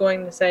I was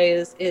going to say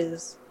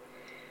is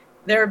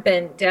there have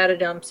been data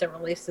dumps and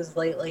releases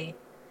lately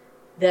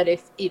that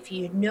if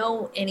you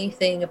know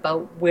anything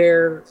about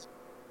where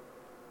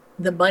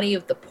the money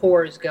of the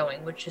poor is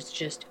going, which is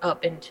just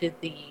up into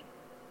the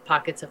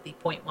pockets of the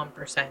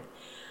 0.1%,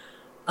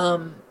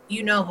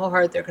 you know how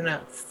hard they're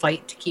gonna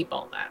fight to keep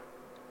all that.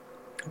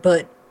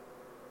 But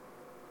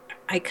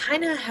I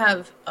kind of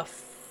have a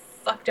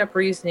fucked up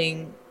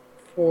reasoning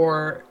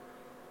for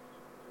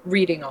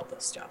reading all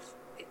this stuff.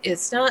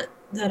 It's not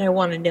that I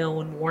want to know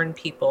and warn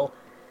people.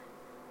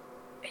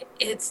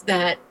 It's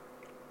that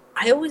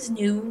I always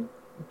knew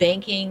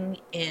banking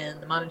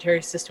and the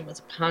monetary system was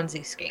a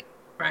Ponzi scheme,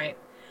 right?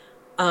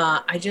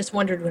 I just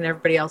wondered when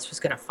everybody else was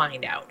going to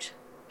find out.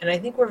 And I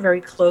think we're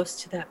very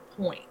close to that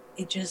point.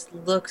 It just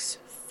looks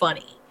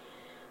funny.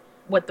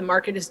 What the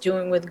market is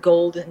doing with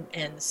gold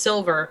and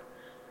silver,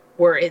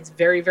 where it's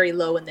very, very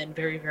low and then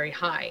very, very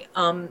high.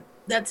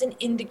 That's an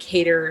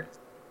indicator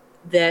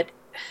that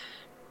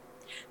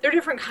there are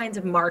different kinds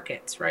of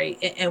markets, right?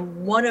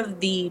 And one of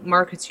the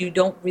markets you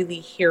don't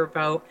really hear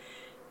about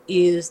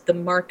is the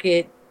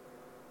market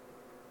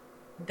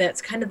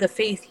that's kind of the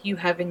faith you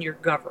have in your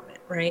government,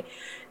 right?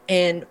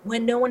 And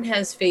when no one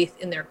has faith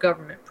in their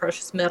government,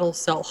 precious metals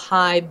sell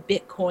high,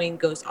 Bitcoin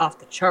goes off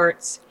the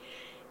charts.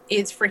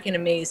 It's freaking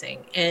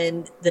amazing.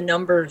 And the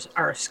numbers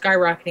are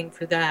skyrocketing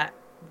for that,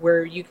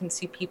 where you can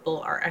see people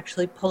are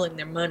actually pulling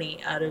their money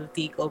out of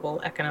the global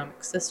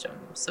economic system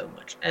so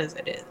much as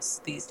it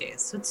is these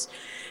days. So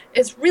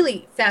it's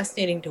really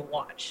fascinating to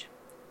watch.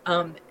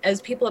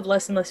 As people have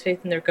less and less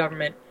faith in their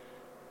government,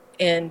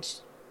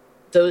 and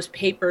those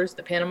papers,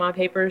 the Panama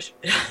Papers,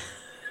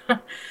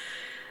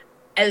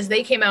 as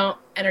they came out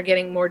and are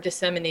getting more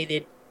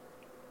disseminated,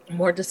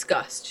 more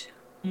discussed,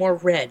 more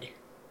read,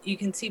 you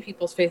can see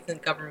people's faith in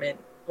the government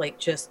like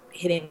just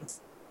hitting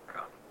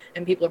zero.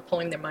 And people are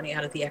pulling their money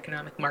out of the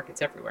economic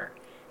markets everywhere.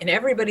 And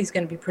everybody's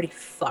going to be pretty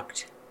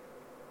fucked,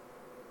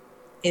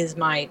 is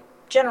my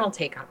general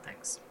take on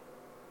things.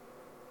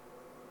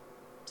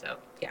 So,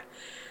 yeah.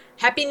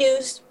 Happy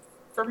news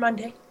for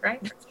Monday,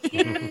 right?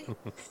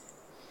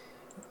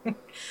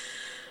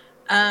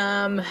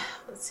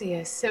 Let's see.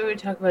 I said we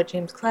talk about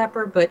James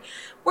Clapper, but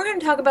we're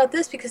going to talk about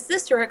this because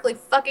this directly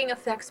fucking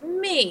affects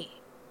me.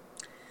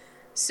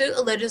 Suit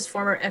alleges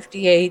former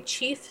FDA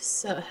chief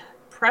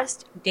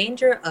suppressed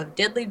danger of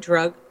deadly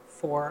drug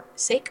for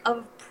sake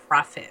of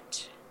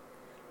profit.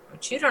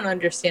 What you don't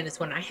understand is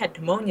when I had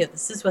pneumonia,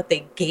 this is what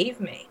they gave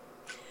me.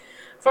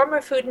 Former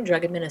Food and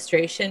Drug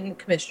Administration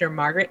Commissioner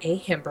Margaret A.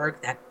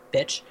 Hamburg, that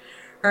bitch,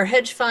 her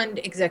hedge fund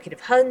executive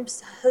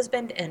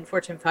husband, and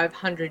Fortune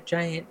 500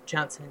 giant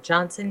Johnson &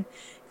 Johnson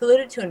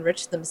colluded to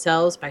enrich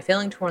themselves by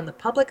failing to warn the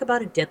public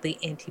about a deadly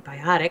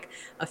antibiotic,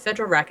 a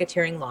federal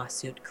racketeering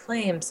lawsuit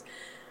claims.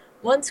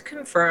 Once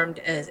confirmed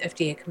as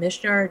FDA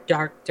Commissioner,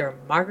 Dr.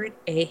 Margaret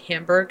A.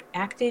 Hamburg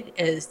acted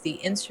as the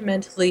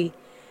instrumentally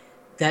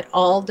that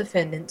all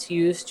defendants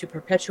used to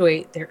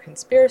perpetuate their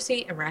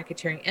conspiracy and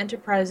racketeering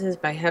enterprises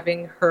by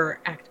having her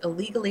act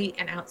illegally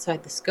and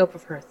outside the scope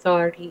of her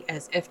authority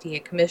as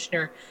FDA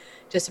Commissioner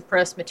to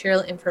suppress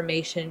material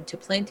information to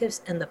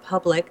plaintiffs and the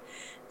public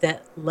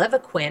that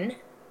Levaquin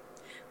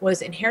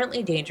was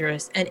inherently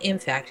dangerous and, in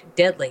fact,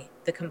 deadly,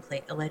 the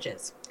complaint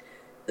alleges.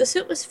 The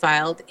suit was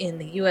filed in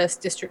the U.S.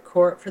 District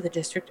Court for the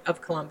District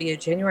of Columbia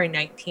January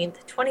 19,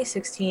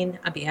 2016,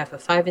 on behalf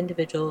of 5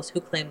 individuals who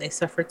claim they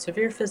suffered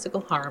severe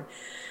physical harm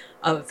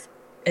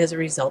as a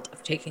result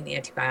of taking the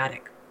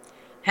antibiotic.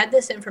 Had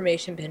this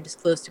information been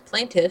disclosed to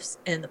plaintiffs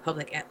and the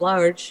public at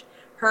large,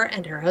 her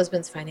and her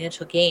husband's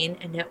financial gain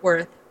and net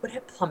worth would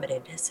have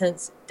plummeted,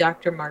 since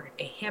Dr. Margaret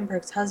A.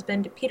 Hamburg's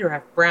husband, Peter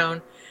F.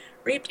 Brown,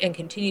 reaped and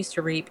continues to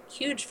reap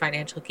huge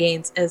financial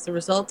gains as the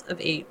result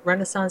of a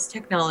Renaissance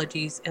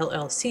Technologies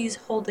LLC's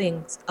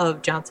holdings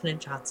of Johnson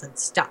 & Johnson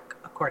stock,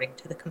 according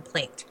to the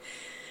complaint.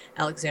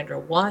 Alexandra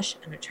Wash,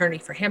 an attorney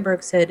for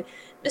Hamburg, said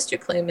Mr.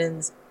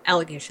 Clayman's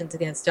allegations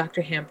against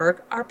Dr.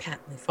 Hamburg are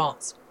patently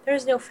false. There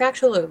is no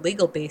factual or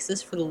legal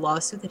basis for the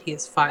lawsuit that he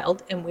has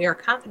filed, and we are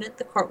confident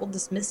the court will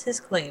dismiss his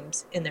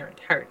claims in their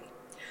entirety.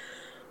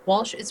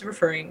 Walsh is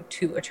referring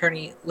to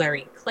attorney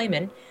Larry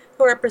Klayman,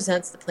 who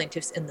represents the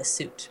plaintiffs in the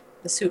suit.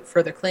 The suit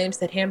further claims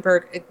that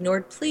Hamburg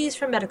ignored pleas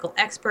from medical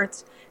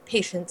experts,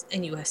 patients,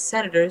 and U.S.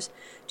 senators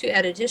to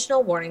add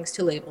additional warnings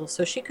to labels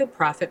so she could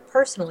profit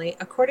personally,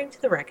 according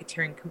to the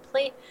racketeering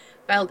complaint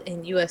filed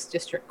in U.S.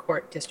 District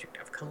Court, District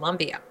of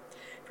Columbia.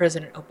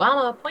 President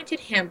Obama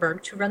appointed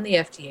Hamburg to run the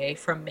FDA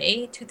from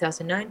May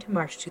 2009 to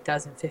March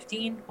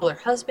 2015, while her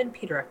husband,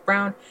 Peter F.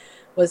 Brown,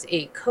 was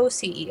a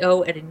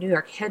co-CEO at a New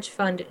York hedge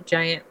fund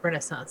giant,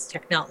 Renaissance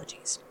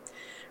Technologies.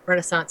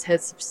 Renaissance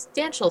had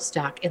substantial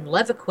stock in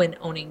Levaquin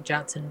owning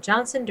Johnson &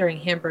 Johnson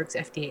during Hamburg's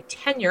FDA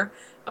tenure,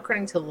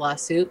 according to the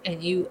lawsuit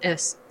and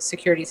U.S.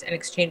 Securities and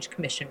Exchange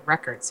Commission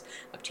records,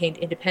 obtained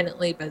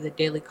independently by the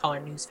Daily Caller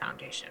News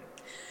Foundation.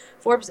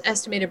 Forbes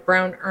estimated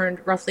Brown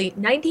earned roughly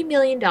 $90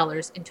 million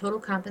in total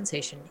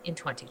compensation in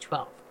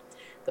 2012.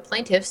 The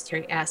plaintiffs,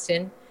 Terry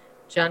Aston,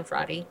 John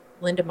Fraude,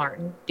 Linda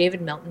Martin,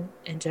 David Melton,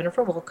 and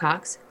Jennifer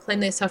Wilcox,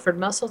 claim they suffered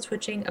muscle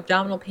twitching,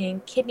 abdominal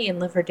pain, kidney and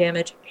liver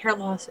damage, hair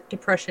loss,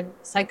 depression,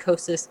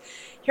 psychosis,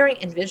 hearing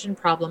and vision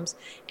problems,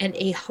 and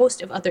a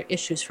host of other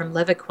issues from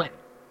Levaquin.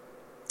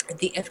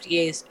 The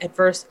FDA's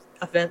Adverse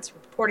Events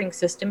Reporting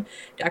System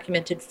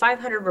documented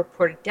 500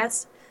 reported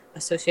deaths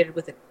associated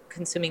with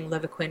consuming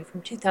Levaquin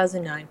from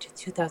 2009 to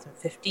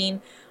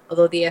 2015,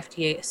 although the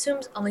FDA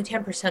assumes only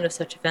 10% of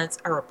such events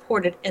are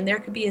reported and there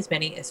could be as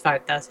many as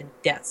 5,000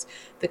 deaths,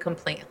 the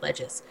complaint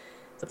alleges.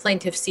 The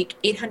plaintiffs seek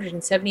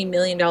 $870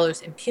 million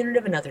in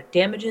punitive and other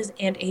damages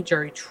and a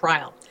jury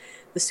trial.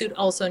 The suit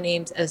also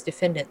names as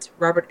defendants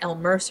Robert L.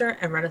 Mercer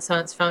and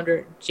Renaissance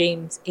founder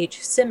James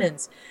H.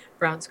 Simmons,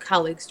 Brown's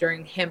colleagues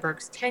during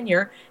Hamburg's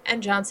tenure,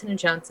 and Johnson &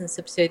 Johnson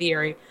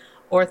subsidiary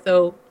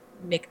Ortho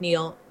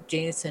McNeil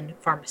Jameson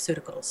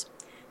Pharmaceuticals.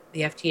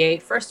 The FDA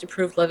first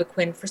approved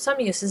Levaquin for some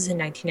uses in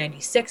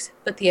 1996,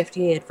 but the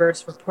FDA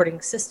Adverse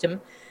Reporting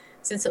System,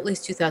 since at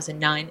least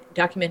 2009,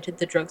 documented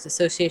the drug's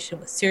association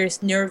with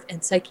serious nerve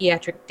and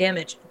psychiatric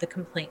damage, the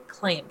complaint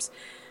claims.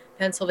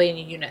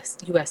 Pennsylvania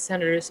U.S.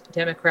 Senators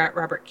Democrat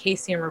Robert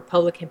Casey and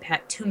Republican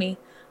Pat Toomey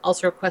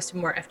also requested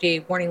more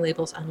FDA warning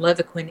labels on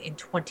Levaquin in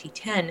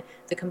 2010,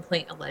 the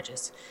complaint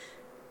alleges.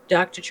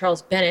 Dr.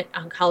 Charles Bennett,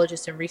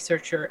 oncologist and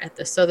researcher at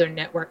the Southern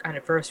Network on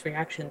Adverse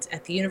Reactions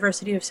at the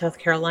University of South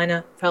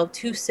Carolina, filed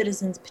 2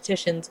 citizens'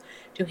 petitions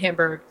to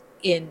Hamburg's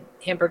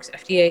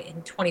FDA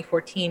in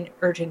 2014,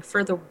 urging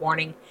further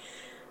warn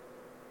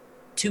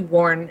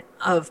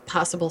of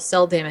possible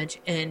cell damage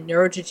and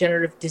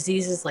neurodegenerative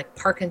diseases like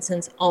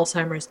Parkinson's,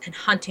 Alzheimer's, and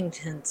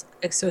Huntington's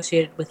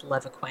associated with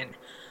Levaquin.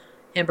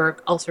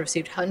 Hamburg also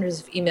received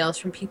hundreds of emails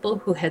from people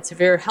who had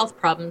severe health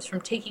problems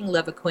from taking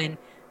Levaquin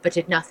but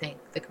did nothing,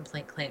 the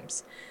complaint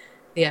claims.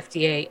 The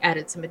FDA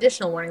added some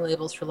additional warning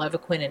labels for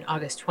Levaquin in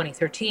August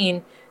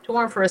 2013 to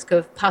warn for risk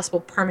of possible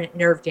permanent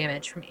nerve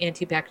damage from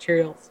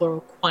antibacterial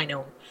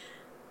fluoroquinone,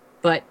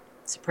 but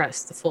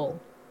suppressed the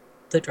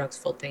drug's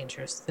full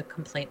dangers, the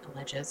complaint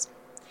alleges.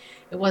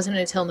 It wasn't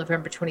until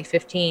November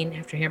 2015,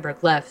 after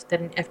Hamburg left, that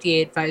an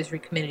FDA advisory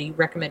committee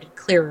recommended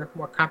clearer,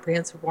 more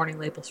comprehensive warning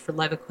labels for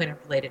Levaquin and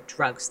related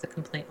drugs, the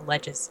complaint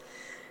alleges.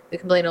 The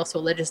complaint also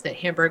alleges that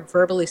Hamburg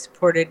verbally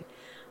supported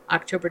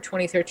October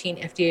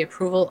 2013 FDA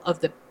approval of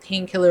the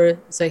painkiller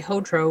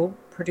Zyhodro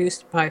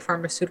produced by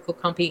pharmaceutical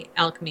company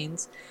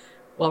Alkermes,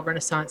 while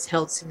Renaissance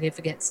held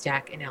significant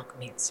stake in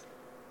Alkermes.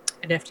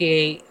 An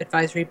FDA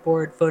advisory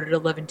board voted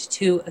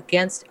 11-2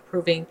 against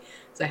approving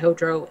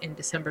Zyhodro in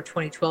December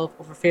 2012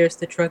 over fears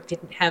the drug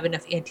didn't have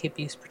enough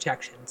anti-abuse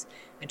protections,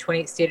 and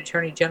 28 state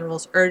attorney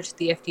generals urged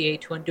the FDA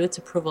to undo its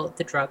approval of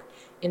the drug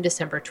in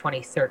December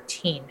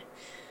 2013.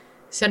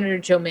 Senator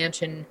Joe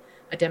Manchin,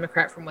 a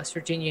Democrat from West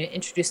Virginia,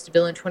 introduced a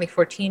bill in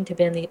 2014 to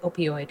ban the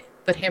opioid,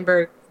 but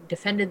Hamburg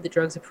defended the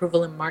drug's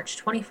approval in March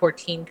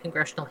 2014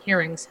 congressional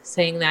hearings,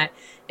 saying that,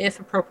 if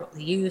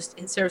appropriately used,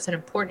 it serves an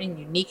important and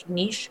unique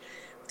niche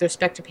with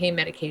respect to pain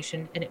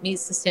medication, and it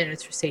meets the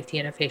standards for safety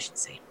and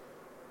efficiency.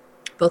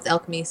 Both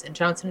Alkermes and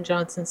Johnson &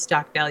 Johnson's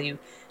stock value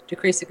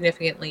decreased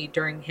significantly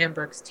during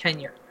Hamburg's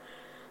tenure.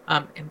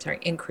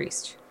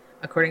 Increased,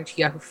 according to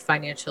Yahoo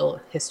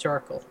Financial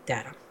historical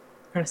data.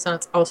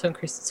 Renaissance also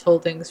increased its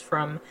holdings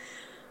from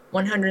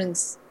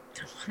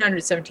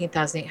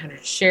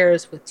 117,800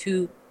 shares with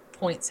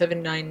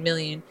 $2.79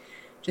 million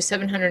to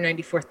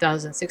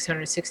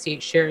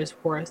 794,668 shares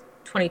worth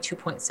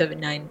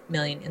 $22.79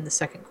 million in the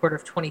second quarter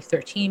of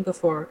 2013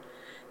 before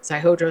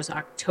Zyhodro's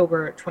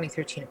October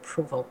 2013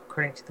 approval,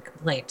 according to the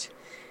complaint.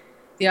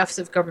 The Office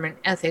of Government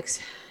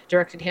Ethics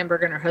directed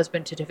Hamburg and her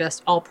husband to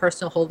divest all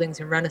personal holdings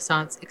in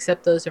Renaissance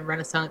except those in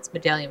Renaissance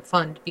Medallion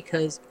Fund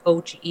because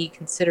OGE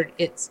considered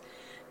its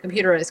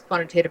computerized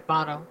quantitative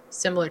model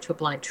similar to a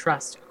blind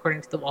trust,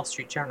 according to the Wall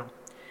Street Journal.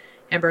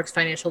 Hamburg's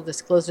financial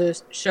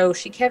disclosures show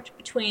she kept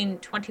between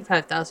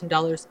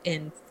 $25,000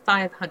 and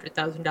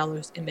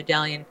 $500,000 in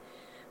Medallion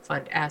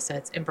Fund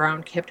assets, and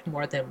Brown kept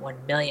more than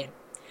 $1 million.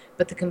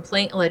 But the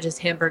complaint alleges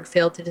Hamburg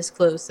failed to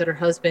disclose that her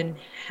husband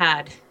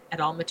had,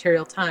 at all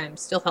material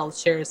times, still held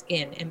shares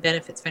in and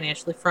benefits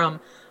financially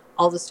from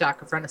all the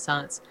stock of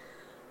Renaissance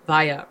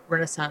via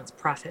Renaissance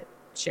profit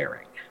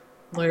sharing.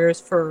 Lawyers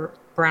for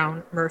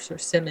Brown, Mercer,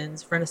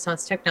 Simmons,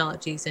 Renaissance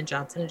Technologies, and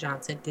Johnson &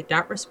 Johnson did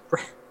not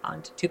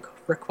respond to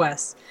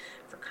requests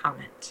for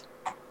comment.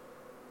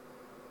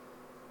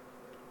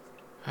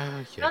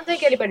 Yes. I don't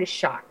think anybody's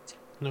shocked.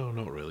 No,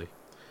 not really.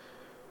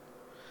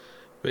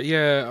 But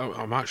yeah,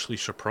 I'm actually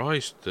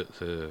surprised that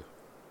the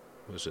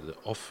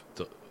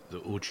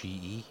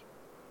OGE.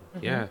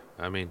 Yeah,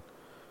 I mean,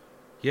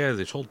 yeah,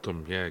 they told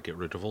them, yeah, get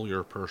rid of all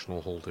your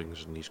personal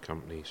holdings in these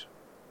companies.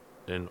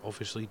 Then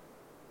obviously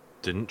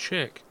didn't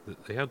check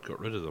that they had got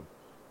rid of them.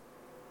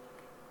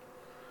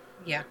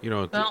 Yeah. You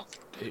know, Well,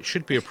 it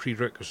should be a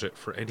prerequisite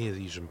for any of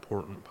these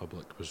important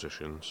public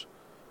positions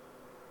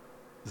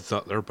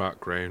that their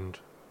background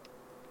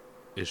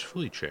is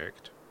fully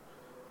checked,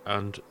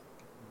 and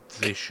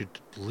they should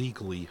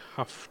legally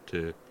have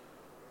to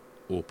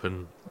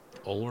open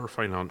all their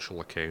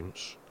financial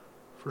accounts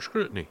for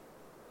scrutiny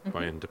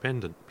by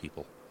independent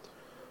people,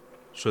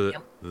 so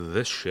that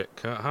this shit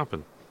can't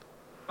happen.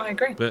 I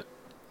agree. But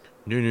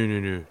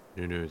no.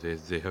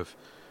 They have,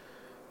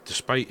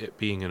 despite it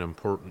being an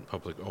important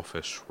public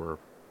office where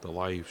the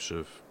lives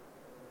of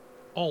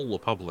all the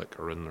public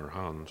are in their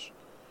hands.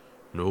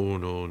 No,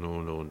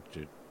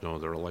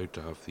 they're allowed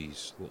to have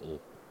these little,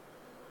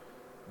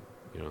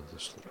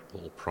 this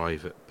little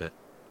private bit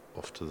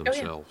off to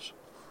themselves.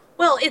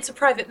 Well, it's a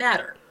private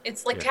matter.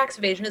 It's like Yeah. tax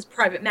evasion is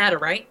private matter,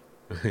 right?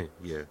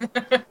 Yeah.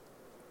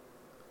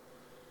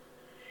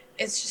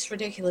 It's just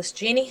ridiculous,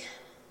 Jeannie.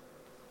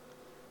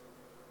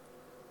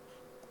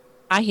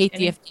 I hate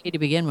the Any- FDA to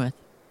begin with.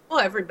 Well,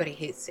 everybody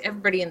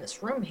in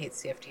this room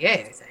hates the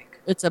FDA, I think.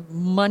 It's a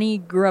money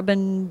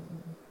grubbing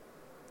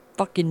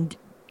fucking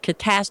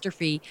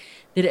catastrophe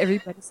that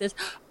everybody says,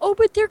 oh,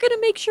 but they're going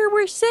to make sure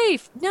we're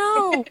safe.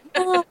 No.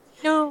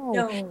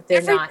 No,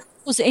 they're not.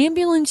 Those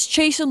ambulance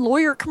chasing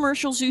lawyer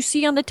commercials you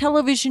see on the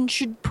television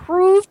should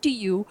prove to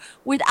you,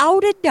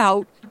 without a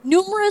doubt,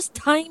 numerous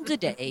times a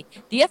day,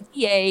 the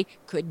FDA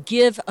could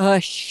give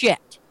a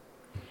shit.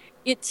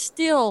 It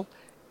still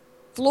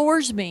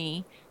floors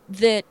me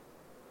that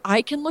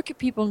I can look at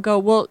people and go,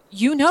 well, the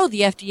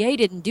FDA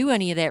didn't do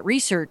any of that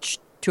research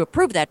to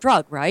approve that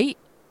drug, right?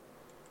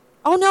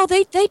 Oh, no,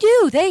 they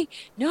do.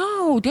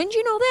 No, didn't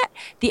you know that?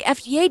 The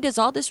FDA does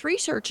all this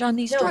research on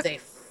these No, drugs. they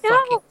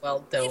fucking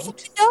well They don't.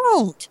 fucking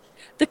don't.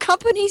 The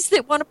companies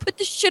that want to put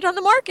this shit on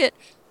the market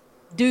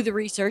do the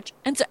research.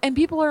 And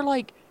people are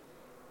like,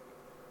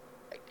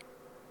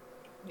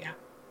 Yeah.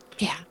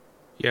 yeah.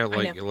 Yeah,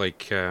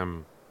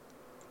 know.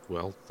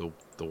 Well,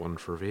 the one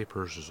for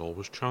vapors is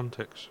always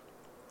Chantix,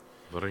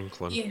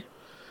 Vaping. Yeah.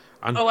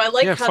 And Oh, I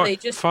like how they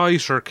just...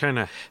 Pfizer kind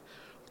of.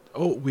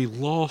 Oh, we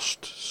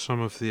lost some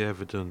of the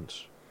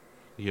evidence.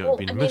 Yeah, Well,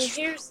 we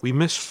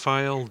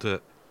misfiled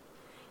it.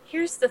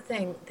 Here's the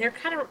thing.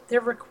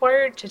 They're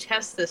required to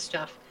test this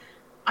stuff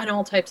on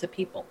all types of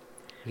people.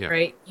 Yeah.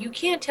 Right? You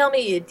can't tell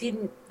me it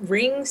didn't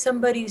ring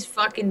somebody's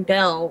fucking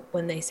bell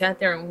when they sat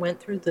there and went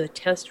through the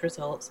test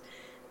results,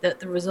 that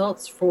the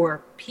results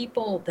for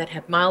people that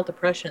have mild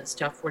depression and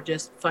stuff were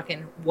just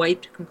fucking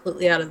wiped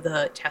completely out of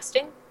the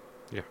testing.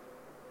 Yeah.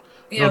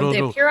 They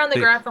appear on the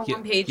graph on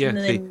one page and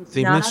then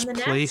they not on the next.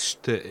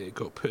 misplaced it. It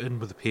got put in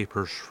with the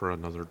papers for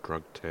another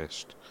drug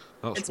test.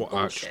 That's It's what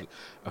bullshit.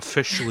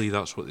 officially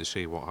that's what they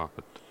say what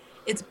happened.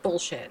 It's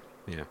bullshit.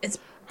 Yeah. It's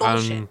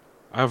bullshit. And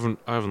I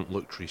haven't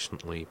looked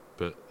recently,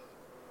 but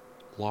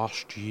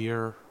last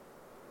year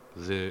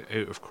the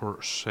out of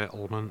court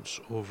settlements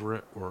over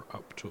it were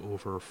up to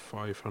over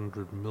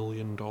 $500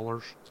 million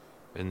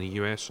in the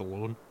US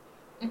alone.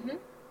 Mm-hmm.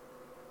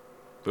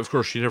 But of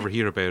course you never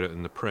hear about it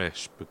in the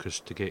press, because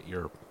to get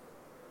your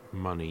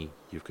money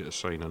you've got to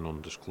sign a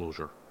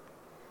non-disclosure.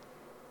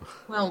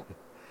 Well,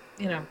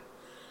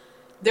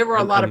 there were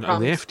a lot of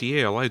problems. And the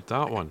FDA allowed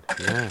that one.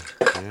 Yeah.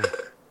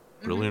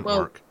 Brilliant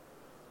work.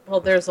 Well,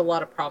 there's a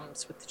lot of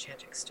problems with the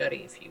Chantix study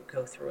if you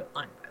go through it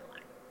line by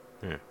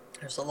line. Yeah.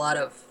 There's a lot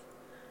of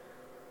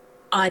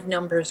odd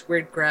numbers,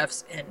 weird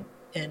graphs,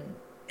 and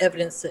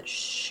evidence that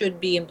should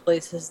be in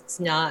places it's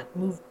not,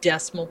 moved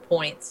decimal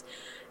points.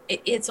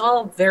 It's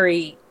all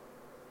very,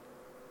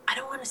 I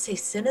don't want to say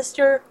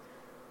sinister,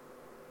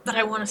 but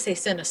I want to say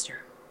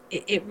sinister.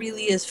 It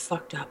really is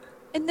fucked up.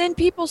 And then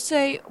people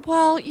say,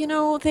 well,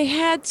 they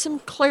had some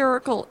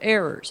clerical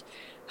errors.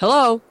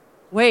 Hello?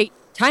 Wait,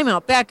 time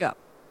out, back up.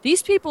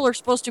 These people are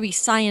supposed to be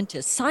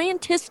scientists.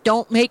 Scientists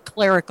don't make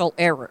clerical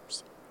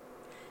errors.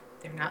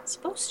 They're not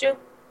supposed to.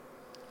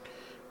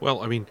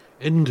 Well, I mean,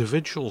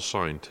 individual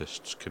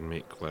scientists can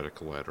make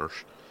clerical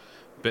errors,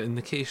 but in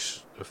the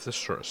case of this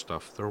sort of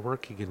stuff, they're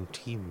working in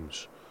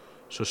teams.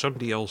 So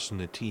somebody else in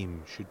the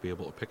team should be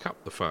able to pick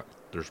up the fact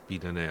there's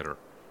been an error,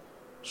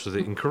 so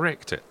they can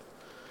correct it.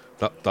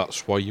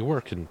 That's why you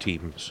work in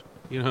teams.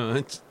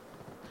 It's.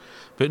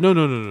 But no,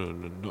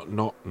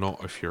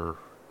 not if you're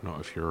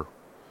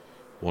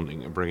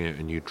wanting to bring out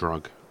a new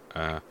drug.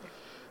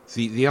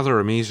 The other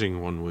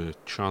amazing one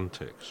with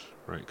Chantix,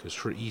 right? Because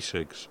for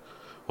e-cigs,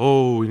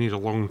 we need a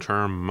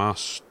long-term mass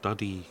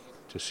study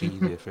to see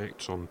the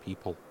effects on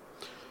people.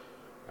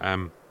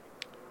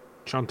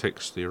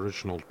 Chantix, the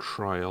original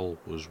trial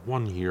was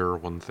 1 year,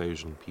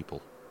 1,000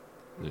 people.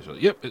 And they said,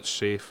 yep, it's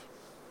safe.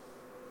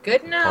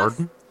 Good enough.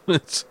 Pardon?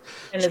 It's,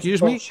 And it's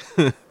excuse me?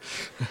 bullshit.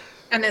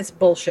 And it's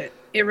bullshit.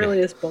 It really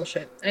Yeah. is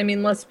bullshit. I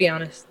mean, let's be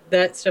honest.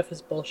 That stuff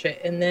is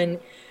bullshit. And then,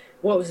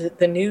 what was it?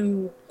 The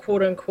new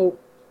quote unquote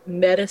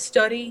meta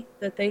study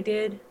that they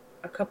did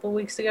a couple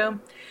weeks ago.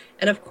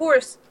 And of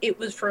course, it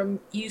was from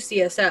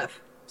UCSF.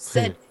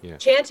 Said Yeah.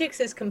 Chantix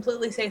is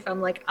completely safe.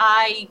 I'm like,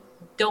 I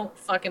don't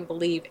fucking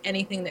believe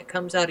anything that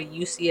comes out of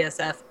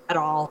UCSF at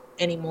all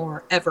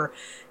anymore, ever.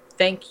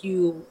 Thank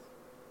you,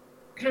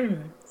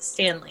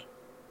 Stanley,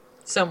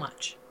 so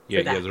much. Yeah,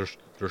 for that. yeah,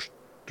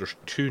 there's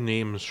two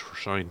names for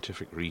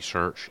scientific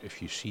research.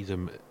 If you see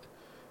them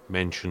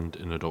mentioned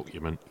in a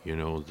document, you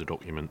know the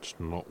document's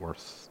not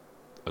worth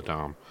a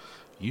damn.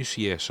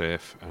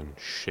 UCSF and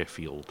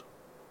Sheffield.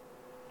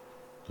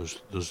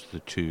 Those are the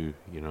two,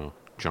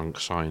 junk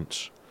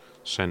science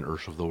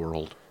centers of the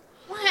world.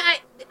 Well,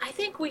 I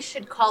think we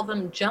should call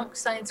them junk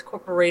science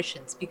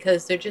corporations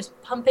because they're just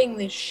pumping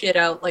this shit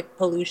out like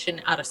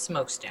pollution out of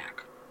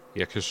smokestack.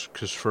 Yeah,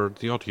 because for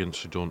the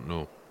audience who don't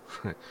know,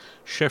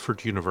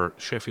 Sheffield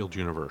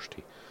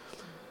University,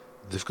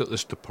 they've got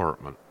this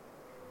department,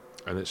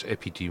 and it's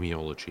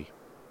epidemiology.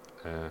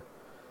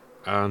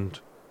 And,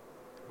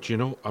 do you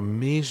know,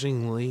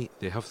 amazingly,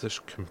 they have this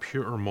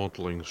computer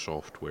modelling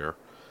software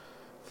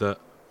that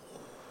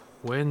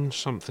when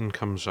something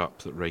comes up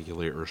that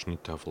regulators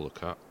need to have a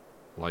look at,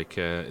 like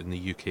in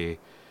the UK,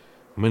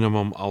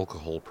 minimum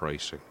alcohol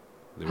pricing,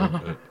 they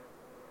want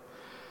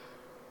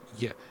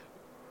yeah,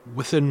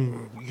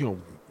 within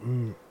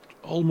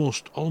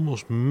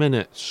almost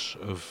minutes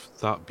of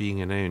that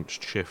being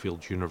announced,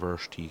 Sheffield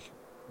University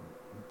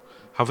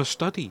have a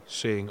study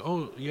saying,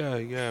 "Oh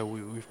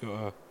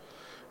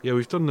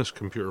we've done this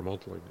computer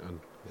modelling, and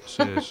it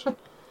says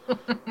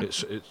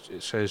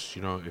it says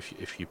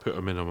if you put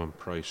a minimum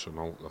price on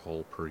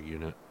alcohol per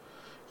unit,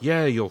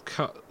 you'll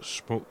cut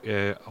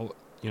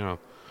you'll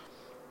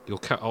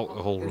cut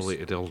alcohol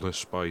related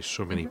illness by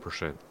so many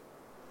percent."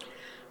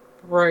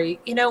 Right.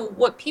 You know,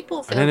 what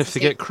people fail And then to if they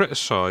see- get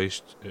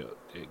criticised,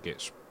 it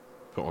gets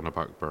put on a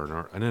back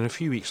burner. And then a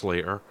few weeks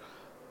later,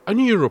 a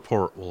new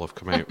report will have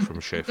come out from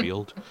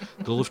Sheffield.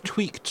 They'll have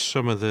tweaked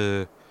some of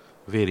the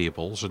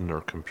variables in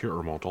their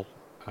computer model,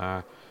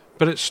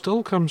 but it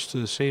still comes to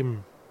the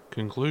same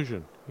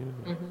conclusion.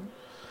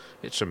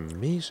 It's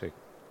amazing.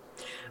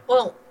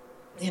 Well,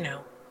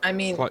 I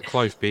mean,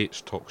 Clive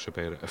Bates talks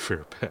about it a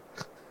fair bit.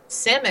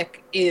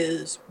 Samick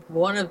is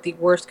one of the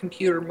worst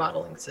computer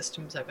modeling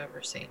systems I've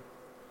ever seen.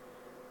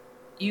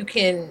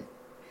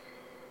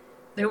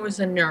 There was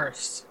a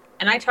nurse,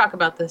 and I talk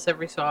about this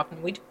every so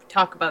often. We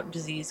talk about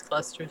disease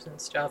clusters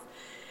and stuff,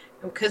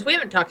 because we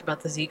haven't talked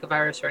about the Zika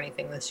virus or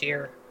anything this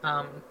year.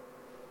 I'm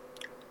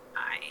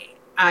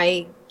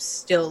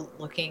still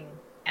looking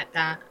at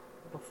that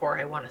before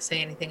I want to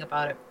say anything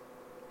about it.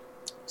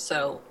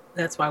 So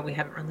that's why we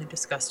haven't really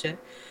discussed it.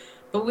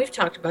 But we've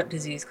talked about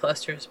disease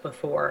clusters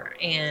before,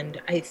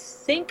 and I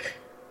think,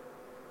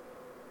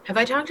 have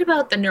I talked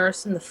about the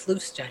nurse in the flu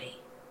study?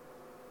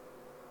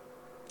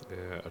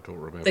 I don't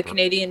remember. The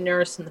Canadian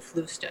nurse in the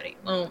flu study.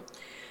 Well,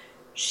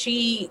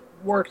 she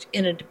worked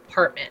in a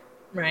department,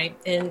 right?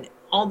 And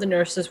all the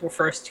nurses were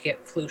first to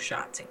get flu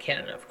shots in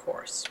Canada, of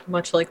course,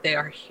 much like they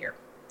are here.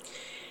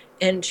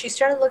 And she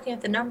started looking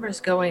at the numbers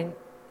going,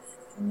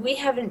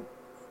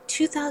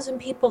 2,000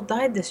 people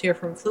died this year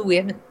from flu. We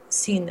haven't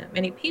seen that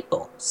many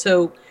people.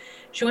 So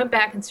she went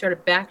back and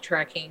started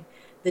backtracking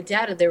the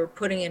data they were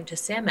putting into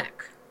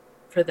SAMEC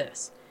for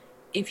this.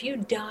 If you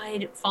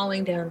died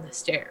falling down the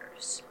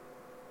stairs,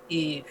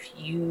 if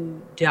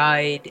you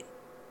died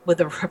with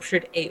a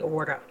ruptured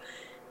aorta,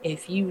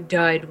 if you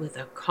died with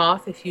a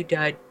cough, if you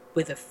died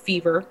with a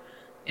fever,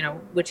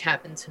 which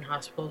happens in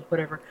hospitals,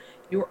 whatever,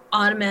 you were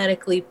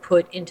automatically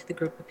put into the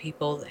group of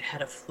people that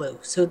had a flu.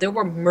 So there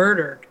were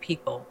murdered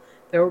people.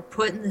 They were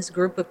put in this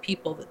group of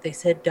people that they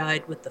said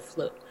died with the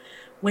flu.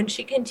 When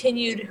she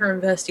continued her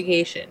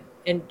investigation,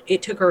 and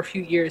it took her a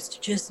few years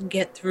to just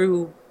get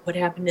through what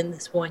happened in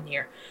this 1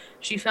 year,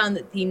 she found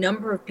that the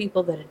number of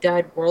people that had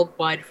died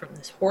worldwide from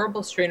this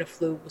horrible strain of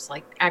flu was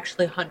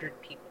actually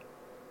 100 people.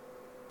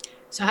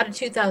 So how did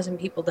 2,000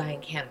 people die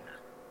in Canada?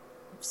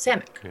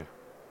 SAMIC. Yeah.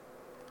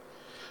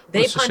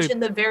 They punch in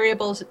the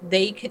variables.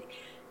 They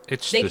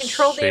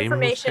control the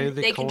information.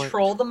 They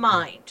control the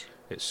mind.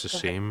 It's the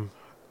same.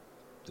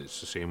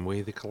 It's the same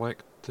way they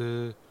collect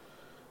the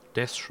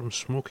deaths from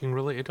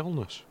smoking-related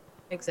illness.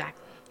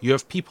 Exactly. You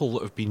have people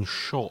that have been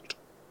shot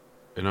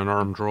in an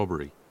armed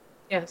robbery.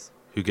 Yes.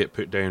 Who get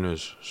put down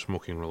as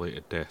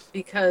smoking-related death.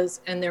 Because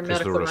in their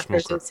medical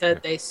records it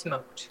said they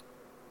smoked.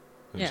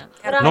 Yeah.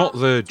 Not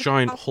the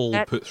giant hole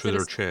put through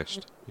their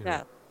chest.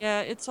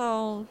 Yeah, it's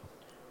all...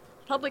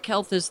 Public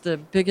health is the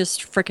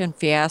biggest frickin'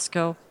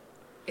 fiasco.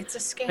 It's a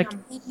scam.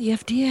 The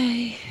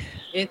FDA.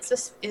 It's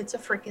a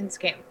freaking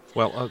scam.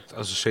 Well,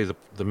 as I say,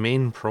 the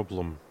main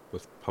problem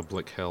with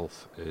public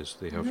health is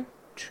they have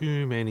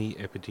too many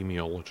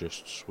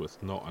epidemiologists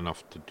with not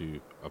enough to do,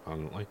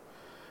 apparently.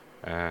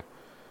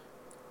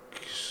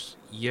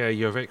 Yeah,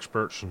 you have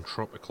experts in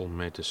tropical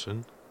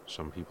medicine.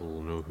 Some people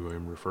will know who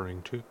I'm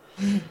referring to,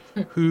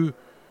 who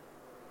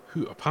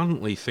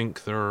apparently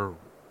think they're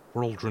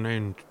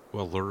world-renowned.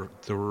 Well,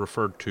 they're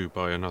referred to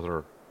by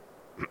another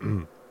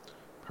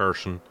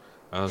person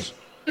as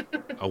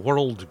a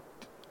world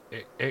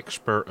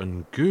expert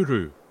and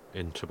guru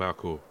in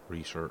tobacco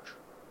research.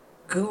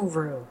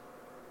 Guru.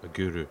 A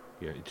guru.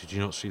 Yeah. Did you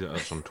not see that?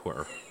 That's on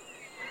Twitter.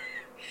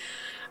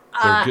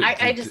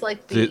 I just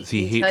like the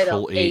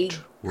hateful title, eight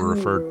a were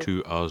referred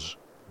guru. to as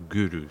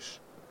gurus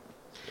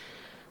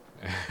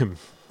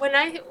When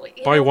I,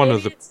 you by know, one maybe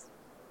of it's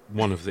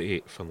the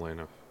eight, funnily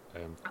enough.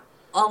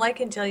 all I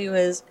can tell you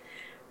is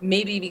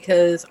maybe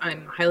because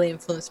I'm highly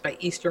influenced by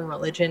Eastern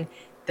religion,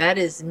 that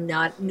is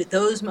not,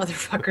 those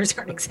motherfuckers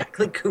aren't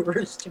exactly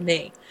gurus to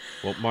me.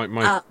 Well,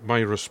 my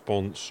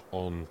response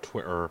on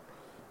Twitter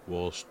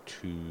was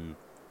to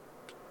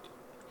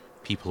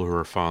people who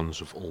are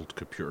fans of old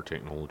computer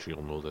technology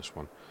will know this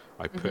one.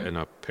 I put in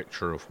a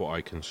picture of what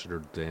I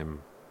considered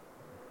them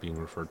being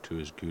referred to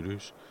as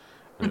gurus,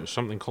 and it was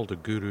something called a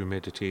guru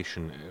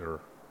meditation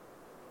error.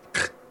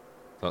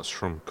 That's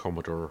from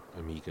Commodore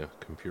Amiga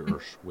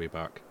computers way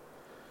back.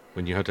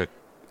 When you had a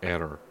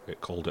error, it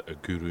called it a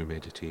guru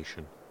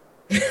meditation.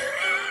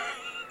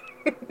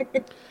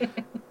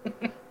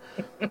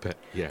 But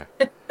yeah.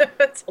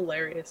 That's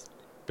hilarious.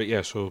 But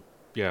yeah, so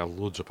yeah,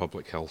 loads of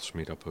public health's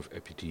made up of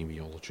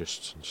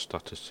epidemiologists and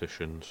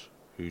statisticians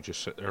who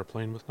just sit there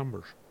playing with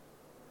numbers.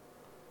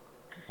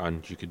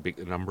 And you can make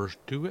the numbers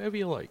do whatever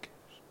you like.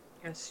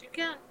 Yes, you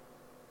can.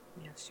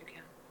 Yes, you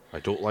can. I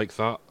don't like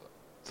that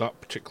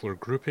particular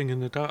grouping in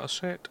the data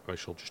set. I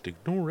shall just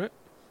ignore it.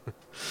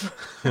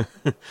 I'm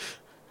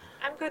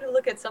going to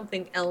look at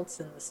something else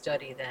in the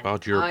study then.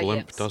 Badger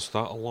Blimp Yes. does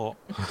that a lot.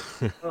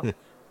 Oh,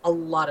 a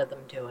lot of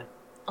them do it.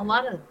 A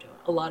lot of them do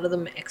it. A lot of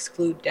them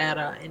exclude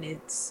data, and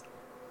it's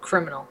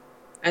criminal.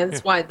 And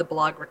that's why the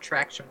blog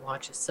Retraction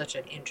Watch is such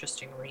an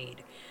interesting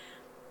read.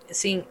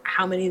 Seeing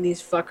how many of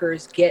these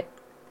fuckers get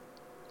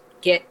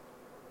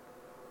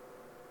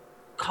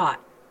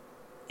caught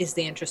is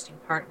the interesting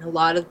part. And a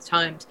lot of the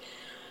times,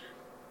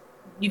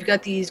 you've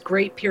got these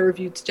great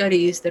peer-reviewed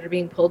studies that are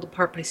being pulled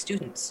apart by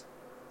students.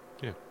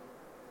 Yeah.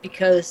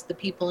 Because the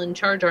people in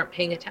charge aren't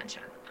paying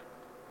attention.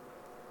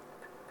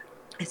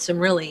 It's some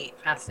really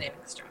fascinating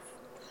stuff.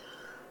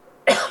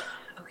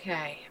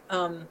 Okay.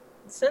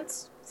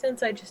 Since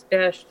I just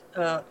bashed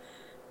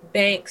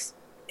banks,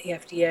 the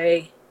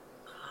FDA,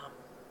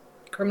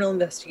 criminal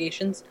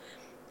investigations,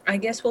 I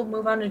guess we'll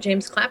move on to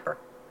James Clapper.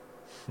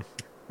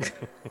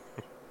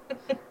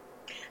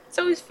 It's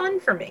always fun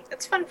for me.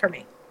 It's fun for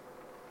me.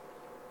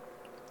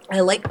 I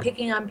like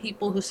picking on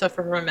people who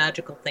suffer from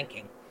magical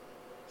thinking.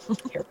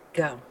 Here we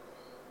go.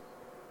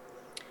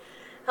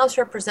 House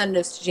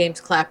Representatives to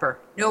James Clapper.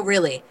 No,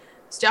 really.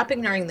 Stop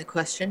ignoring the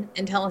question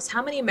and tell us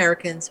how many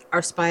Americans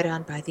are spied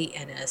on by the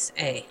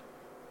NSA.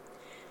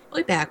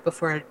 Way back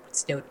before Edward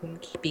Snowden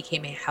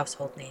became a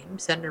household name,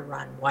 Senator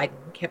Ron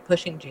Wyden kept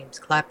pushing James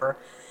Clapper,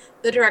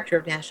 the Director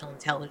of National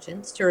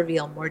Intelligence, to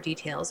reveal more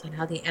details on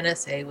how the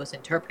NSA was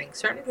interpreting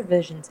certain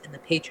provisions in the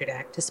Patriot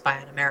Act to spy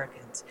on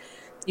Americans.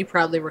 You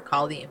probably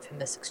recall the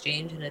infamous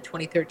exchange in a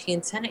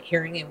 2013 Senate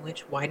hearing in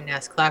which Wyden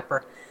asked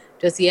Clapper,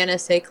 does the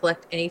NSA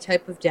collect any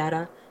type of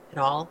data at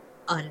all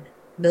on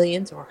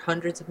millions or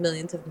hundreds of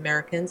millions of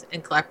Americans?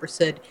 And Clapper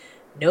said,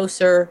 no,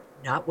 sir,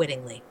 not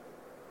wittingly.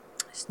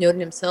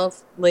 Snowden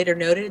himself later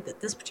noted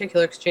that this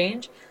particular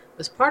exchange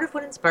was part of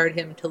what inspired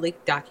him to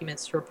leak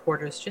documents to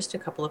reporters just a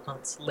couple of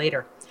months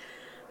later.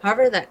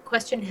 However, that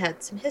question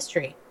had some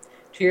history.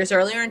 2 years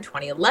earlier, in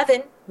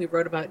 2011, we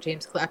wrote about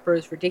James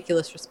Clapper's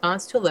ridiculous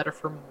response to a letter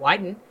from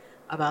Wyden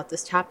about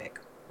this topic.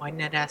 Wyden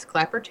had asked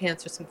Clapper to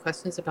answer some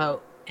questions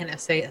about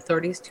NSA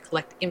authorities to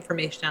collect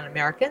information on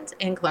Americans,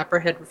 and Clapper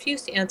had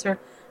refused to answer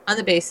on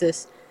the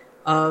basis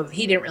of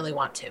he didn't really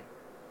want to.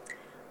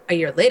 A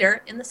year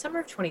later, in the summer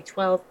of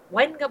 2012,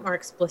 Wyden got more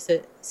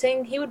explicit,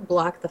 saying he would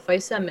block the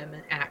FISA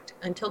Amendment Act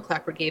until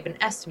Clapper gave an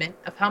estimate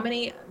of how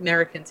many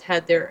Americans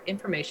had their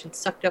information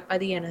sucked up by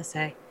the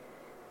NSA.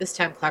 This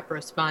time, Clapper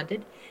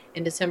responded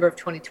in December of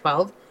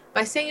 2012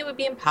 by saying it would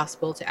be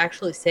impossible to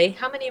actually say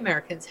how many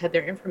Americans had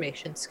their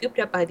information scooped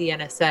up by the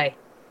NSA.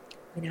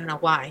 We now know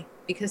why,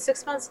 because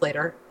 6 months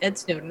later, Ed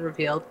Snowden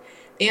revealed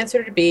the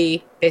answer to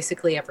be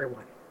basically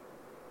everyone.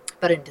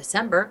 But in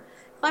December,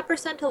 Clapper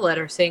sent a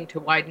letter saying to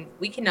Wyden,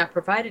 we cannot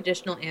provide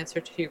additional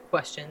answers to your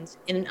questions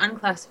in an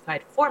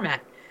unclassified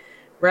format.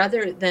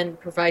 Rather than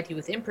provide you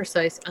with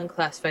imprecise,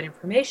 unclassified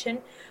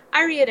information,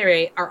 I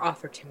reiterate our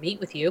offer to meet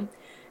with you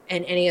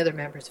and any other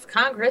members of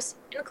Congress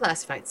in a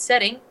classified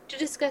setting to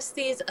discuss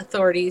these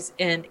authorities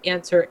and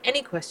answer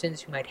any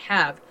questions you might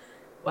have.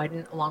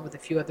 Wyden, along with a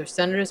few other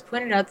senators,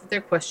 pointed out that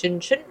their question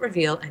shouldn't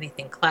reveal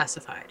anything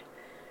classified.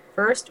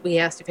 First, we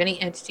asked if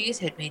any entities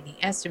had made any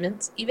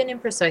estimates, even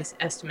imprecise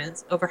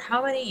estimates, over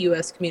how many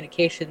U.S.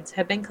 communications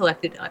have been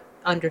collected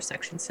under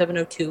Section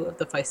 702 of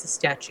the FISA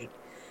statute.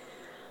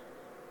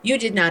 You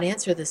did not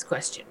answer this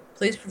question.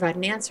 Please provide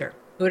an answer.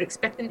 We would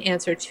expect an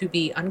answer to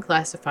be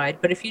unclassified,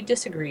 but if you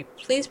disagree,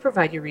 please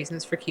provide your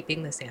reasons for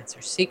keeping this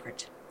answer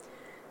secret.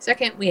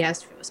 Second, we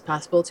asked if it was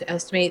possible to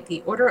estimate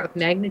the order of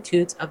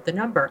magnitudes of the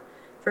number.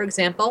 For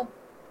example,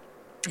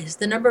 is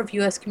the number of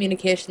U.S.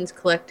 communications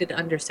collected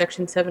under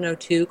Section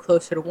 702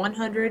 closer to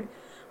 100,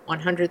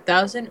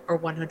 100,000, or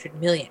 100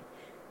 million?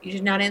 You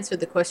did not answer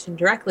the question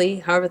directly.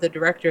 However, the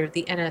director of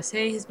the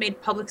NSA has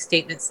made public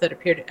statements that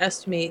appear to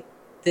estimate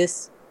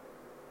this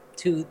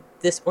to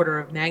this order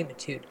of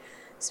magnitude.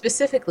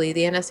 Specifically,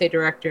 the NSA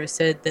director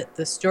said that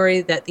the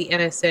story that the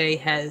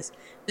NSA has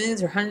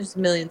millions or hundreds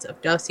of millions of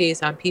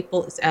dossiers on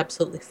people is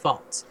absolutely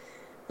false.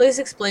 Please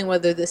explain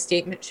whether this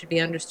statement should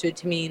be understood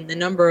to mean the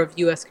number of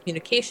U.S.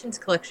 communications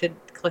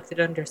collected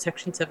under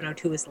Section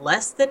 702 is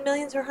less than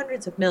millions or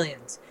hundreds of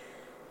millions.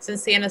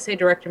 Since the NSA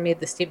director made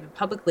the statement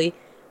publicly,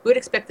 we would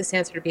expect this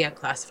answer to be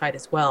unclassified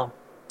as well.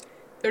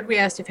 Third, we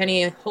asked if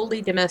any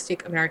wholly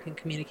domestic American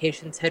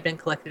communications had been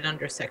collected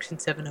under Section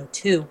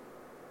 702.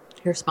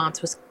 Your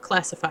response was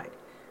classified.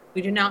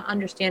 We do not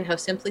understand how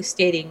simply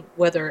stating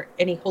whether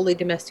any wholly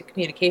domestic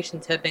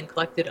communications have been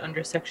collected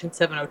under Section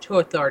 702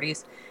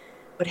 authorities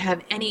would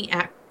have any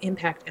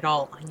impact at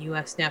all on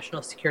U.S.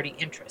 national security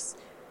interests.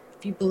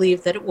 If you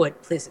believe that it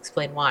would, please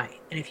explain why.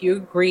 And if you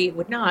agree it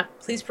would not,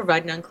 please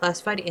provide an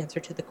unclassified answer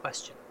to the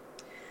question.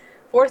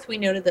 Fourth, we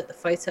noted that the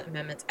FISA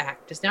Amendments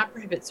Act does not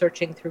prohibit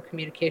searching through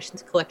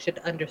communications collected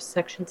under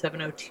Section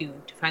 702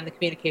 to find the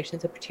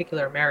communications of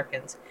particular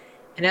Americans,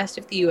 and asked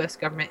if the U.S.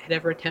 government had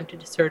ever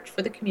attempted to search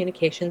for the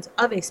communications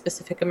of a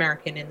specific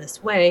American in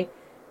this way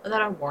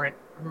without a warrant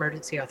or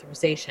emergency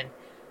authorization.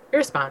 Your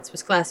response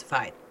was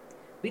classified.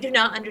 We do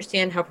not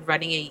understand how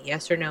providing a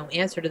yes or no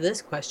answer to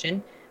this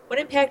question would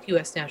impact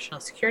U.S. national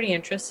security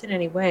interests in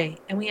any way,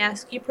 and we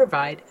ask you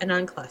provide an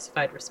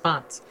unclassified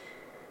response.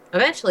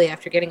 Eventually,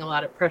 after getting a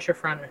lot of pressure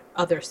from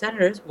other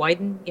senators,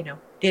 Wyden,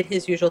 did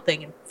his usual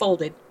thing and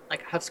folded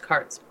like a house of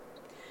cards.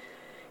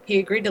 He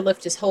agreed to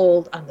lift his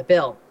hold on the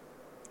bill.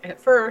 At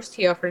first,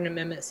 he offered an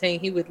amendment saying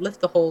he would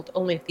lift the hold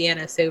only if the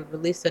NSA would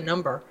release a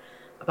number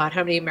about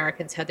how many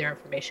Americans had their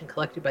information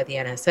collected by the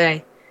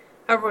NSA.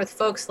 However, with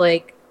folks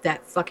like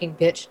that fucking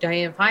bitch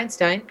Dianne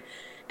Feinstein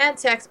and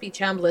Saxby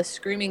Chambliss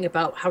screaming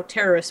about how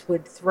terrorists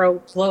would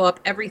blow up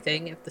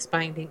everything if the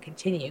spying didn't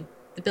continue,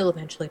 the bill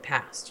eventually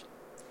passed.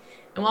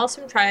 And while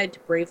some tried to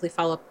bravely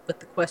follow up with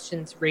the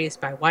questions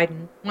raised by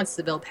Wyden, once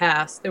the bill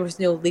passed, there was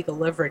no legal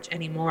leverage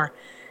anymore,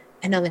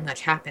 and nothing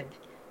much happened.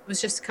 It was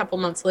just a couple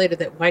months later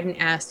that Wyden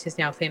asked his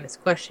now famous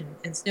question,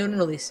 and Snowden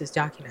released his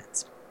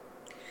documents.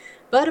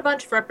 But a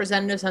bunch of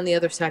representatives on the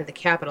other side of the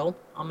Capitol,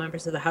 all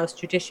members of the House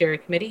Judiciary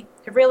Committee,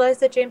 have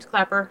realized that James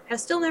Clapper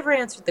has still never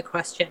answered the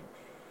question,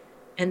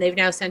 and they've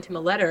now sent him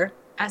a letter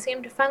asking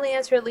him to finally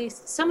answer at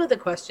least some of the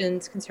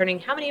questions concerning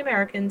how many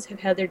Americans have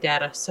had their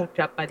data sucked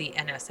up by the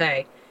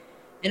NSA.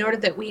 In order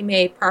that we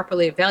may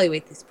properly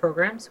evaluate these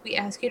programs, we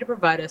ask you to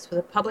provide us with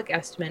a public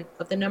estimate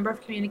of the number of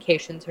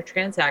communications or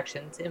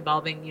transactions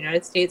involving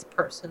United States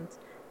persons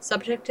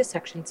subject to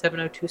Section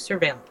 702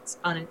 surveillance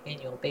on an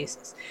annual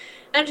basis.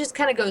 And it just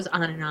kind of goes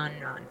on and on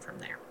and on from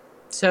there.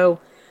 So,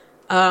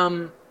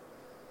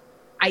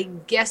 I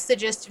guess the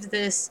gist of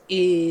this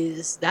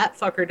is that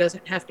fucker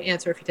doesn't have to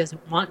answer if he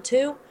doesn't want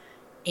to,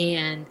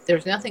 and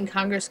there's nothing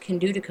Congress can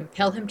do to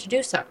compel him to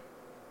do so.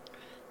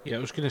 Yeah, I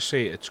was going to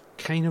say, it's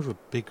kind of a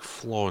big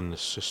flaw in the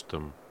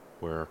system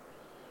where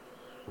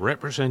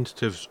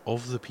representatives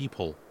of the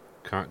people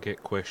can't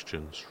get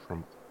questions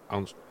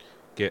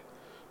get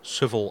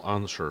civil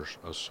answers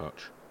as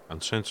such,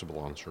 and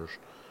sensible answers,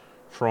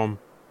 from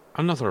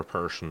another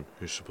person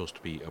who's supposed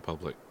to be a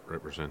public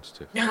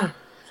representative. Yeah.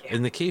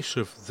 In the case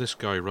of this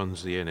guy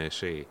runs the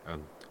NSA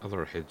and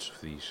other heads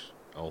of these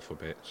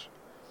alphabets,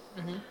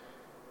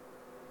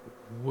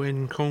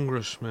 when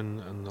congressmen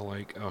and the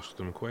like ask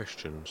them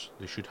questions,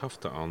 they should have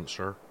to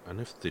answer, and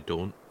if they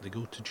don't, they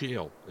go to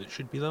jail. It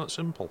should be that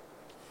simple.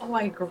 Oh,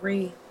 I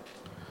agree.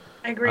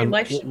 And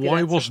Life should be why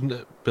that wasn't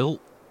it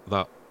built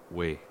that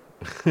way?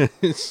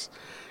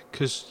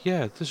 Because,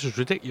 this is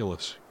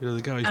ridiculous.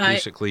 The guy's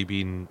basically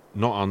been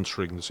not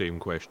answering the same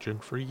question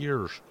for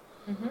years.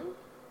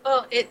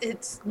 Well,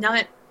 it's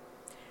not...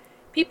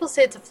 People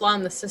say it's a flaw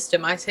in the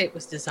system. I say it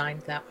was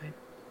designed that way.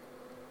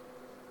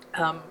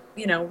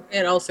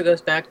 It also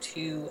goes back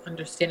to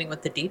understanding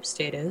what the deep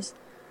state is.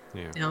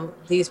 Yeah.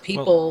 These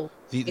people... Well,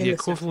 the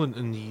equivalent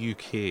in the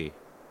UK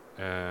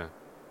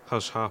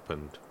has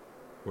happened,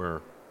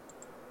 where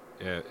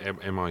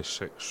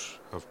MI6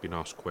 have been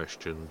asked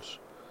questions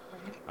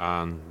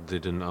and they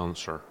didn't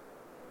answer.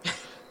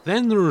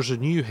 Then there was a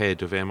new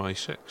head of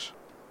MI6.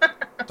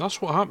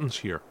 That's what happens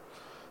here.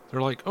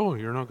 They're like, oh,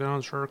 you're not going to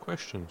answer our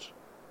questions.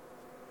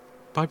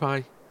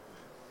 Bye-bye.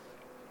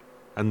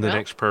 And the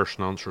next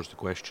person answers the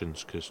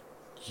questions, because,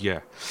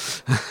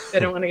 They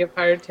don't want to get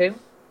fired too?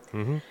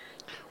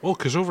 Well,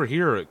 because over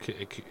here,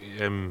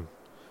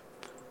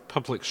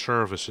 public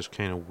service is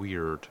kind of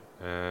weird.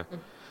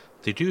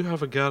 They do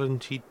have a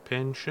guaranteed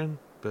pension,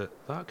 but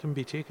that can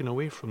be taken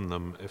away from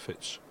them if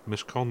it's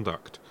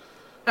misconduct.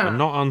 And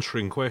not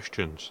answering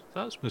questions,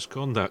 that's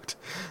misconduct.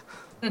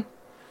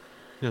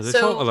 Yeah, they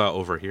So- thought of that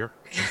over here.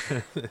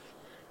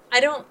 I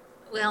don't.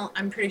 Well,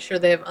 I'm pretty sure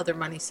they have other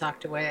money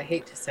socked away. I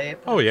hate to say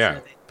it, but Oh I'm yeah,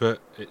 sure but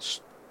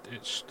it's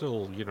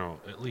still,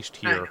 at least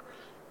I here, know.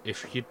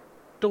 if you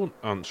don't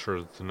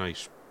answer the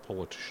nice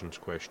politician's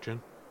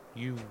question,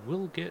 you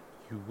will be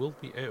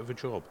out of a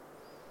job.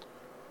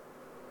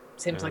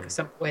 Seems like a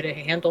simple way to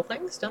handle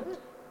things, doesn't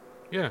it?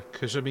 Yeah,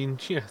 because I mean,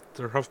 yeah,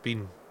 there have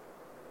been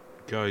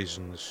guys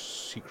in the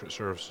secret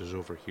services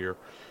over here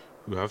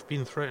who have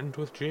been threatened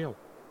with jail.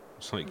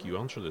 It's like, you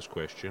answer this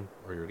question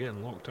or you're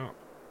getting locked up.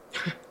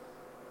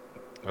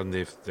 And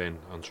they've then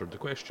answered the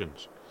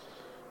questions.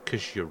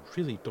 Because you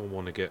really don't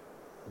want to get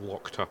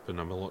locked up in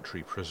a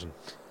military prison.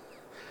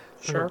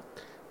 Sure.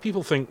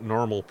 People think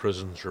normal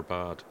prisons are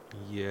bad.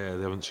 Yeah,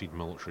 they haven't seen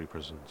military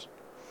prisons.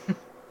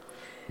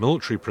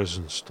 Military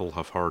prisons still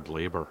have hard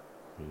labour.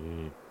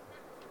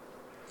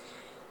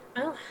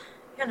 Well,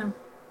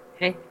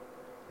 hey.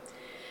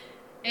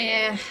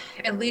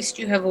 At least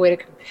you have a way to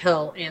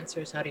compel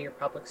answers out of your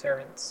public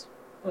servants.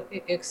 Well,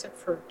 except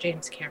for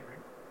James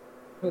Cameron,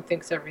 who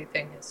thinks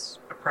everything is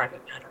a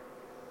private matter.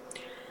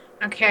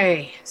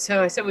 Okay,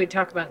 so I said we'd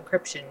talk about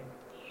encryption.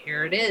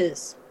 Here it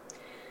is.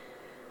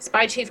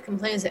 Spy chief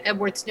complains that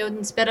Edward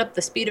Snowden sped up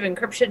the speed of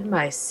encryption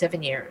by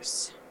 7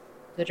 years.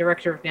 The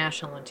director of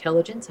national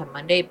intelligence on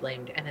Monday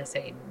blamed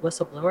NSA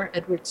whistleblower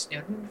Edward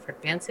Snowden for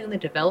advancing the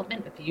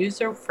development of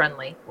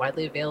user-friendly,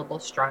 widely available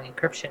strong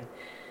encryption.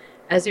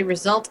 As a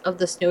result of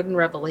the Snowden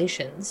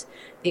revelations,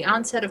 the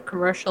onset of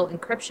commercial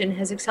encryption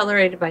has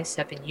accelerated by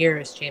 7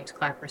 years, James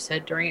Clapper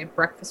said during a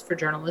breakfast for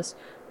journalists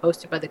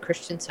hosted by the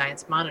Christian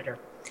Science Monitor.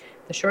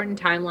 The shortened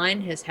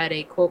timeline has had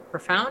a, quote,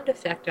 profound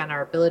effect on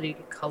our ability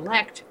to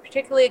collect,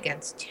 particularly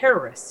against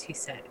terrorists, he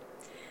said.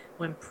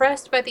 When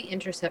pressed by The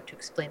Intercept to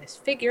explain his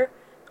figure,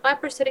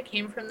 Clapper said it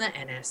came from the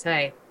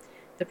NSA.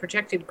 The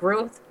projected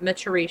growth,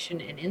 maturation,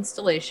 and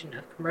installation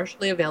of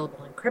commercially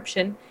available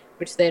encryption,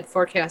 which they had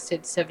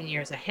forecasted 7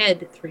 years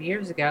ahead 3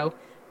 years ago,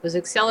 was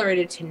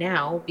accelerated to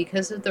now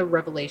because of the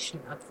revelation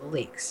of the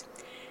leaks.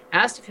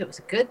 Asked if it was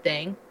a good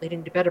thing,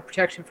 leading to better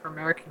protection for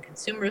American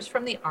consumers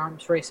from the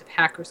arms race of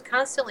hackers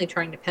constantly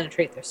trying to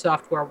penetrate their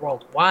software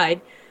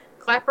worldwide,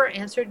 Clapper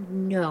answered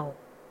no.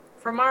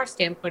 From our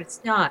standpoint,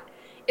 it's not.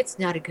 It's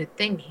not a good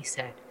thing, he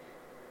said.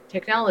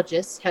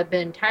 Technologists have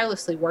been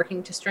tirelessly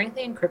working to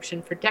strengthen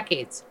encryption for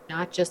decades,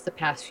 not just the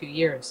past few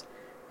years.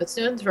 But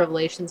Snowden's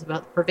revelations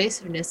about the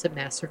pervasiveness of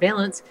mass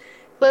surveillance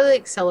clearly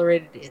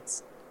accelerated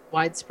its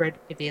widespread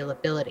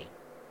availability.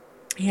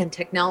 And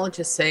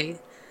technologists say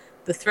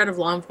the threat of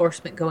law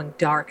enforcement going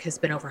dark has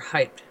been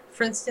overhyped.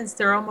 For instance,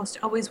 there are almost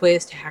always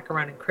ways to hack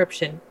around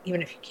encryption,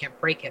 even if you can't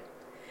break it.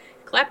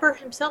 Clapper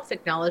himself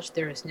acknowledged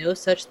there is no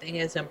such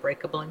thing as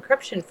unbreakable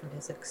encryption from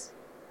his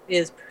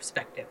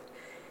perspective.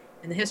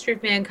 In the history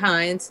of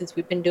mankind, since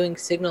we've been doing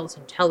signals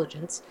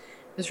intelligence,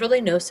 there's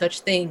really no such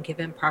thing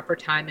given proper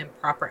time and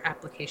proper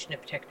application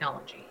of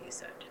technology, he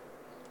said.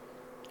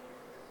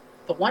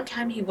 But one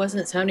time he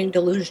wasn't sounding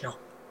delusional.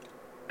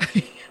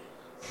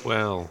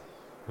 Well,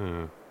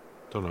 don't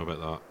know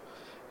about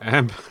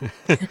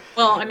that.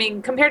 Well, I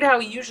mean, compared to how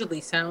he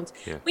usually sounds,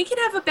 Yeah. we can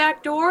have a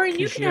back door and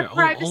you 'Cause, can yeah, have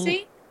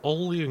privacy.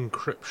 all the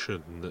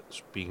encryption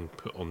that's being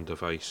put on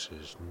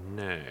devices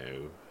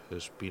now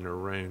has been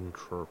around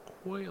for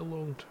quite a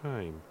long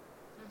time.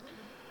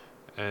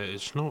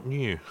 It's not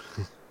new.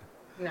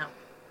 No.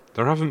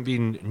 There haven't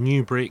been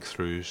new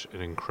breakthroughs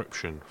in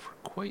encryption for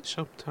quite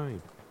some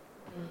time.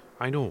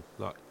 I know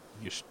that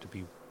used to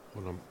be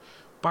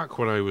back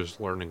when I was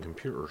learning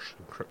computers,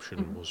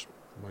 encryption was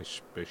my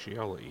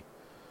speciality.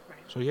 Right.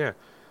 So yeah,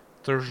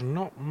 there's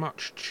not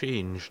much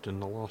changed in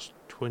the last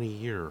 20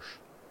 years.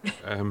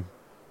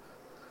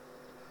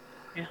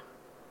 Yeah.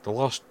 The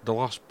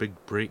last big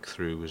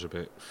breakthrough was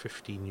about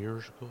 15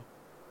 years ago.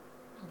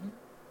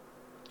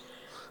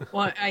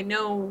 Well, I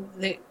know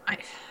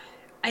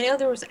I know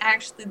there was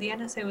actually the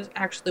NSA was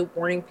actually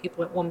warning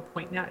people at one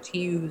point not to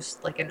use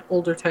like an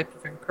older type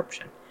of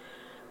encryption.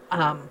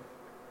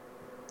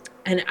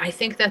 And I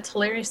think that's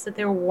hilarious that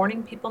they were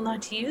warning people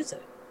not to use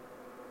it.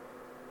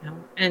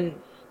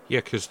 And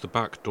Yeah, because the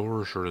back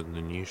doors are in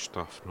the new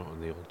stuff, not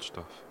in the old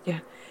stuff. yeah,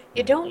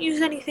 you don't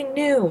use anything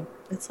new.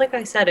 It's like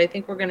I said, I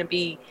think we're going to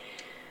be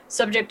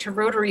subject to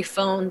rotary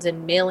phones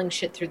and mailing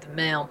shit through the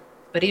mail.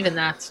 But even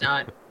that's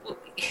not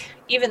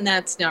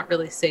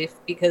really safe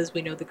because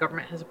we know the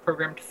government has a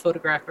program to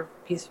photograph every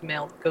piece of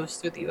mail that goes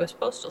through the U.S.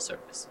 Postal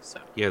Service. So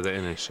Yeah, the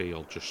NSA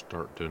will just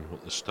start doing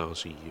what the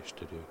Stasi used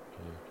to do.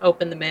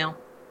 open the mail.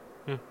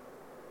 Yeah.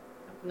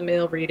 Open the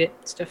mail, read it,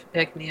 stuff it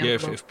back in the Yeah,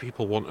 envelope. if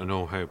people want to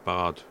know how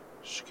bad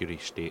security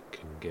state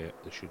can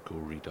get, they should go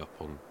read up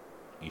on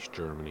East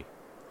Germany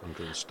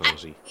under the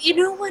Stasi. You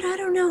know what? I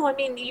don't know. I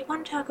mean, you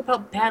want to talk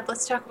about bad?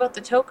 Let's talk about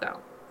the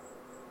Toko.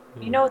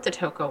 You know what the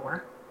Toko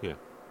were? Yeah.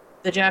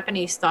 The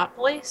Japanese thought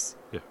police?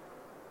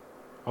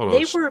 Oh, no,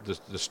 They were- the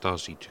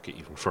Stasi took it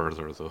even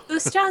further, though. The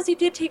Stasi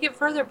did take it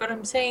further, but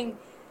I'm saying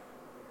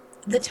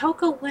the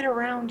Toko went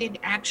around and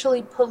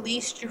actually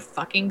policed your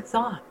fucking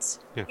thoughts.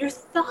 Yeah. Your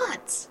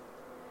thoughts.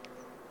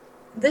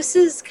 This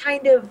is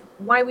kind of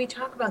why we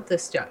talk about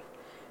this stuff.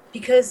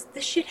 because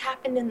this shit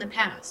happened in the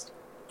past.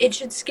 It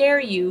should scare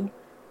you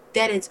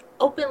that it's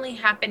openly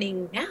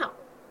happening now.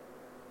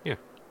 Yeah.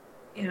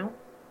 You know,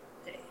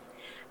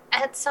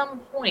 at some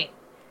point,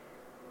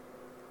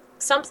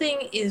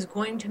 something is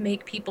going to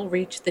make people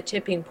reach the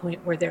tipping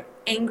point where they're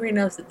angry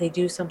enough that they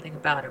do something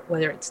about it,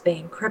 whether it's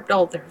they encrypt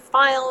all their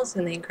files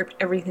and they encrypt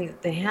everything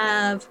that they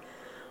have,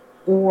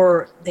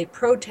 or they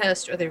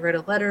protest, or they write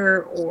a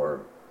letter,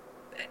 or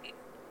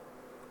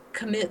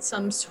commit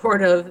some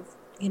sort of,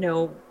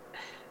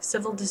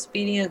 civil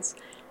disobedience.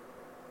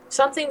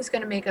 Something's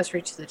going to make us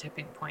reach the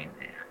tipping point.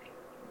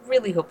 I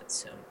really hope it's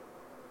soon.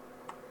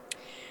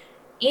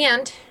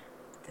 And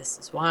this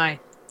is why.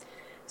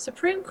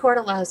 Supreme Court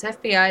allows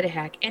FBI to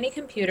hack any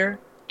computer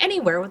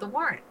anywhere with a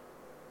warrant.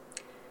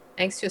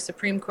 Thanks to a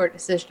Supreme Court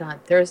decision on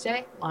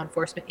Thursday, law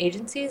enforcement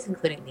agencies,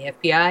 including the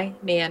FBI,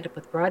 may end up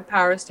with broad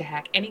powers to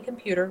hack any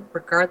computer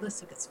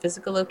regardless of its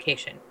physical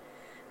location.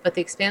 But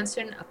the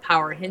expansion of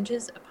power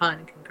hinges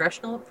upon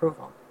congressional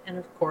approval. And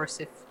of course,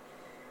 if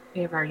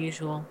we have our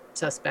usual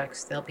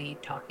suspects, they'll be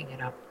talking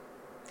it up.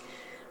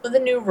 With a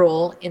new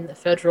rule in the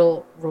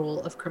Federal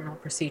Rule of Criminal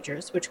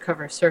Procedures, which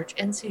covers search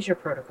and seizure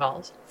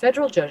protocols,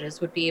 federal judges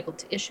would be able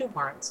to issue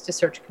warrants to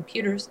search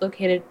computers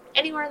located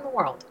anywhere in the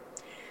world.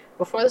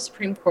 Before the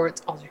Supreme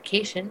Court's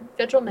altercation,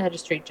 federal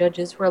magistrate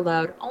judges were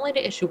allowed only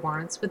to issue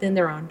warrants within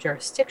their own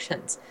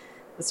jurisdictions.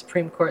 The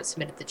Supreme Court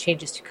submitted the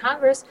changes to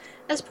Congress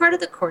as part of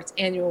the court's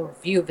annual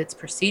review of its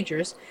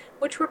procedures,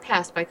 which were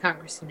passed by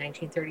Congress in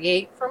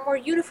 1938 for a more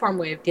uniform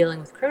way of dealing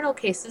with criminal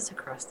cases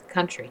across the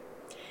country.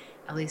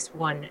 At least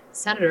one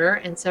senator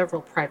and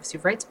several privacy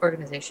rights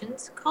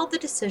organizations called the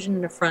decision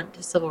an affront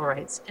to civil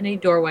rights and a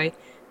doorway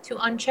to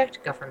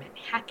unchecked government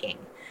hacking.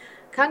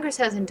 Congress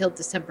has until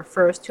December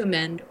 1st to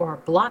amend or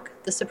block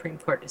the Supreme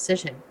Court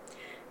decision.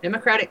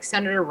 Democratic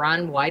Senator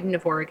Ron Wyden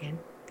of Oregon,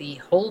 the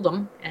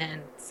Hold'em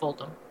and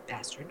Fold'em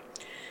bastard,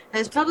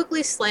 has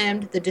publicly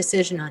slammed the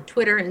decision on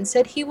Twitter and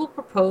said he will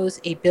propose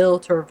a bill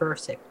to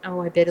reverse it.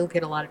 Oh, I bet he'll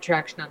get a lot of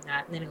traction on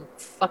that, and then he'll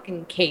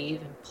fucking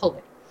cave and pull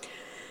it.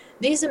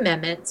 These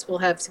amendments will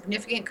have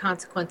significant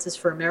consequences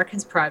for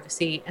Americans'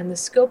 privacy and the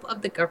scope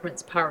of the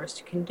government's powers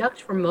to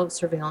conduct remote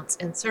surveillance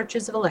and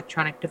searches of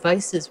electronic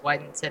devices,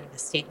 Wyden said in a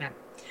statement.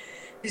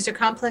 These are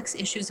complex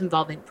issues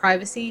involving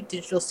privacy,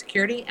 digital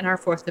security, and our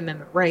Fourth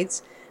Amendment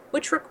rights,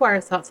 which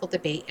require thoughtful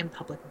debate and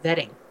public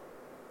vetting.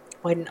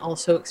 Wyden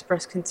also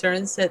expressed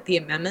concerns that the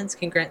amendments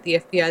can grant the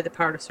FBI the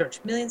power to search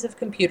millions of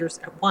computers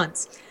at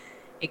once,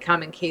 a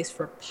common case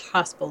for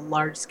possible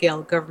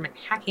large-scale government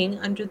hacking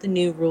under the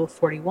new Rule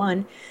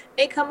 41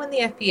 may come when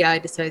the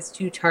FBI decides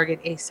to target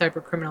a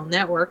cybercriminal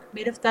network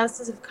made of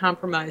thousands of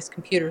compromised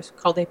computers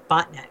called a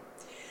botnet.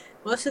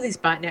 Most of these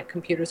botnet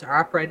computers are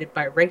operated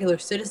by regular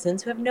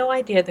citizens who have no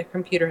idea their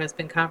computer has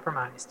been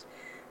compromised.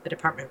 The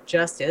Department of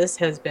Justice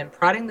has been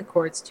prodding the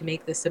courts to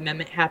make this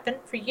amendment happen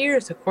for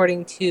years,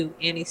 according to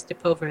Annie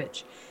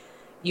Stipovich,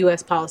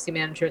 U.S. policy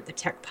manager at the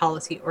tech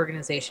policy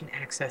organization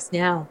Access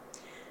Now.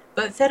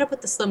 But fed up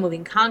with the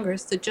slow-moving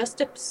Congress, the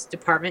Justice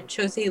Department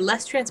chose a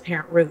less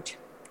transparent route.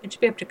 It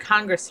should be up to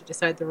Congress to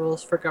decide the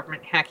rules for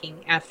government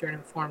hacking after an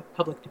informed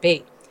public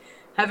debate.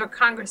 However,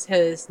 Congress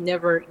has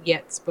never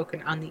yet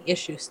spoken on the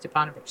issue,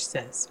 Stepanovich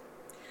says.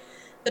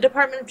 The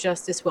Department of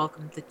Justice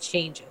welcomed the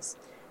changes.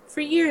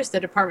 For years, the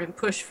department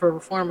pushed for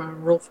reform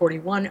on Rule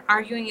 41,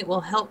 arguing it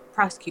will help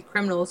prosecute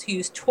criminals who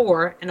use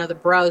Tor and other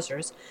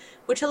browsers,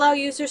 which allow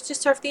users to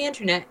surf the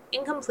internet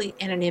in complete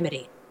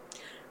anonymity.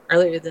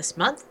 Earlier this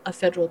month, a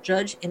federal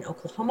judge in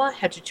Oklahoma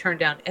had to turn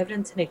down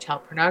evidence in a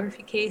child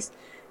pornography case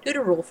due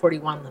to Rule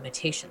 41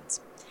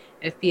 limitations.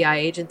 FBI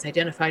agents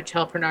identified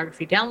child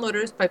pornography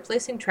downloaders by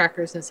placing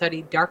trackers inside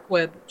a dark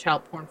web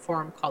child porn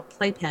forum called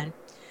Playpen,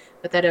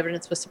 but that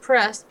evidence was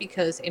suppressed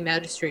because a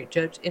magistrate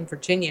judge in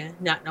Virginia,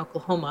 not in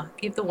Oklahoma,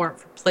 gave the warrant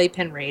for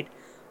Playpen raid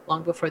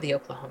long before the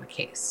Oklahoma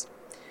case.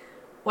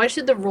 Why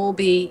should the rule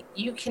be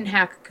you can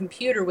hack a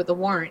computer with a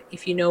warrant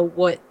if you know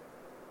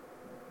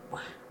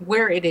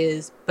where it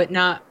is, but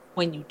not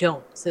when you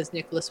don't, says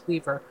Nicholas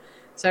Weaver,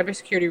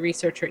 cybersecurity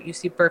researcher at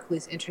UC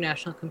Berkeley's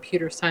International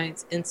Computer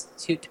Science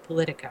Institute to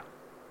Politico.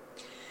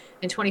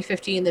 In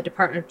 2015, the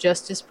Department of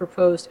Justice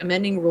proposed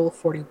amending Rule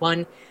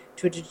 41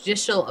 to a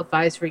Judicial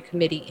Advisory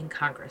Committee in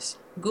Congress.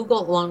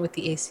 Google, along with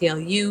the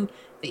ACLU,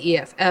 the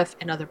EFF,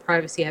 and other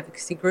privacy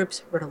advocacy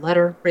groups, wrote a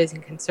letter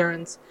raising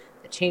concerns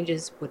that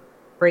changes would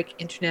break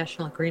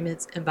international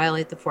agreements and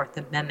violate the Fourth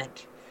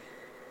Amendment.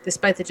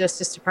 Despite the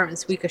Justice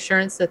Department's weak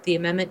assurance that the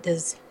amendment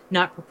does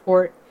not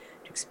purport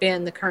to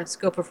expand the current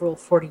scope of Rule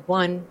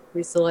 41,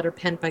 reads the letter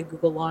penned by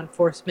Google Law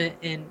Enforcement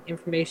and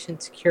Information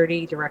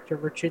Security Director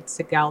Richard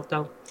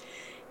Segaldo.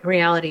 In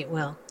reality, it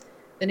will.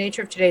 The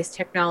nature of today's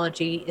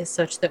technology is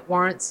such that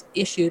warrants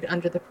issued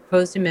under the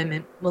proposed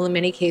amendment will in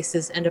many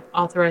cases end up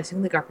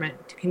authorizing the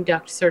government to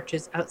conduct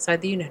searches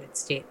outside the United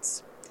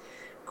States.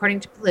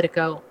 According to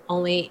Politico,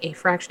 only a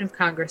fraction of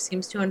Congress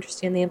seems to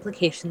understand the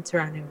implications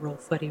surrounding Rule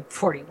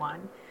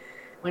 41.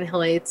 When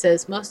Halade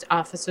says most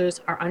officers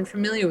are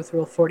unfamiliar with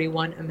Rule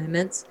 41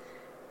 amendments,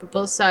 but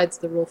both sides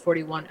of the Rule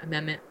 41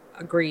 amendment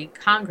agree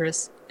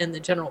Congress and the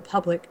general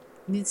public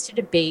needs to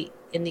debate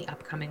in the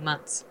upcoming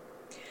months.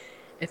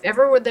 If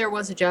ever there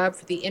was a job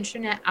for the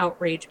internet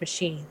outrage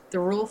machine, the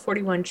Rule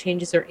 41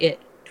 changes are it,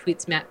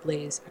 tweets Matt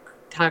Blaze, a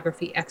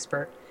cryptography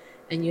expert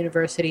and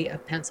University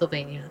of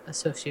Pennsylvania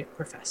associate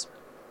professor.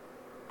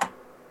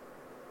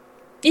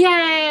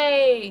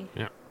 Yay!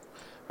 Yeah.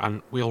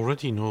 And we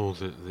already know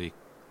that they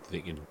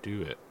can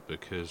do it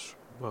because,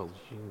 well,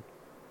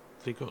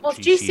 they got Well, if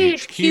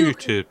GCHQ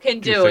to can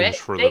do things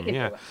for they them. can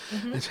Yeah. do it.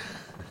 Mm-hmm.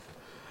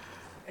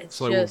 It's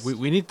like, well,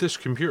 we need this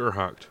computer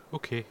hacked.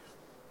 Okay.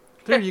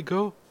 There you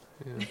go.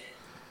 Yeah.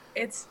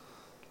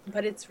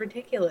 But it's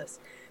ridiculous.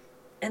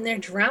 And they're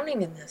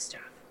drowning in this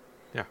stuff.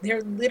 Yeah.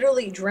 They're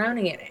literally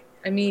drowning in it.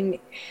 I mean,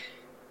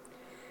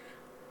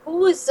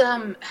 does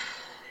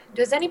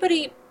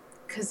anybody,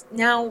 because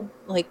now,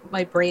 like,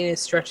 my brain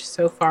is stretched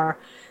so far,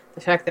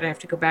 the fact that I have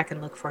to go back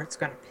and look for it's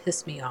going to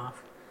piss me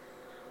off.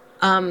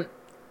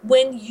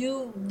 When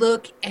you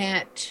look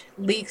at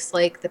leaks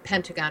like the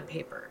Pentagon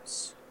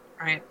Papers,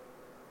 right?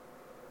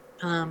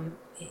 And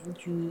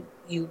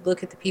you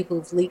look at the people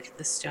who've leaked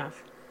this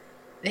stuff,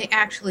 they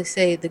actually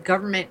say the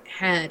government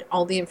had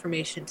all the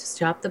information to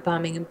stop the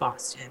bombing in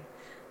Boston.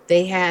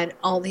 They had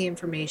all the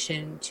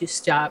information to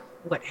stop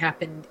what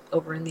happened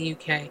over in the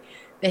UK.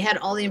 They had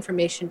all the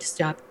information to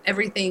stop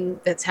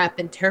everything that's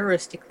happened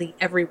terroristically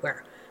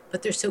everywhere.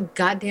 But there's so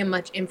goddamn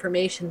much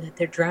information that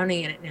they're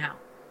drowning in it now.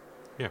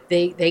 Yeah.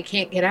 They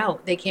can't get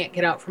out. They can't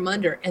get out from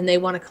under, and they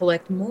want to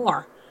collect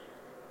more.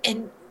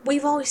 And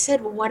we've always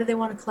said, well, why do they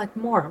want to collect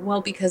more?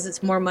 Well, because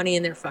it's more money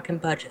in their fucking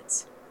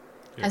budgets.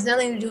 It has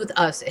nothing to do with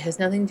us. It has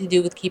nothing to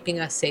do with keeping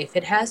us safe.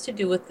 It has to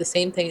do with the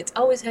same thing it's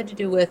always had to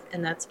do with,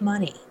 and that's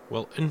money.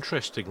 Well,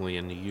 interestingly,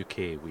 in the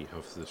UK, we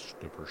have the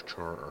Snoopers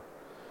Charter.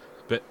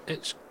 But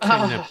it's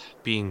kind of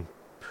being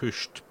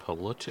pushed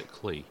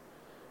politically.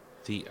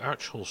 The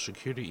actual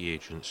security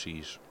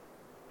agencies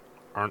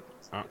aren't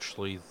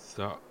actually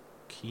that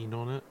keen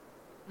on it.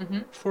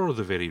 Mm-hmm. For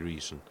the very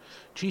reason.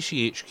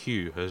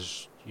 GCHQ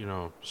has,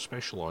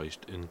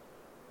 specialised in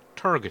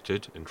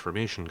targeted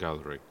information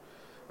gathering.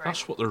 Right.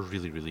 That's what they're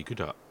really, really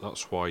good at.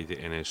 That's why the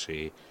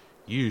NSA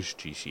use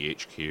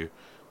GCHQ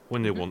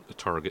when they want to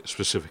target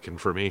specific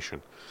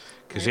information.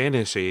 Because the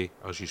NSA,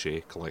 as you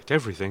say, collect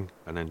everything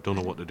and then don't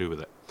know what to do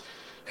with it.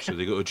 So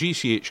they go to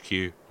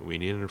GCHQ, we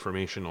need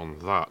information on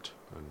that.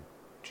 And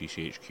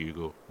GCHQ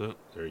go, oh,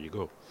 there you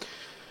go.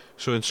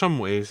 So in some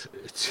ways,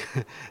 it's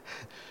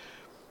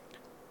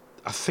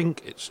I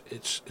think it's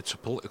a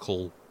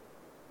political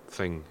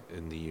thing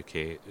in the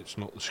UK. It's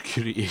not the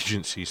security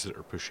agencies that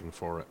are pushing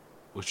for it,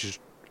 which is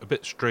a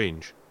bit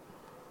strange.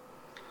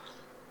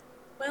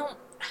 Well,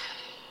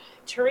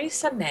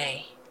 Theresa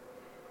May,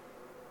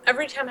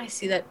 every time I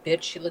see that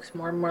bitch, she looks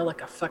more and more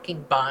like a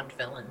fucking Bond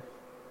villain.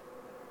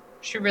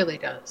 She really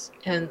does.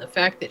 And the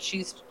fact that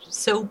she's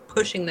so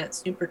pushing that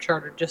Snooper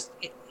Charter,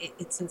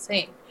 it's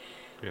insane.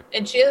 Yeah.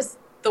 And she has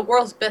the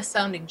world's best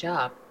sounding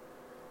job.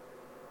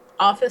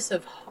 Office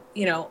of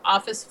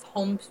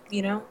Home,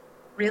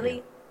 really?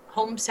 Yeah.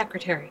 Home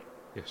Secretary.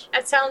 Yes.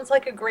 That sounds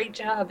like a great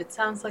job. It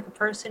sounds like a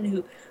person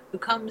who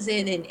comes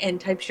in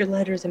and types your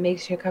letters and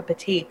makes you a cup of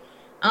tea.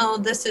 Oh,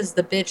 this is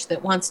the bitch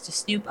that wants to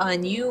snoop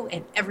on you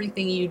and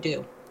everything you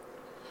do.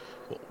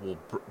 Well,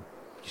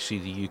 you see,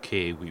 the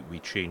UK, we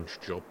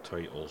changed job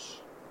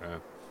titles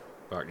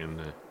back in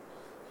the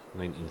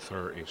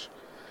 1930s.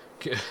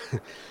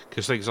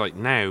 Because things like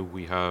now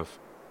we have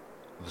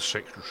the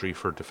Secretary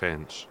for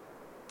Defence.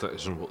 That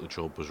isn't what the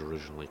job was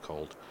originally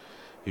called.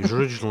 He was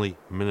originally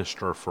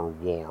Minister for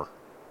War.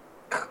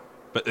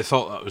 But they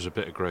thought that was a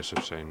bit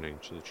aggressive sounding,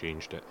 so they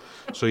changed it.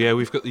 So yeah,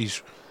 we've got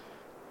these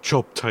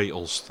job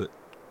titles that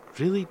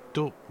really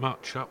don't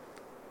match up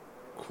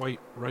quite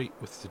right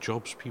with the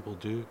jobs people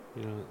do.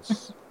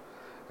 It's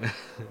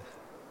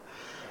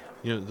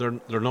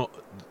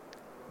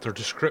they're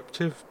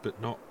descriptive,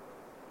 but not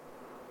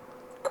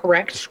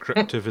Correct.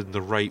 descriptive in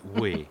the right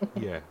way.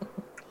 Yeah.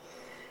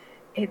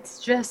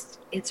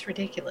 It's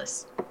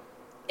ridiculous.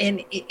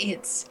 And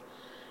it's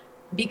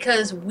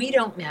because we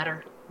don't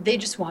matter. They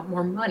just want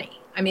more money.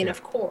 I mean,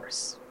 Of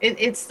course.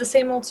 It's the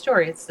same old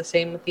story. It's the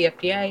same with the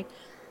FDA.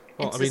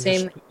 Well, It's the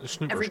same the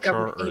Snoopers every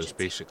government Charter is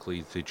agency.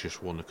 basically they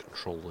just want to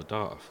control the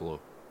data flow.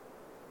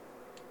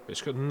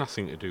 It's got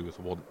nothing to do with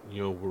what,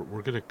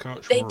 we're going to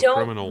catch They more don't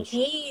criminals.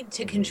 need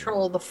to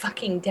control the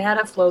fucking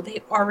data flow.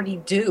 They already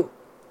do.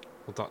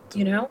 Well,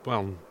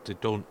 Well, they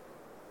don't,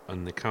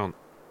 and they can't,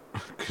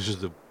 because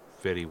of the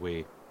very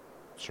way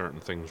certain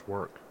things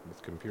work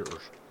with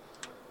computers.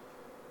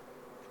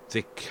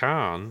 They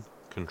can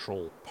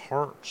control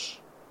parts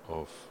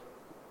of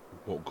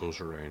what goes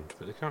around,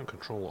 but they can't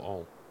control it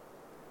all.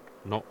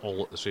 Not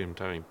all at the same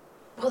time.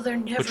 Well, they're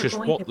never Which is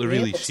going what to they be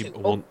really able seem to to,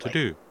 want to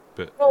hopefully. do,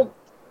 but Well,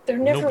 they're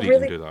never nobody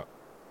really can do that.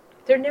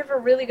 They're never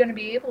really going to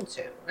be able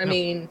to. I No.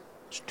 mean,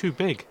 It's too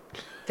big.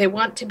 they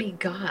want to be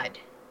God.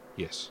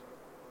 Yes.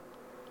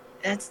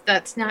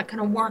 That's not going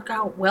to work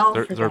out well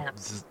for them.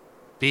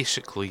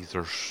 Basically,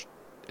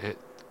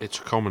 it's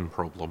a common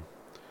problem.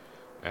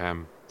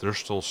 They're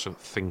still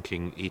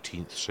thinking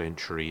 18th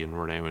century, and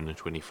we're now in the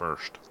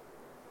 21st.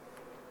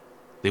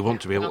 They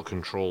want to be able Well, to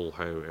control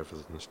how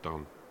everything's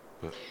done,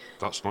 but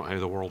that's not how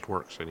the world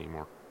works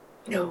anymore.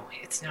 no,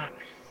 it's not.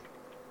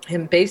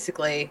 And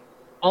basically,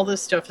 all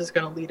this stuff is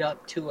going to lead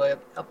up to a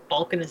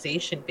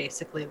balkanization,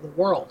 basically, of the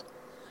world,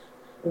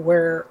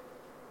 where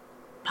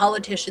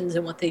politicians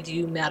and what they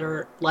do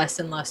matter less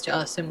and less to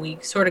us, and we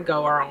sort of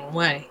go our own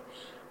way.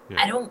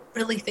 Yeah. I don't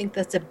really think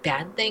that's a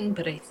bad thing,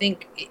 but I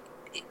think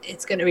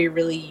it's going to be a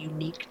really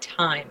unique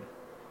time.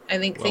 I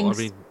think Well, I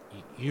things.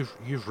 mean,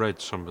 you've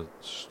read some of,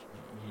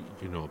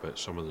 you know about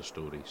some of the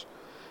stories,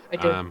 I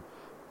do.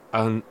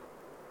 and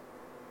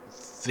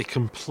they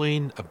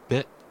complain a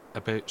bit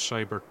about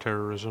cyber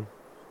terrorism.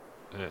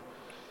 Uh,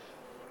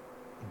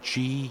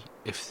 Gee,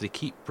 if they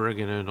keep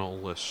bringing in all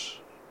this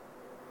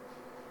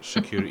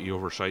security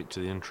oversight to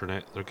the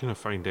internet, they're going to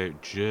find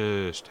out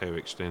just how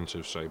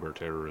extensive cyber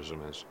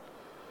terrorism is.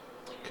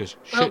 Because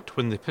Well, shit,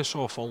 when they piss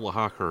off all the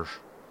hackers,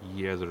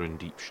 yeah, they're in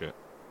deep shit.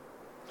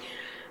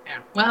 yeah.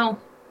 Well,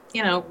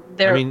 I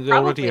they're mean, they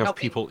already probably have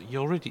helping. people.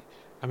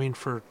 I mean,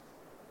 for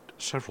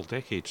several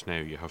decades now,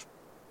 you have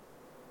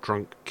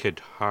drunk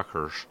kid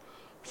hackers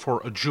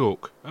for a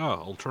joke.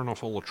 I'll turn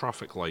off all the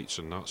traffic lights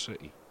in that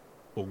city.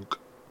 Bonk.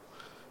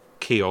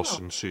 Chaos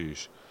Oh,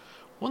 ensues.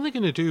 What are they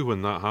going to do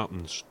when that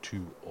happens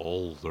to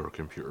all their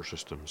computer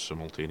systems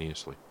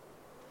simultaneously?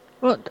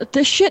 Well,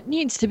 the shit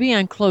needs to be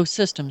on closed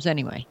systems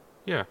anyway.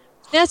 Yeah,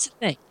 That's the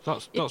thing.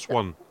 that's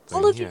one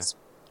All thing. of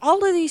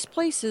Yeah, these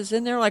places,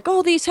 and they're like,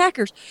 oh, these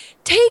hackers,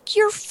 take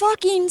your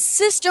fucking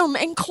system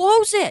and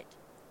close it.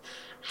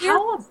 There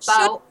how should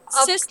about be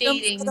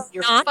systems that updating are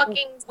your not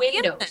fucking the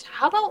internet. Windows?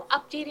 How about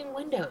updating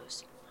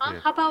Windows? Huh? yeah.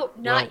 How about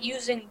Well, not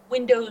using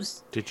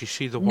Windows did you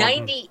see the one?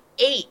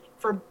 98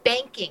 for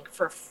banking,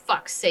 for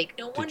fuck's sake?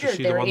 No Did you wonder see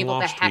the they're one able to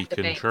last hack week the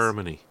in banks.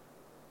 Germany?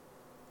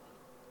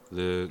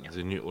 The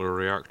nuclear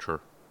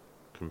reactor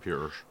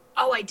computers.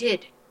 Oh, I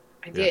did.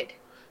 I Yeah, did.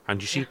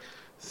 and you Yeah.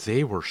 see,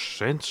 they were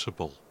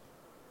sensible.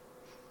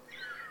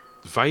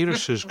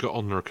 Viruses got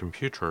on their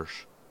computers,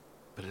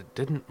 but it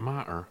didn't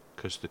matter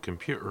because the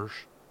computers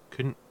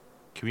couldn't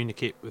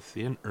communicate with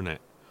the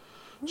internet.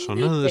 So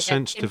none of the They had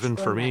sensitive intranets.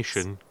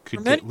 information could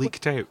get Remember-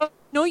 leaked out.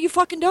 No, you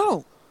fucking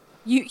don't.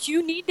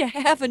 You need to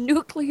have a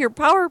nuclear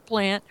power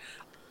plant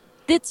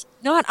that's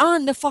not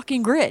on the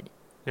fucking grid.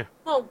 Yeah.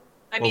 Well,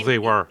 I Well, mean, they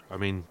were. I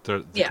mean,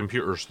 the yeah,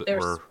 computers that they're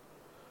were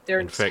they're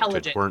infected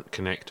intelligent. weren't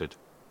connected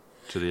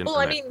to the Well,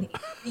 I internet.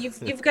 mean,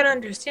 you've got to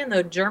understand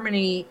though,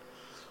 Germany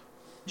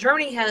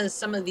has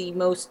some of the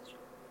most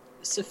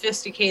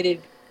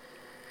sophisticated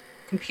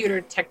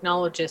computer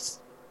technologists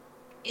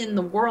in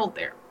the world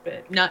there,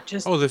 but not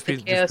just Oh, they've the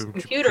been Chaos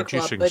Computer Club,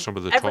 producing but some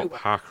of the top everywhere.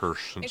 hackers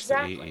since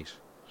Exactly. the 80s.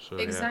 So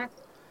Exactly.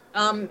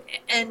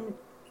 And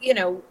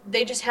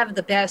they just have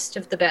the best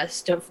of the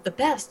best of the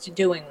best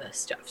doing this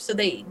stuff. So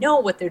they know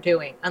what they're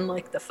doing,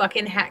 unlike the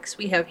fucking hacks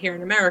we have here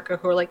in America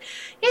who are like,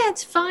 yeah,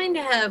 it's fine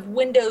to have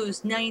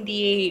Windows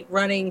 98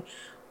 running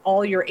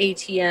all your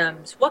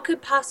ATMs. What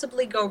could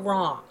possibly go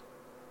wrong?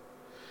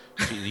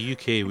 yeah. See, the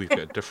UK, we've got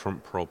a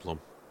different problem.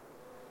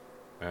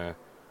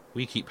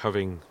 We keep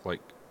having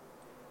like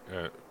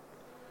uh,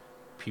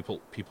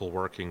 people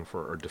working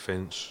for our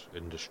defence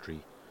industry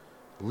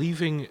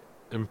leaving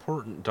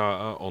important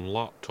data on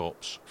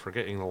laptops,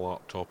 forgetting the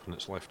laptop, and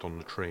it's left on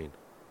the train.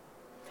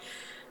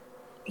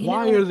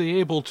 Why are they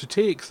able to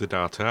take the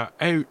data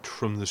out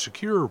from the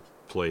secure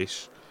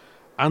place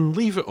and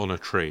leave it on a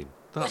train?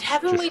 But That's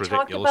haven't just we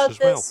talked ridiculous about as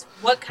well. this?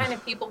 What kind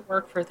of people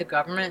work for the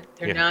government?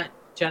 They're Yeah. not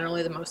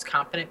generally the most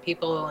competent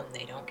people, and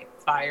they don't get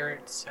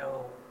fired.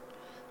 So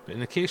But in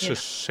the case Yeah. of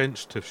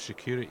sensitive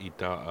security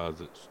data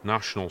that's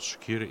national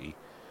security,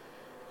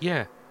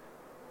 yeah,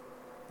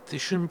 they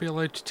shouldn't be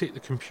allowed to take the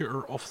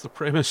computer off the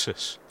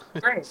premises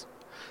right,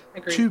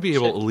 agreed. to be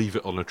able Should- to leave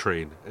it on a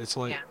train. It's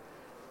like, Yeah.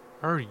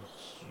 are you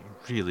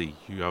really,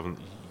 you haven't,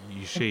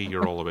 you say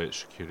you're all about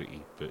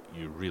security, but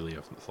you really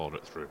haven't thought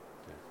it through.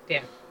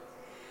 Yeah,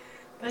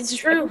 that's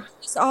true.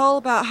 It's all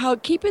about how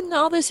keeping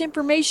all this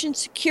information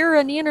secure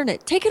on the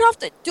internet. Take it off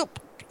the.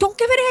 Don't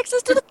give it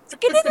access to the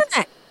fucking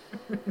internet.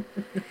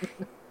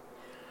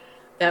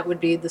 That would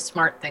be the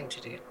smart thing to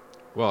do.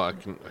 Well, I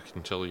can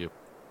tell you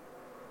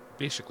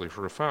basically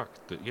for a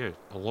fact that, yeah,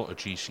 a lot of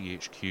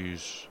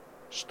GCHQ's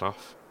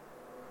stuff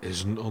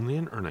isn't on the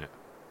internet.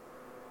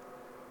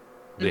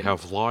 They Mhm.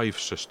 have live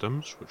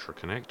systems which are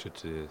connected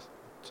to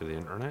the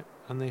internet,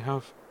 and they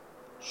have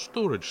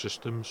storage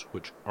systems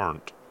which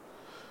aren't.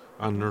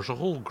 And there's a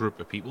whole group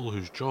of people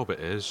whose job it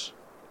is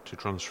to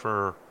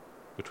transfer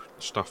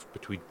stuff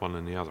between one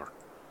and the other.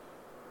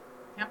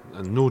 Yep.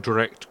 And no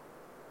direct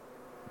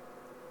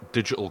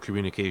digital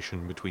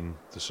communication between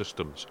the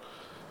systems.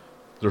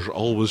 There's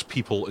always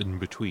people in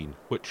between,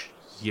 which,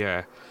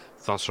 yeah,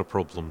 that's a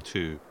problem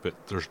too,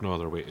 but there's no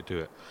other way to do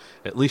it.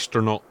 At least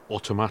they're not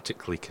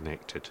automatically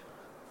connected.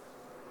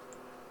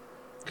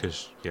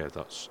 Because, yeah,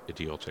 that's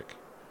idiotic.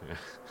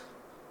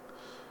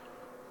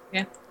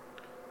 Yeah.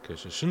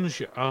 Because as soon as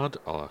you add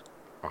a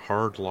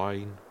hard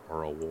line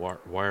or a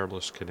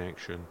wireless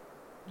connection,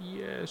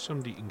 yeah,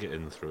 somebody can get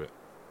in through it.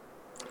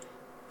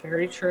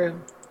 Very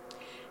true.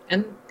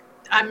 And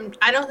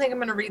I don't think I'm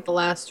gonna read the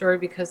last story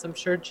because I'm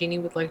sure Jeannie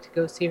would like to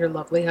go see her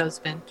lovely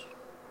husband.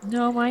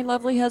 No, my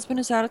lovely husband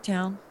is out of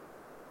town.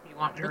 You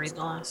want me to It's, read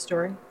the last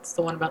story? It's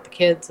the one about the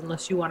kids,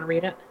 unless you want to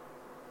read it.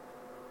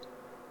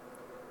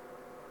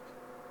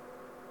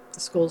 The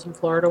schools in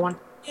Florida one.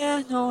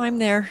 yeah, no, I'm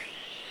there.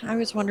 I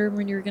was wondering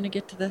when you were going to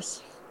get to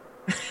this.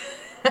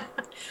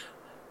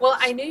 Well,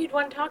 I knew you'd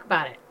want to talk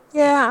about it.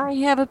 Yeah, I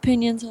have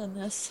opinions on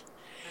this.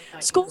 I thought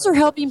you Schools are would.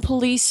 helping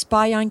police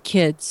spy on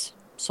kids'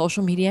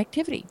 social media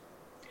activity.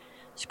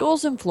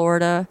 Schools in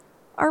Florida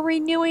are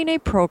renewing a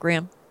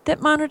program that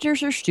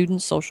monitors their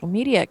students' social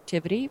media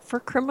activity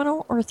for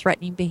criminal or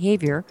threatening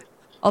behavior,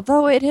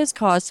 although it has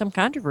caused some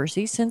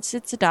controversy since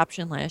its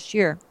adoption last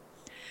year.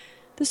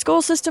 The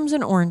school systems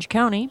in Orange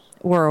County,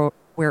 where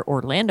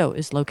Orlando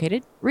is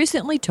located,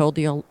 recently told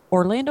the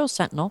Orlando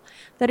Sentinel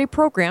that a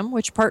program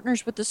which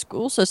partners with the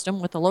school system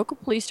with the local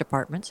police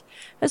departments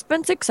has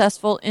been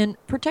successful in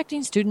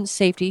protecting students'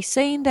 safety,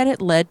 saying that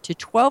it led to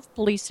 12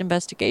 police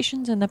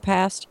investigations in the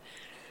past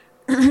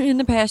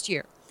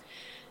year.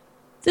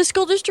 The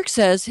school district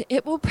says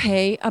it will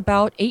pay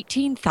about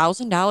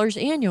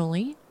 $18,000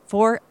 annually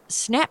for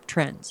Snap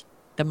Trends,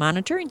 the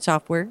monitoring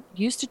software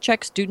used to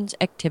check students'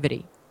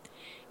 activity.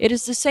 It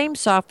is the same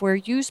software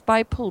used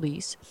by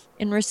police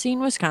in Racine,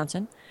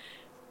 Wisconsin,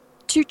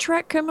 to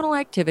track criminal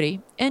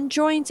activity and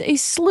joins a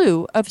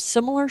slew of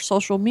similar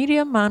social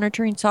media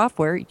monitoring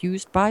software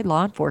used by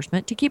law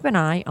enforcement to keep an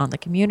eye on the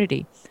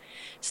community.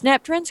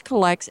 SnapTrends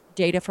collects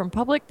data from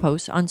public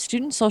posts on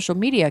student social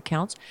media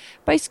accounts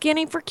by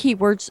scanning for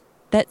keywords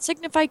that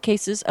signify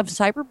cases of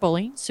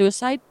cyberbullying,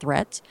 suicide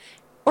threats,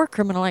 or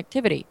criminal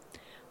activity.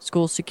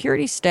 School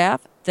security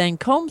staff then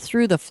comb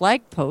through the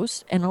flag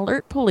posts and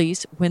alert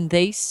police when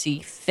they see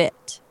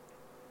fit.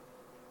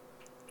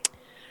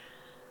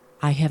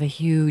 I have a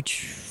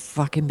huge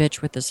fucking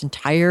bitch with this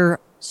entire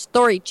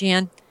story,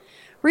 Jan.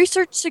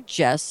 Research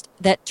suggests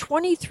that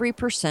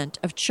 23%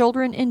 of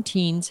children and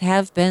teens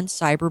have been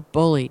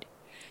cyberbullied.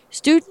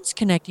 Students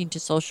connecting to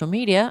social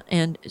media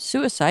and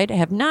suicide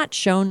have not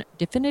shown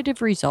definitive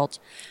results,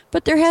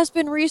 but there has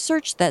been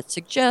research that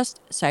suggests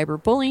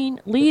cyberbullying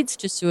leads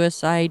to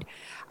suicide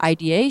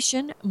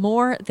ideation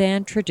more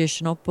than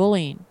traditional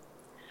bullying.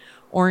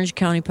 Orange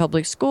County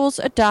Public Schools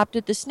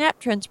adopted the SNAP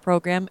Trends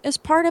program as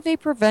part of a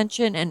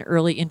prevention and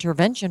early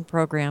intervention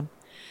program.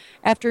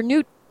 After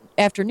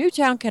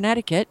Newtown,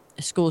 Connecticut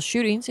school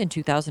shootings in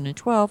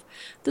 2012,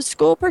 the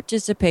school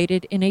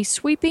participated in a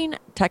sweeping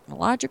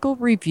technological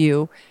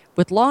review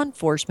with law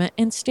enforcement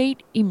and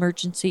state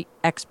emergency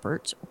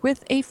experts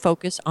with a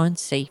focus on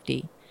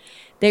safety.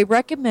 They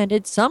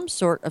recommended some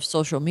sort of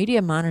social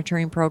media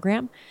monitoring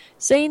program,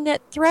 saying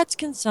that threats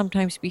can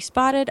sometimes be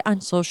spotted on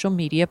social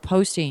media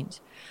postings.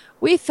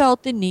 We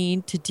felt the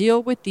need to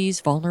deal with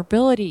these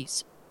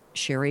vulnerabilities.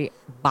 Sherry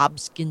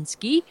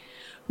Bobskinski,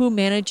 who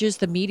manages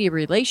the media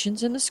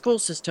relations in the school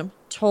system,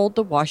 told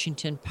the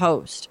Washington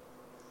Post.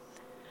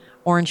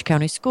 Orange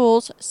County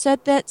Schools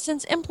said that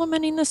since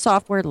implementing the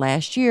software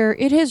last year,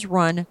 it has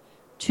run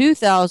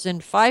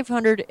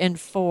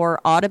 2,504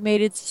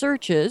 automated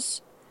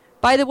searches.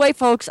 By the way,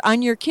 folks,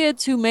 on your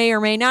kids who may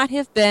or may not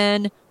have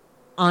been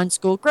on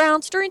school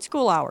grounds during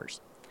school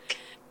hours,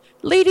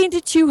 leading to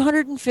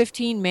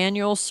 215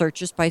 manual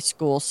searches by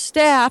school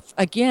staff,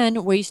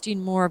 again,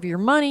 wasting more of your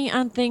money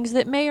on things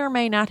that may or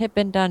may not have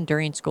been done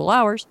during school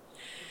hours.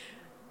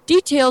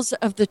 Details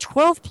of the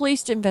 12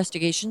 police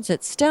investigations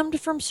that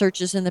stemmed from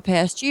searches in the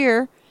past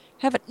year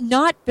have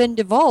not been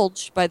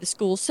divulged by the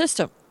school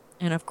system.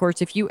 And of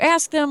course, if you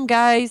ask them,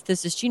 guys,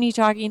 this is Jeannie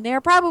talking,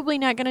 they're probably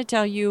not going to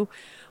tell you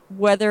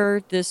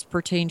whether this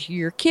pertained to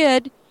your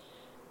kid.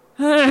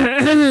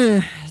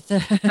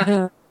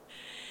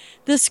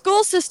 The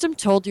school system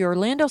told the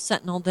Orlando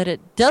Sentinel that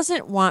it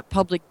doesn't want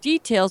public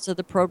details of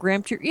the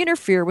program to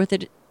interfere with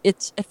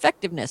its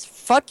effectiveness.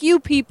 Fuck you,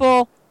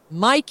 people.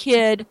 My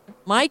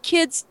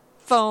kid's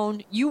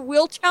phone, you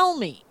will tell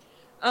me.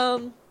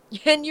 And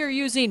you're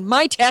using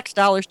my tax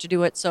dollars to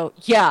do it, so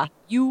yeah,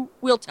 you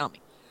will tell me.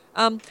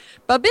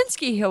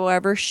 Babinski,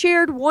 however,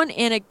 shared one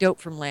anecdote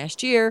from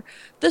last year.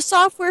 The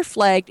software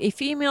flagged a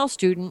female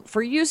student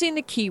for using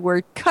the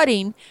keyword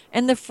cutting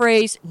and the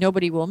phrase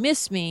nobody will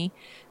miss me,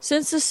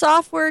 since the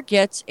software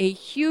gets a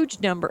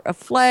huge number of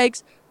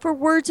flags for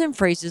words and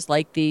phrases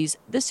like these.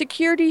 The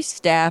security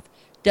staff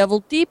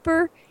delved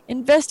deeper,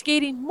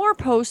 investigating more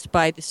posts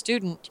by the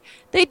student.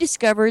 They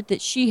discovered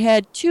that she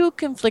had two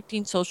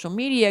conflicting social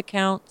media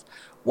accounts,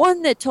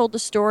 one that told the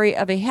story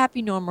of a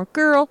happy, normal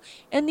girl,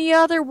 and the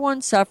other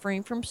one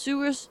suffering from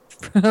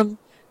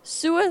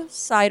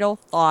suicidal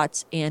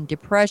thoughts and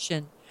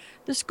depression.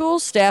 The school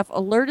staff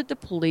alerted the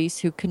police,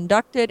 who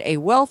conducted a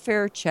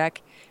welfare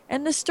check,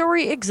 and the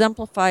story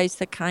exemplifies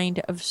the kind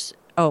of.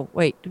 Oh,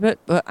 wait, but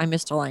I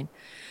missed a line.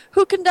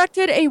 Who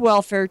conducted a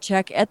welfare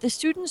check at the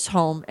student's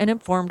home and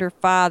informed her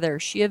father.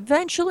 She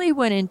eventually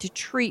went into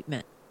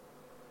treatment.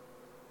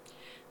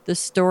 The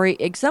story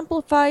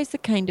exemplifies the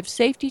kind of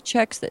safety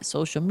checks that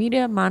social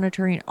media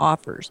monitoring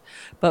offers.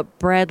 But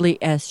Bradley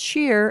S.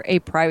 Shear, a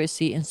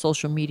privacy and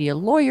social media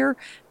lawyer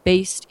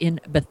based in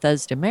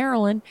Bethesda,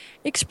 Maryland,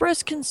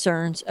 expressed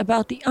concerns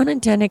about the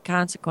unintended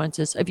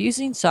consequences of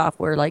using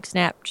software like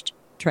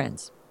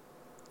SnapTrends.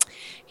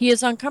 He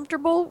is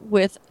uncomfortable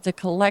with the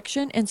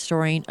collection and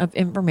storing of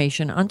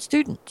information on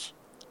students.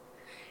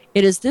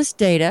 Is this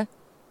data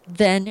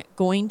then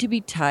going to be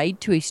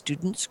tied to a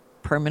student's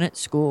permanent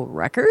school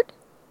record?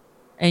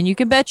 And you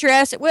can bet your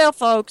ass it will,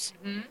 folks.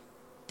 Mhm.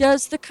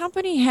 Does the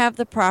company have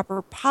the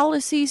proper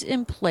policies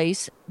in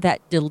place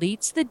that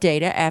deletes the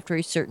data after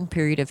a certain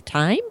period of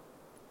time?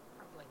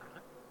 Probably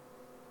not.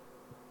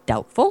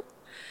 Doubtful.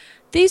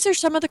 These are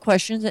some of the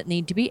questions that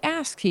need to be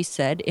asked, he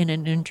said in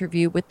an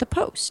interview with the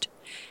Post.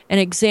 An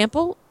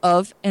example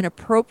of an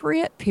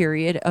appropriate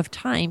period of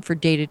time for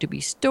data to be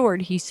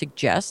stored, he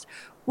suggests,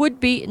 would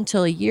be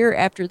until a year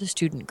after the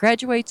student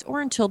graduates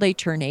or until they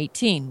turn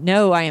 18.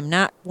 No, I am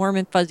not warm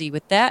and fuzzy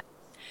with that.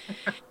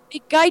 A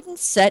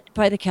guidance set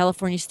by the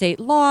California state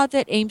law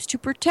that aims to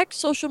protect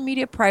social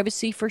media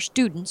privacy for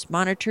students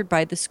monitored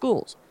by the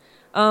schools.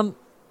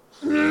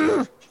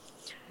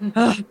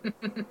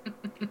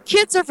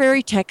 Kids are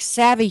very tech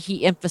savvy,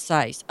 he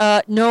emphasized.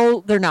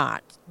 No, they're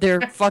not.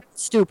 They're fucking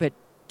stupid,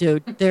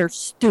 dude. They're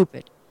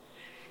stupid.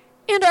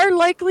 And are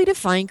likely to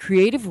find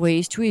creative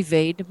ways to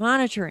evade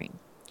monitoring.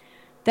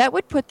 That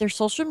would put their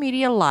social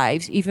media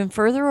lives even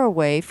further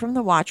away from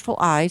the watchful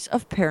eyes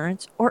of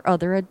parents or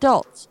other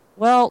adults.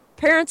 Well,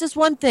 parents is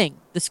one thing,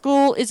 the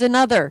school is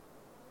another.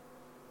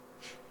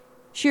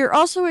 Shear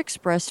also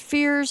expressed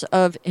fears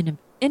of an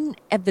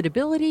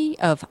inevitability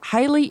of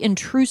highly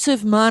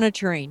intrusive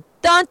monitoring.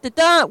 Dun, dun,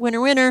 dun,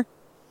 winner, winner.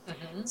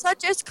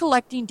 Such as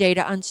collecting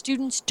data on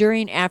students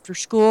during after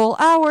school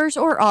hours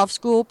or off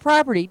school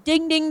property.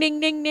 Ding, ding, ding,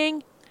 ding,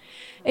 ding.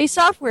 A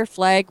software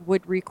flag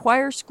would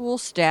require school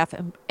staff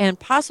and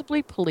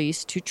possibly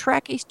police to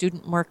track a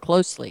student more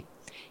closely.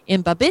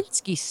 In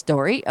Babinski's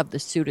story of the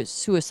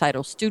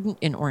suicidal student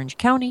in Orange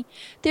County,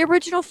 the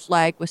original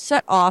flag was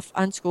set off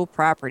on school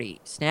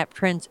property.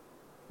 SnapTrends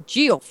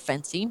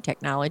geofencing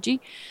technology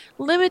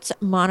limits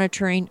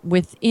monitoring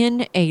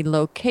within a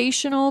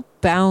locational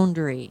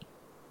boundary.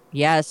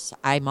 Yes,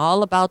 I'm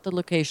all about the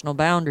locational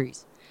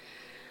boundaries.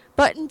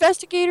 But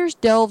investigators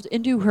delved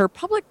into her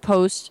public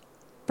posts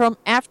from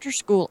after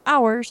school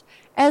hours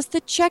as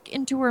the check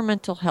into her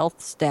mental health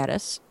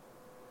status.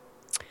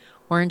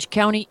 Orange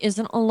County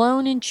isn't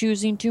alone in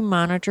choosing to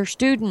monitor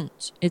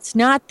students. It's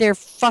not their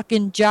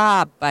fucking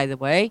job, by the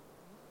way.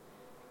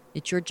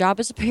 It's your job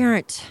as a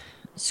parent.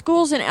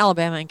 Schools in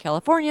Alabama and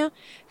California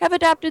have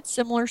adopted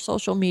similar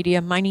social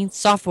media mining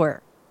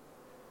software.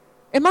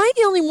 Am I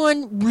the only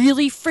one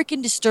really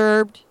freaking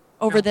disturbed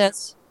over No.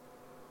 this?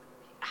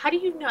 How do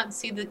you not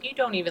see that? You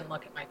don't even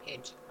look at my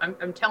page.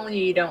 I'm telling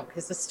you don't,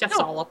 because the stuff's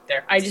No. all up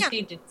there. I just Yeah.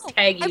 need to No.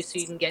 tag you so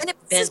you can get And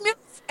it bent. pisses me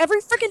off every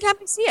freaking time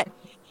I see it.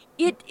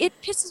 It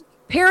pisses.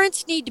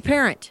 Parents need to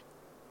parent.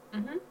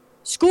 Mhm.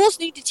 Schools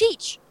need to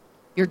teach.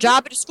 Your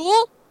job at a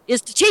school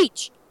is to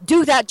teach.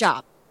 Do that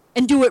job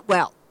and do it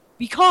well,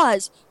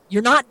 because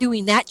you're not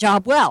doing that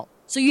job well.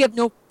 So you have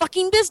no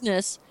fucking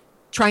business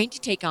trying to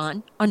take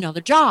on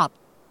another job.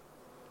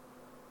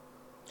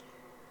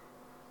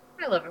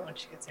 I love it when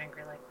she gets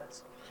angry like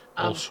this.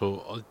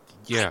 Also,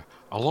 yeah,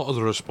 a lot of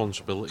the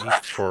responsibility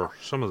for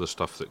some of the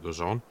stuff that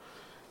goes on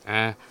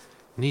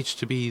needs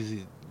to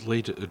be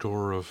laid at the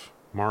door of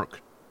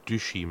Mark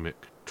Douchey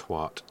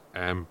McTwat,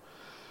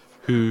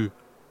 who,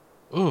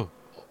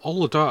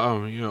 all the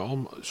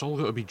data, it's all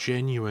got to be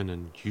genuine,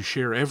 and you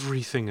share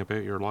everything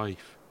about your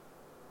life,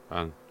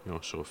 and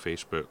so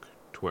Facebook,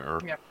 Twitter,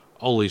 Yep.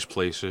 all these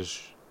places,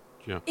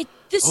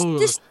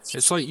 This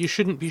it's like you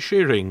shouldn't be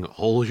sharing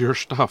all your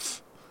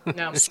stuff.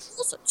 No.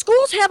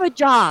 schools have a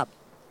job,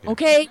 Yeah.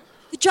 okay?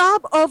 The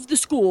job of the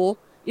school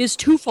is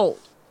twofold.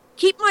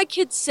 Keep my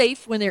kids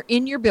safe when they're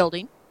in your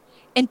building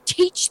and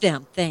teach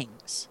them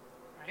things.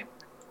 Right?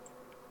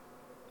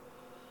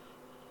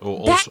 Oh,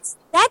 also,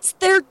 That's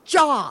their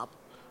job.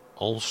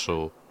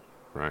 Also,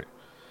 right,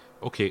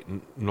 okay,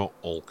 not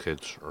all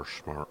kids are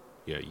smart.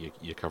 Yeah,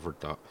 you covered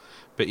that.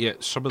 But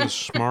yet, some of the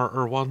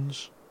smarter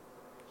ones,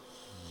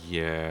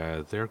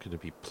 yeah, they're going to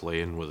be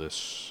playing with this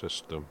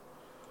system.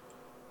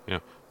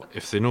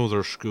 If they know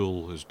their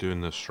school is doing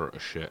this sort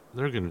of shit,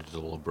 they're going to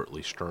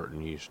deliberately start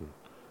using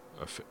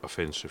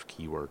offensive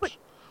keywords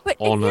But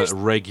on a here's-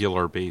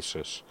 regular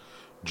basis,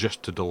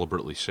 just to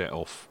deliberately set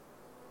off,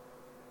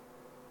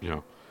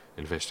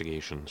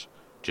 investigations,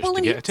 just Well, to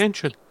and get here's-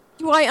 attention.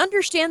 do I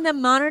understand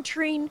them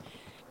monitoring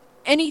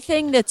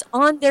anything that's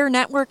on their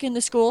network in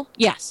the school?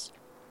 Yes.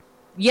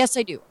 Yes,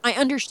 I do. I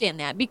understand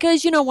that,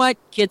 because you know what?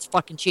 Kids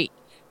fucking cheat.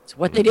 It's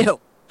what they do.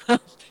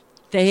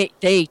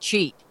 They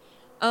cheat.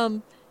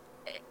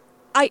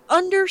 I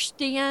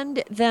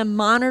understand them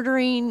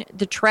monitoring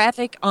the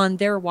traffic on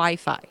their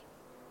Wi-Fi,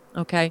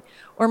 okay,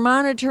 or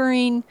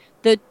monitoring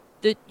the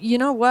that you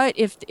know what,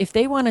 if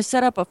they want to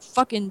set up a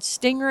fucking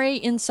stingray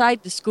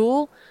inside the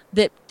school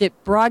that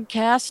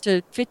broadcasts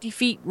to 50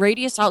 feet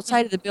radius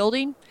outside of the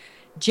building,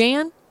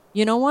 Jan,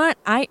 you know what,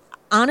 I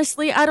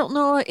honestly, I don't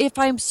know if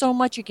I'm so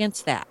much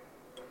against that,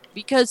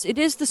 because it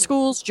is the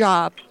school's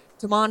job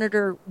to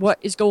monitor what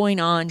is going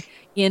on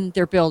in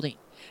their building.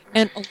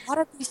 And a lot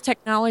of these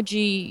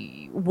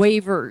technology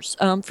waivers,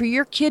 for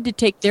your kid to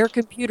take their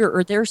computer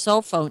or their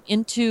cell phone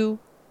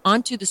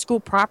onto the school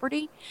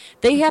property,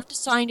 they have to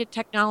sign a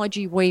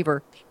technology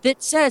waiver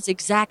that says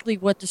exactly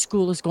what the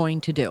school is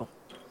going to do.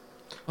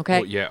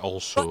 Okay. Well, yeah.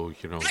 Also,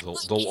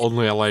 they'll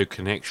only allow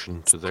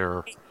connection to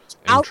their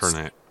Outside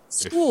internet.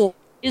 school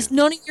is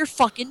none of your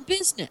fucking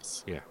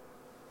business. Yeah.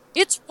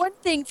 It's one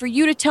thing for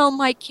you to tell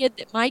my kid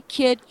that my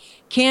kid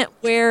can't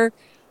wear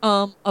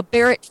a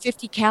Barrett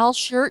 50 cal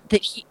shirt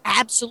that he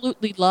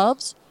absolutely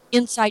loves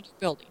inside your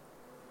building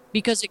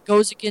because it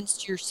goes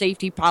against your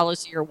safety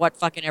policy or what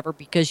fucking ever,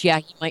 because yeah,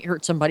 he might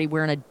hurt somebody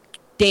wearing a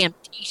damn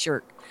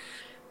t-shirt.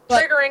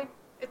 But, Triggering.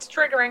 It's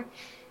triggering.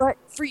 but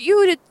for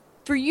you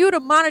to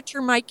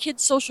monitor my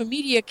kid's social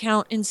media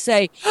account and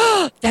say,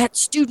 oh, that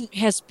student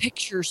has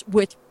pictures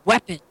with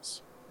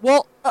weapons.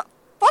 Well,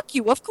 fuck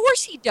you. Of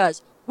course he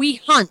does. We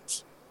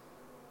hunt.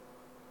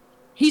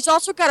 He's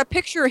also got a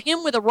picture of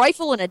him with a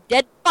rifle and a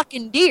dead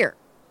fucking deer.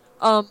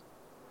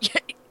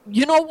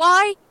 You know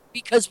why?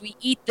 Because we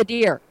eat the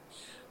deer.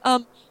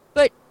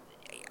 But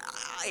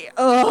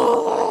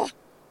all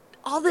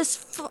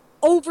this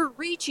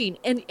overreaching,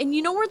 and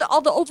you know where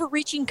all the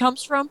overreaching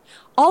comes from?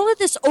 All of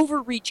this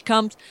overreach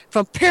comes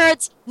from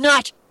parents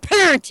not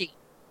parenting.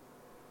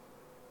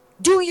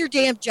 Do your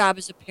damn job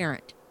as a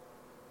parent.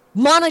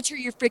 Monitor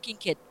your freaking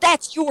kid.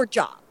 That's your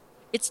job.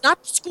 It's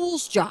not the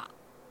school's job.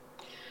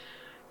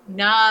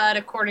 Not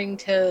according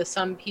to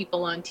some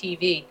people on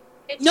TV.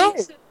 It No.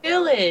 takes a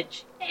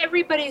village.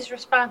 Everybody's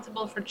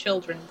responsible for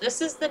children.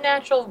 This is the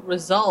natural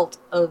result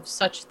of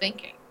such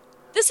thinking.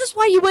 This is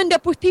why you end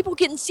up with people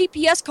getting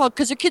CPS called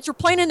because their kids are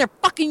playing in their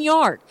fucking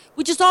yard,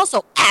 which is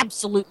also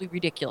absolutely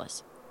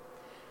ridiculous.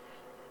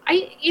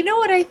 You know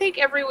what? I think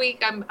every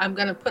week I'm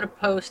going to put a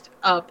post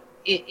up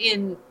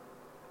in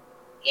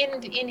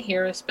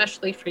here,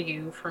 especially for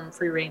you from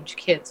Free Range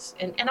Kids,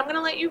 and I'm going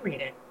to let you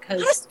read it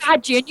because Honest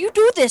God, Jen, you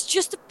do this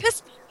just to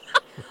piss me.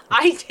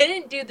 I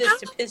didn't do this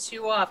to piss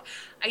you off.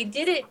 I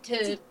did it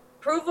to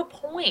prove a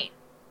point.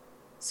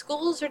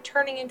 Schools are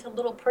turning into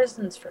little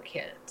prisons for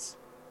kids.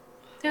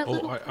 They're Oh,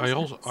 little I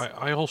also prisons.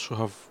 I also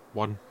have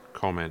one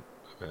comment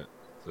about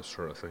this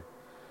sort of thing.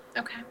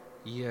 Okay.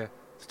 Yeah,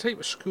 the type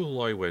of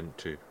school I went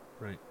to,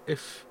 right?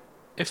 If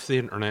the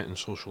internet and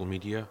social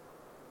media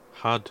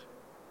had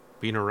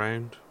been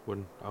around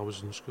when I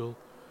was in school,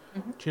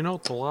 Mhm. do you know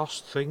the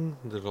last thing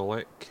that I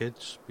let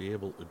kids be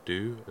able to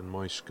do in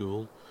my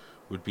school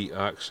would be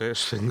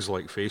access things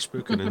like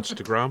Facebook and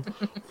Instagram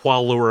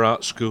while they were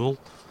at school?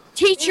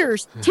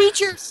 Teachers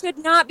should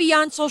not be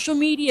on social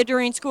media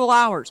during school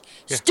hours.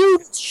 Yeah.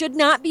 Students should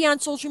not be on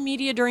social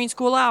media during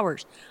school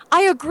hours.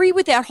 I agree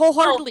with that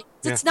wholeheartedly.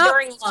 Yeah. It's not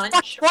During what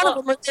lunch, one well-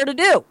 of them are there to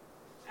do.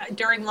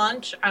 During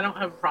lunch, I don't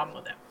have a problem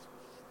with it.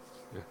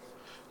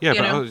 Yeah,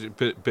 You know?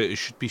 but it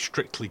should be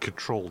strictly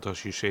controlled,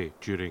 as you say,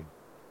 during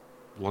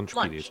lunch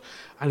Lunch. periods.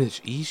 And it's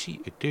easy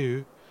to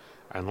do,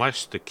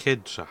 unless the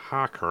kid's a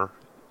hacker.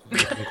 You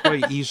can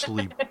quite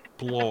easily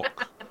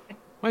block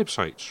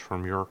websites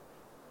from your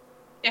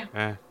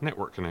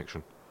network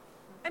connection.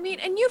 I mean,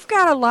 and you've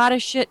got a lot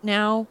of shit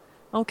now,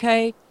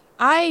 okay?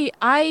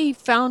 I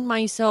found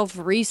myself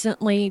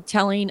recently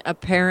telling a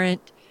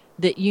parent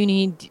that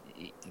I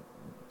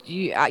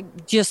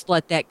just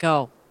let that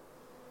go,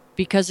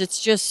 because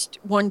it's just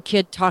one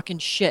kid talking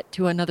shit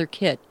to another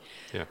kid.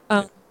 Yeah.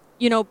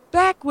 You know,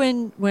 back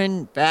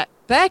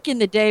back in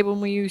the day when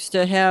we used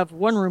to have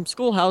one-room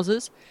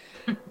schoolhouses.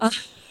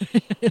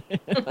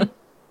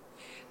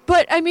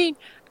 But I mean,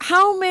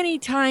 how many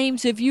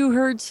times have you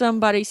heard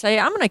somebody say,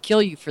 "I'm going to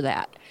kill you for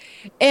that,"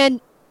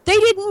 and they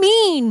didn't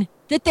mean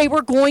that they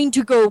were going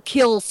to go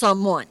kill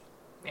someone.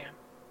 Yeah.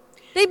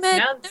 They meant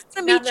Now- they're going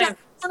to now meet you at that-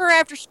 the corner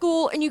after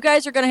school, and you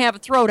guys are going to have a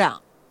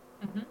throwdown.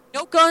 Mhm.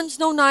 No guns,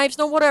 no knives,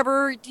 no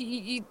whatever.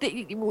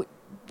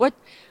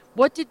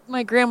 What did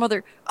my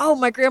grandmother? Oh,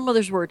 my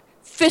grandmother's word: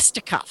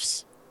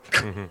 fisticuffs.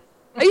 Hmm.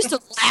 I used to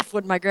laugh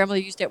when my grandmother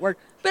used that word,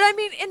 but I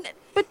mean,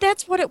 but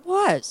that's what it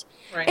was.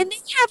 Right. And they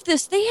have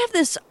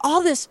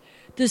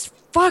this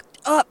fucked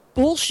up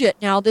bullshit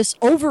now, this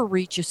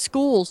overreach of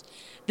schools,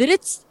 that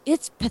it's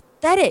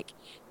pathetic.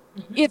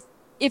 Mhm.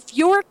 If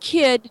your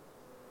kid,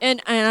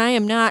 and I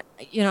am not,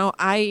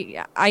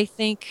 I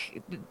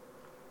think,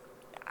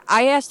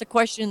 I asked a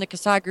question in the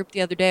CASA group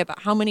the other day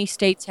about how many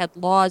states had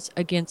laws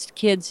against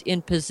kids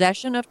in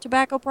possession of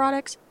tobacco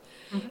products.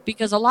 Mhm.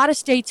 Because a lot of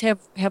states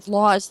have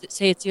laws that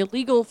say it's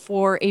illegal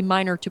for a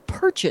minor to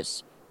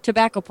purchase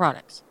tobacco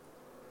products.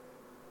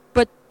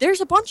 But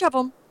there's a bunch of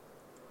them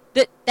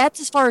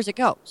that's as far as it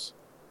goes.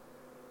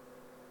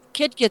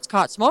 Kid gets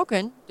caught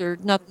smoking,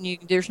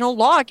 there's no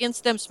law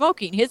against them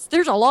smoking.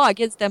 There's a law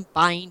against them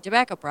buying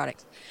tobacco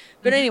products.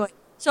 But Mhm. anyway,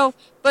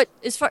 but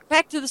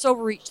back to this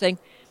overreach thing.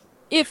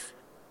 if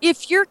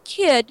your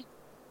kid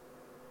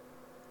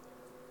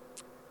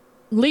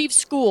leaves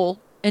school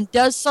and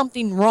does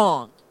something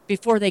wrong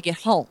before they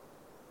get home,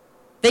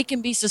 they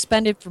can be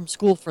suspended from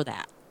school for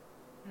that.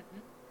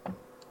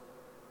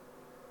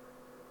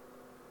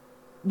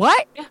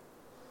 What? Yeah.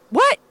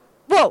 What?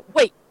 Whoa,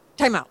 wait,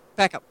 time out,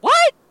 back up.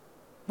 What?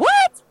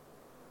 What?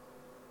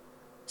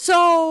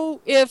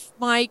 So if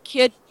my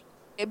kid,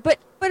 but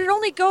it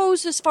only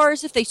goes as far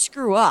as if they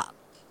screw up.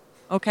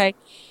 Okay.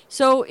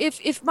 So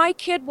if my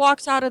kid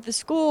walks out of the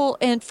school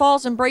and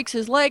falls and breaks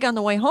his leg on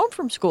the way home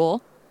from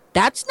school,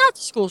 that's not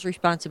the school's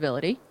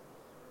responsibility.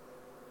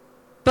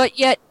 But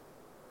yet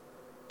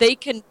they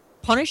can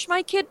punish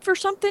my kid for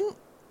something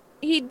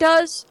he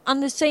does on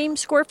the same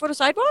square foot of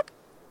sidewalk?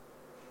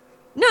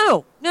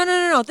 No.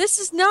 This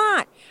is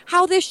not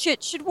how this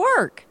shit should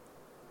work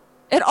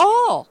at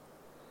all.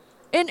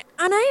 And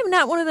I am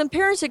not one of them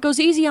parents that goes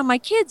easy on my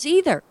kids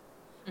either.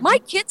 My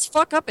kids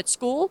fuck up at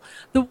school.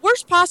 The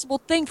worst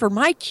possible thing for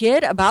my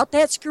kid about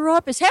that screw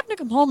up is having to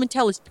come home and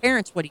tell his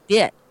parents what he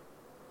did.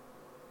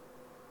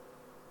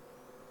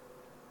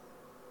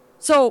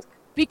 So,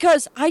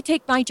 because I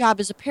take my job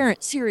as a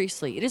parent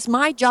seriously, it is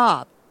my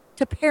job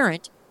to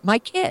parent my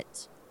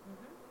kids,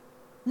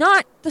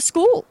 not the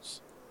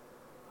schools.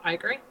 I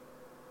agree.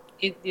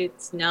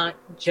 It's not,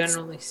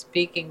 generally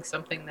speaking,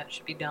 something that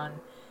should be done.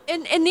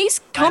 And these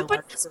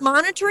companies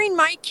monitoring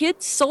my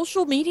kids'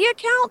 social media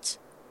accounts?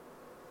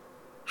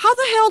 How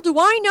the hell do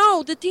I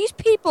know that these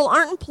people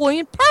aren't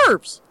employing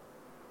pervs?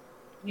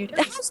 You don't.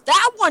 How's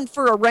that one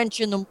for a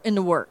wrench in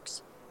the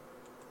works?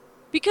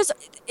 Because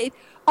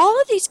all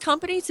of these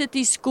companies that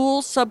these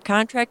schools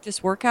subcontract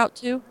this work out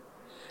to,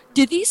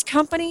 do these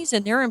companies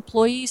and their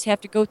employees have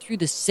to go through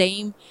the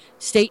same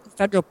state and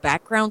federal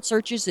background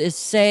searches as,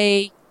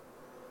 say,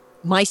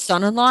 my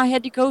son-in-law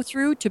had to go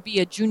through to be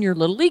a junior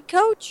Little League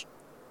coach?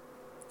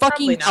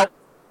 Probably Fucking not.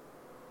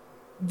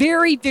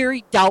 very,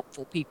 very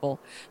doubtful, people.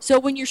 So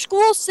when your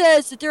school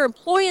says that they're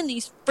employing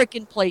these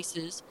frickin'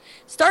 places,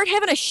 start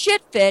having a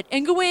shit fit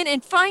and go in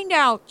and find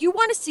out. You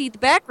want to see the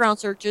background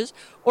searches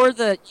or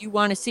you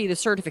want to see the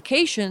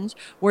certifications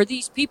where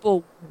these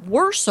people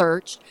were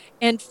searched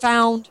and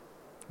found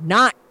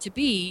not to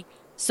be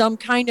some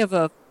kind of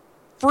a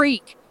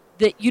freak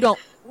that you don't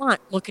want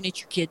looking at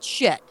your kid's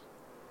shit.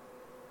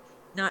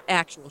 Not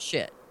actual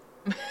shit.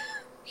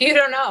 You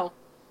don't know.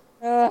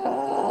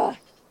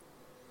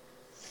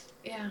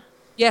 Yeah.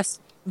 Yes,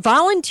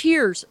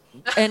 volunteers.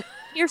 And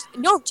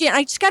Jan,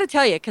 I just got to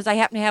tell you, because I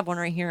happen to have one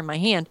right here in my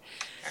hand.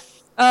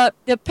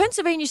 The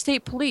Pennsylvania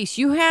State Police,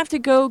 you have to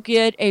go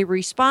get a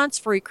response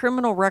for a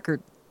criminal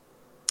record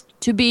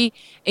to be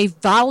a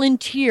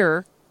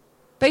volunteer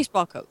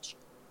baseball coach.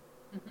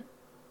 Mm-hmm.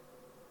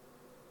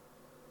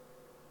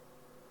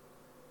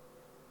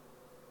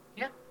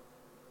 Yeah.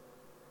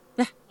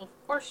 Yeah. Well,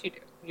 of course you do.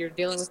 You're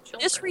dealing with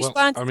children. This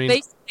response is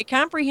based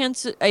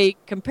on a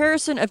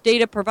comparison of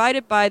data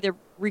provided by the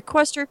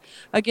requester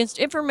against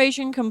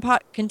information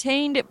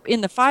contained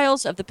in the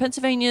files of the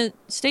Pennsylvania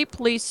State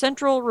Police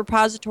Central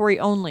Repository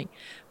only.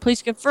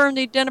 Please confirm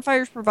the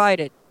identifiers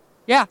provided.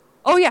 Yeah.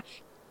 Oh, yeah.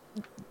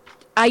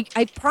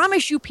 I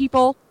promise you,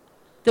 people,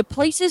 the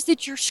places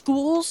that your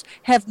schools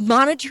have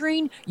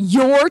monitoring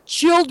your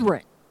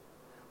children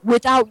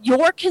without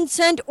your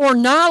consent or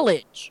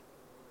knowledge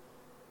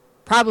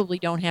probably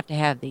don't have to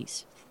have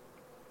these.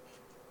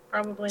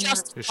 Probably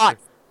Just not.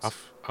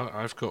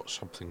 I've got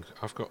something.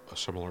 I've got a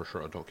similar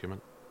sort of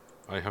document.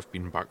 I have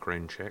been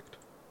background checked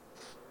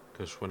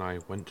because when I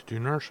went to do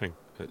nursing,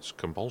 it's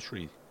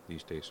compulsory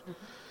these days,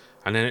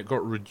 and then it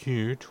got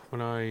renewed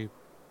when I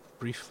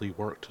briefly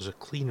worked as a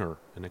cleaner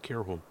in a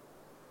care home.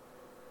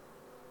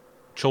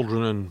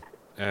 Children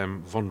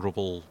and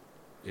vulnerable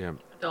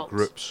Adults.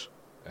 groups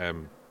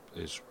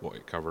is what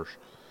it covers.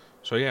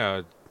 So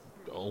yeah,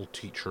 all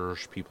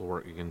teachers, people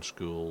working in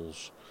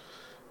schools,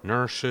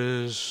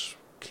 nurses,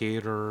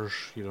 carers,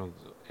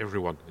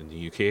 everyone in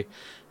the UK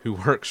who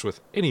works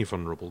with any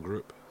vulnerable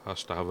group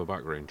has to have a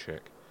background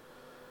check.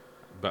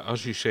 But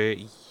as you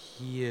say,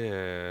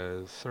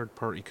 yeah,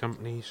 third-party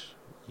companies,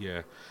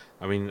 yeah.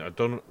 I mean, I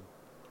don't...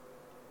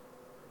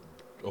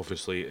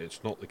 Obviously,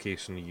 it's not the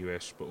case in the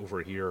US, but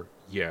over here,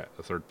 yeah,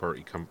 a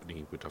third-party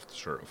company would have to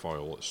certify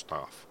all its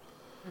staff.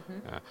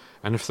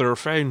 And if they were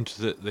found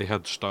that they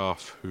had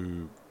staff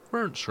who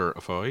weren't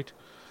certified,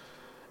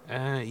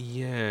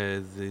 yeah,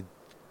 they'd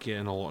get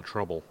in a lot of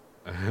trouble.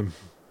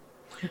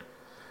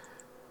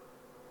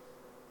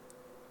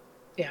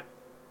 Yeah.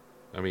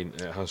 I mean,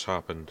 it has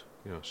happened.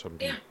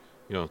 Somebody,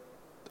 a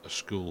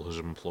school has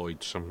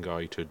employed some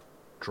guy to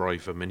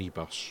drive a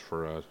minibus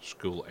for a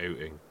school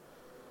outing,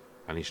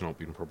 and he's not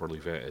been properly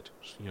vetted.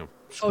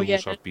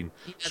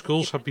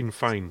 Schools have been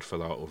fined for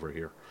that over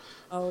here.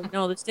 Oh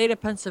no, the state of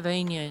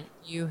Pennsylvania,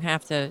 you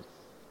have to.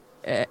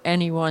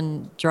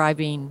 Anyone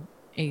driving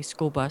a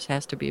school bus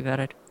has to be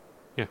vetted.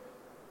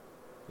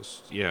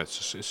 Yeah,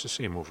 it's the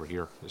same over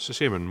here. It's the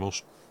same in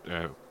most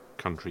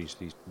countries.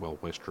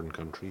 Western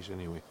countries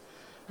anyway.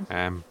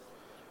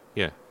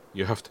 Yeah,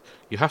 you have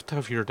to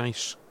have your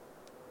nice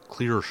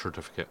clear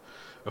certificate.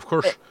 Of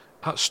course,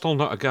 That's still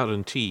not a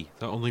guarantee.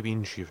 That only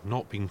means you've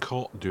not been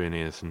caught doing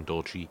anything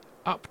dodgy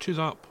up to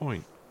that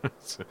point.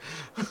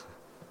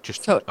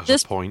 Just So as a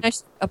this point. I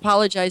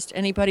apologize to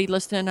anybody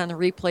listening on the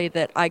replay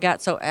that I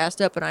got so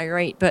assed up and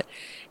irate, but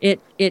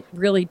it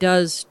really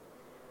does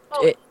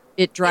Well,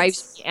 it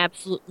drives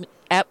it's me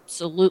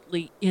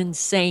absolutely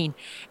insane.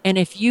 And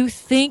if you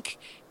think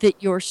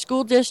that your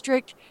school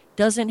district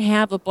doesn't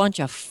have a bunch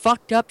of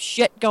fucked up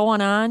shit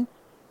going on,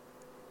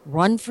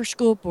 run for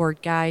school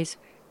board, guys.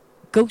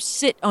 Go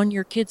sit on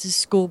your kids'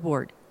 school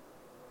board.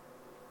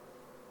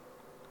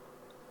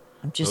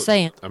 I'm just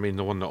saying. I mean,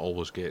 the one that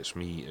always gets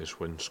me is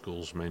when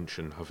schools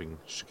mention having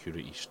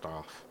security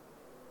staff.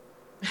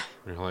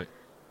 You're like,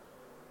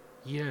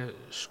 yeah,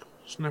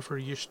 schools never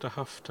used to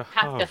have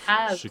have to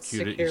have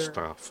security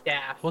staff.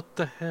 staff. What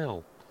the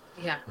hell?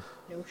 Yeah,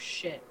 no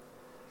shit.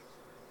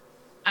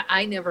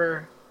 I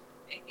never,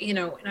 and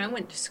I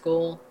went to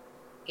school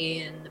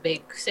in the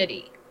big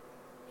city,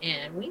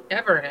 and we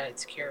never had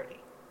security.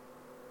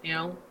 You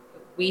know,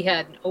 we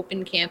had an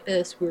open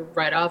campus. We were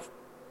right off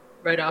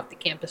the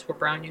campus where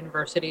Brown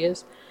University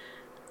is.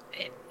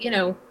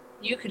 And,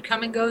 you could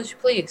come and go as you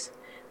please.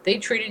 They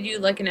treated you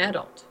like an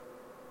adult.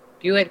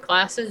 If you had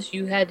classes,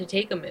 you had to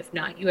take them. If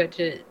not, you had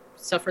to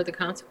suffer the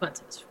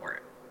consequences for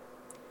it.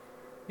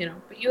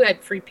 But you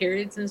had free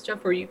periods and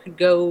stuff where you could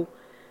go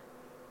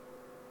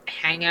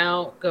hang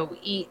out, go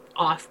eat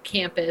off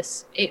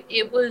campus. They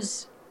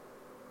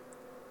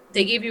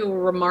gave you a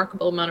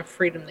remarkable amount of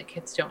freedom that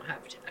kids don't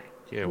have today.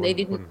 Yeah, And they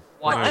didn't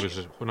watch.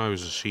 when I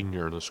was a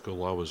senior in the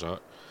school I was at,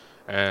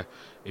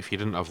 if you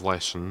didn't have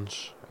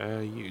lessons,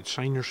 you'd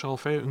sign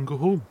yourself out and go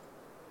home.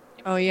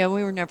 Oh yeah,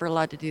 we were never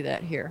allowed to do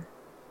that here.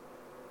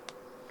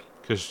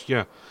 Because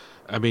yeah,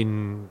 I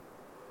mean,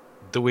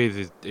 the way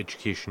the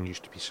education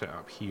used to be set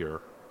up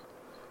here,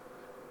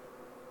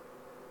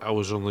 I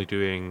was only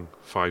doing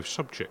 5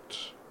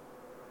 subjects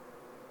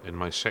in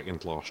my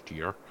second last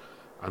year,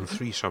 and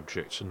 3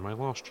 subjects in my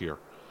last year.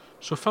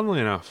 So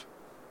funnily enough,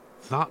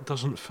 that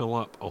doesn't fill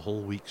up a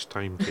whole week's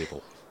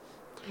timetable.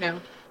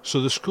 No.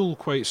 So the school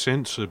quite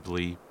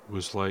sensibly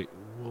was like,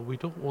 well, we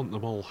don't want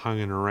them all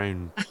hanging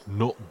around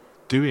not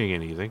doing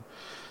anything,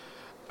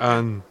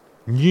 and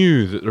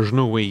knew that there's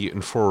no way you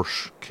can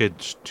force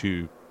kids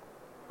to,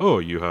 oh,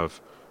 you have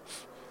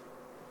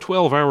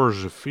 12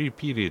 hours of free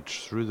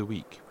periods through the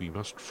week. We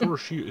must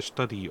force you to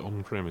study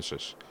on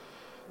premises.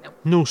 No.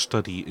 No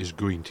study is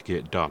going to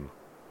get done.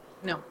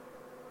 No.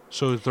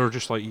 So they're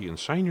just like, you can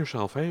sign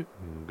yourself out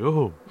and go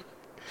home.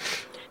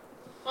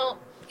 Well,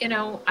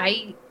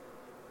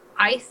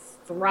 I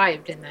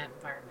thrived in that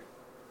environment.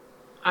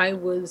 I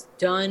was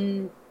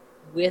done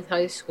with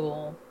high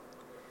school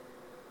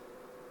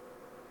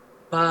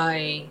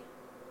by,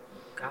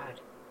 God,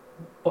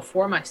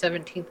 before my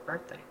 17th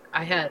birthday.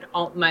 I had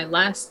all my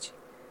last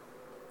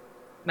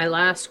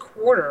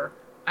quarter,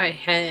 I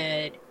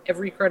had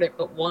every credit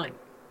but one.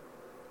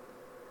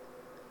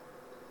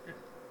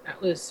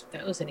 That was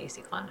an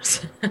easy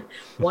class.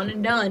 One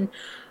and done.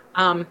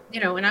 And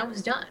I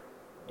was done.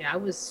 Yeah, I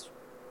was,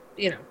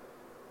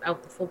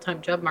 out the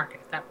full-time job market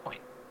at that point.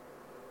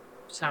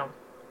 So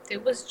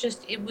it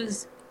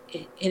was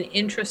an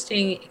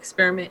interesting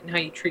experiment in how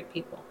you treat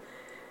people.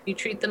 You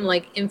treat them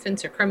like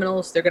infants or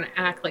criminals, they're going to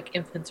act like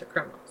infants or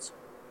criminals.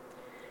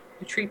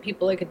 You treat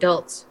people like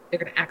adults, they're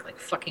going to act like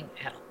fucking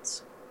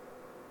adults.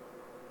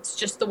 It's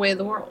just the way of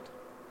the world.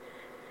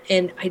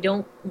 And I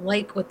don't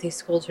like what these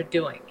schools are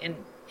doing.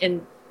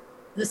 And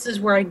this is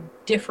where I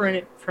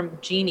differ from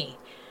Jeannie.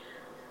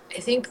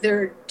 I think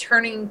they're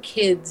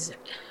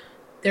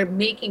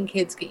making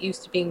kids get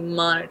used to being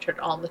monitored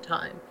all the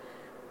time.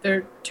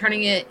 They're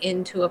turning it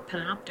into a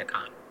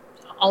panopticon.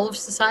 All of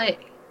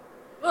society.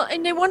 Well,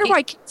 and they wonder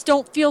why kids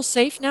don't feel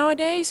safe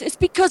nowadays. It's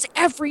because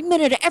every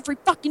minute of every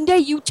fucking day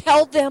you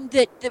tell them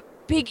that the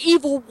big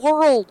evil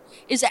world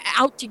is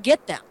out to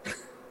get them.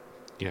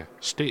 Yeah,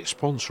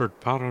 state-sponsored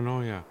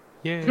paranoia.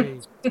 Yay.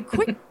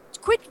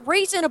 Quit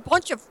raising a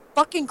bunch of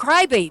fucking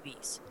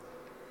crybabies.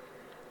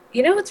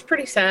 It's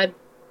pretty sad.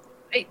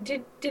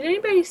 Did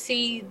anybody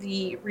see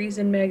the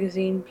Reason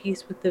magazine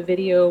piece with the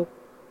video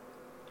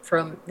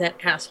from that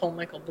asshole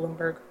Michael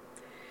Bloomberg?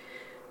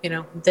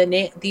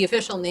 The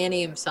official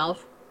nanny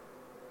himself.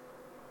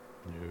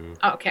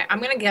 No. Okay, I'm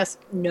gonna guess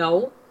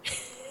no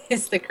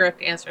is the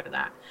correct answer to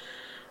that.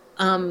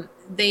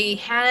 They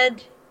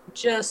had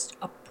just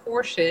a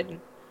portion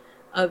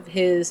of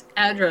his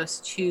address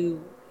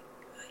to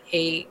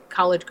a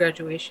college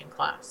graduation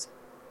class.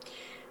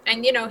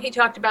 And, he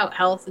talked about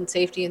health and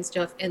safety and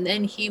stuff, and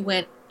then he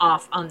went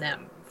off on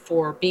them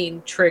for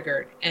being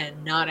triggered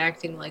and not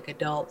acting like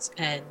adults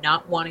and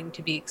not wanting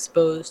to be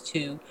exposed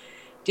to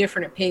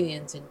different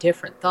opinions and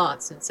different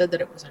thoughts, and said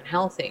that it was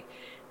unhealthy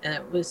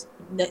and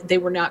they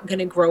were not going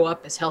to grow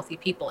up as healthy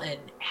people. And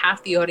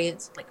half the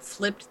audience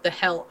flipped the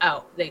hell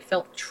out. They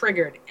felt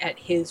triggered at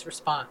his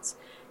response.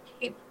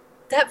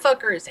 That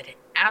fucker is an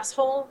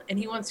asshole and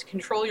he wants to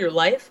control your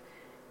life.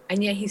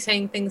 And yet he's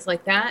saying things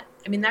like that.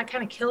 I mean, that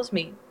kind of kills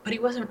me. But he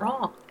wasn't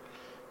wrong.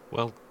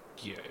 Well,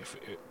 yeah,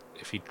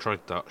 if he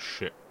tried that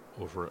shit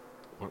over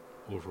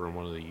over in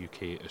one of the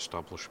UK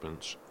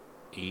establishments,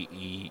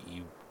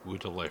 he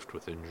would have left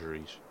with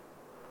injuries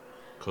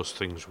because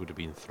things would have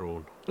been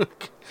thrown.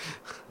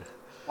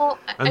 Well,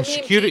 And I mean,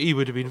 security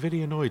would have been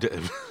very annoyed at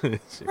him.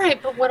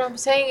 right, but what I'm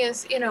saying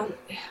is,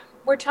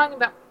 we're talking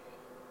about.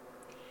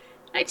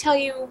 I tell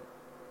you,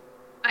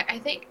 I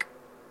think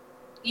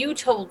you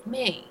told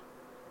me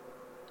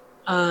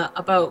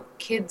about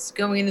kids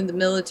going into the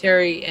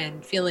military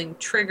and feeling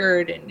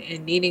triggered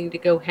and needing to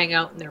go hang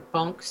out in their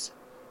bunks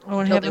Oh,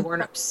 and until they having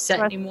weren't upset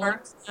sweat anymore.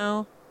 parts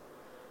now.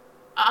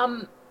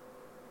 Um,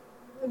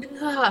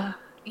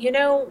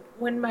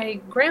 when my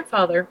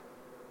grandfather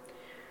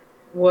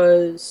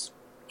was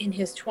in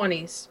his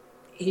 20s,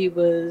 he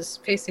was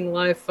facing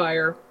live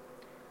fire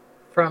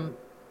from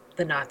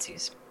the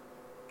Nazis.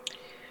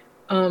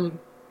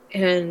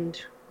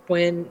 And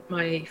when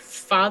my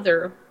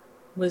father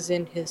was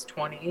in his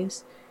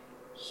 20s,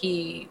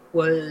 he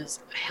was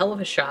a hell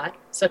of a shot,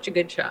 such a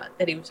good shot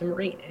that he was a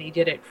Marine, and he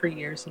did it for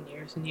years and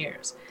years and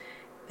years.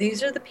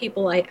 These are the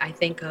people I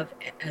think of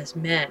as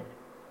men.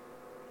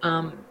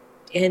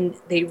 And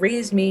they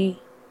raised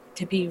me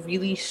to be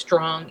really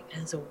strong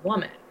as a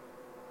woman.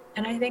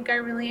 And I think I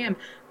really am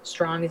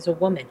strong as a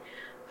woman.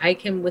 I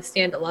can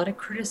withstand a lot of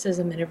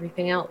criticism and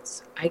everything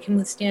else. I can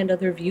withstand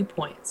other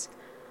viewpoints.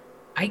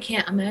 I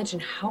can't imagine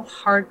how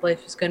hard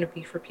life is going to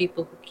be for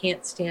people who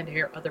can't stand to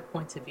hear other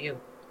points of view,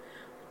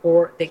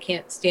 or they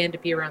can't stand to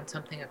be around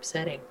something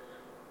upsetting.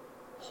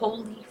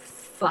 Holy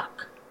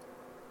fuck.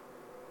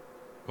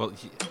 Well,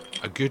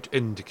 a good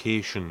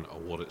indication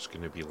of what it's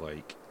going to be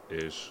like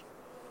is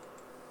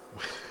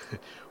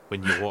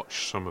when you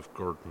watch some of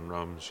Gordon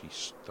Ramsay's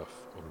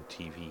stuff on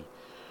TV,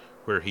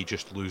 where he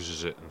just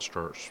loses it and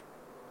starts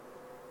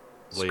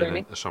laying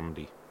Screaming. into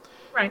somebody.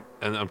 Right.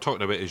 And I'm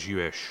talking about his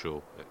US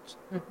show.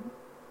 Mm-hmm.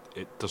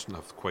 It doesn't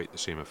have quite the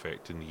same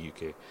effect in the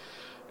UK.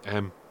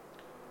 But,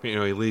 he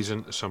lays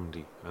into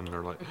somebody, and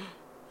they're like,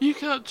 "You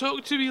can't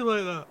talk to me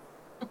like that."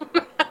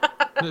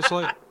 And it's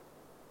like,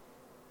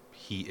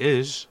 he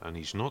is, and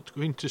he's not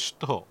going to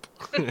stop.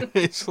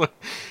 It's like,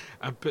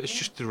 but it's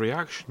just the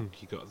reaction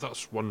he got.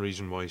 That's one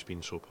reason why he's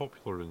been so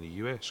popular in the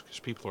US, because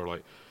people are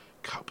like,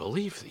 "Can't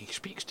believe that he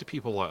speaks to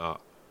people like that."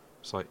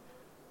 It's like,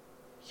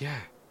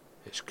 yeah,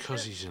 it's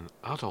because he's an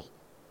adult,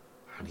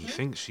 and he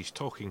thinks he's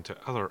talking to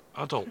other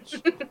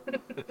adults.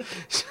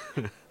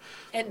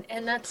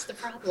 And that's the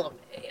problem.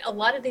 A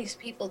lot of these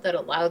people that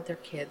allowed their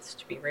kids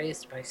to be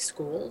raised by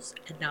schools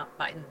and not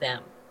by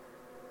them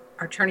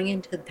are turning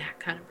into that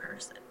kind of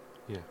person.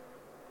 Yeah.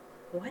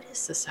 What is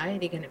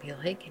society going to be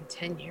like in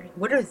 10 years?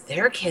 What are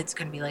their kids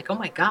going to be like? Oh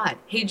my God.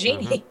 Hey,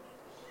 Jeannie.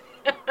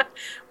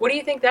 What do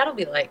you think that'll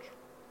be like?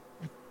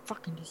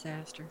 Fucking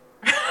disaster.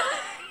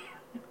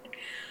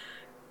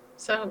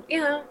 So,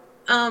 yeah.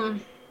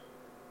 That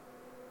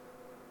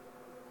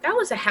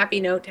was a happy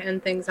note to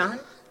end things on.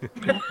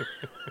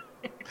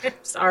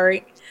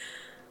 Sorry.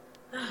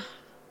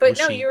 But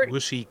no, you're...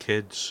 Wussy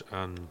kids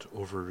and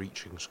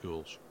overreaching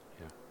schools.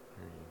 Yeah,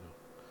 there you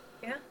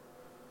go. Yeah.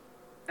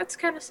 That's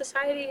kind of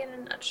society in a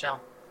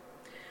nutshell.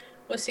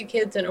 Wussy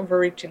kids and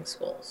overreaching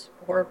schools.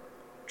 Or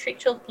treat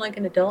children like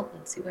an adult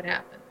and see what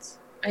happens.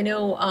 I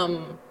know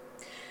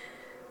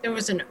there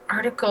was an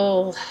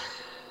article,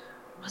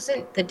 it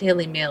wasn't the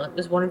Daily Mail, it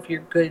was one of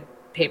your good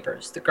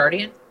papers, The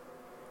Guardian,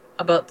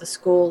 about the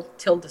school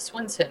Tilda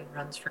Swinton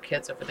runs for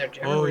kids over there.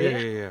 Oh,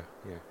 yeah.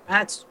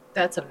 That's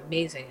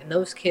amazing. And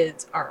those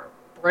kids are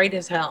bright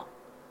as hell.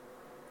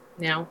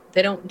 Now,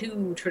 they don't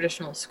do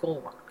traditional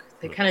schoolwork.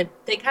 They kind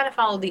of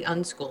follow the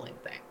unschooling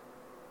thing.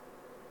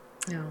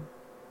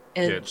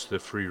 And Yeah, it's the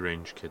free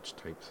range kids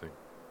type thing.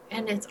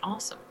 And it's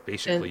awesome.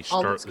 Basically, and all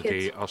start those the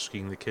kids, day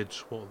asking the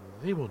kids what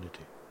they want to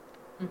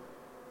do.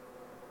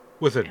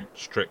 Within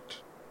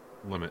strict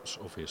limits,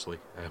 obviously.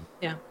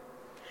 Yeah.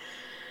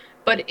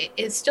 But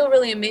it's still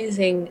really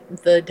amazing,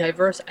 the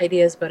diverse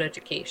ideas about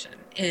education.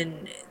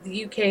 And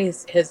the UK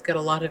has got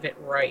a lot of it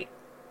right.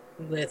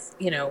 With,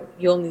 you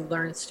only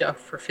learn stuff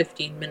for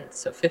 15 minutes.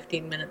 So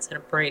 15 minutes and a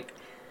break.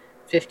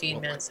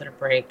 15 minutes and a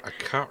break. I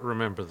can't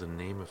remember the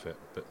name of it,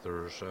 but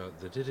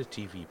they did a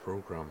TV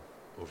program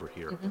over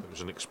here. Mm-hmm. It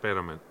was an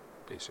experiment,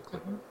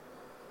 basically.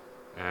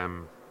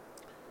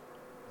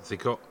 They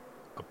got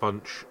a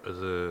bunch of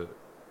the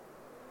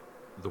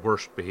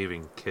worst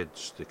behaving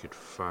kids they could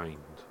find.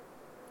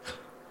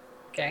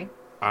 Okay.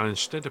 And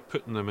instead of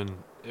putting them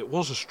in, it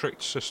was a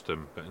strict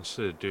system, but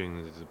instead of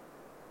doing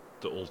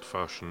the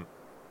old-fashioned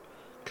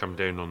come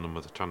down on them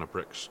with a ton of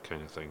bricks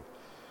kind of thing,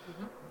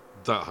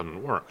 that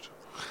hadn't worked.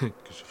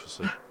 Because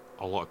obviously,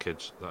 a lot of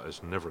kids, that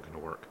is never going to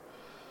work.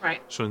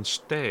 Right. So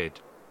instead,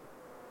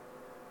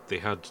 they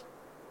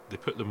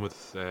put them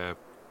with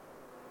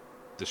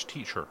this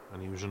teacher,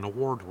 and he's an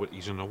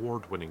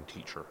award-winning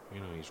teacher.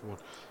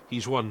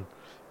 He's won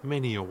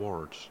many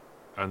awards,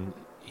 and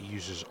he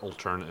uses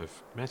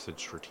alternative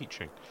methods for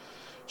teaching.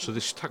 So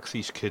they stuck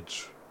these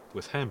kids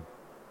with him,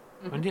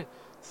 and yet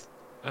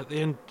at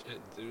the end,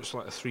 it was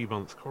like a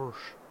 3-month course.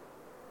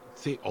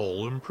 They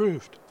all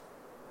improved.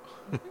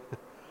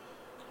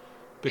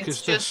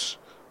 Because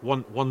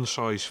one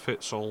size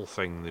fits all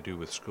thing they do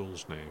with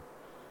schools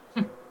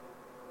now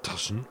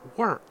doesn't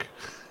work.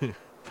 It's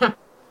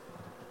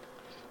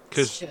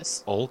Because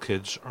just, all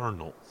kids are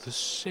not the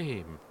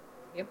same.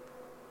 yep.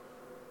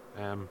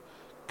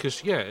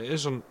 Because, yeah, it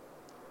isn't.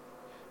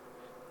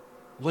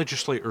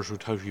 Legislators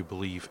would have you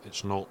believe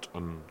it's not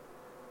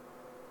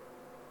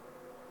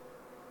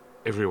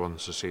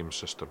everyone's the same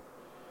system.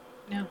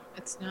 No,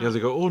 it's not. Yeah, they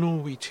go, oh no,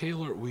 we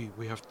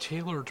have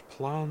tailored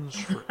plans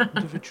for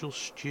individual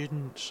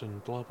students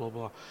and blah blah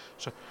blah.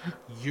 So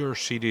you're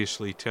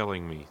seriously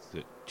telling me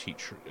that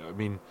I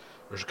mean,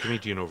 there's a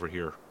comedian over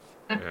here,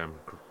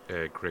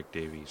 Greg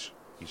Davies.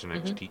 He's an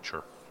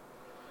ex-teacher,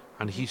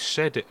 and he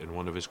said it in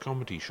one of his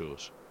comedy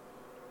shows.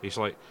 He's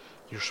like,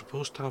 you're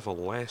supposed to have a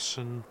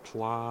lesson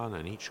plan,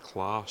 and each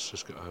class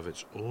has got to have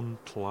its own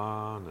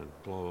plan, and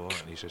blah blah blah.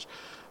 And he says,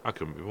 I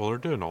couldn't be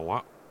bothered doing all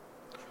that.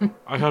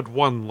 I had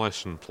one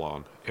lesson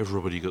plan.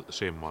 Everybody got the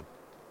same one.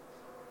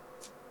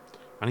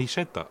 And he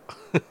said that.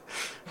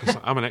 He's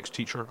like, I'm an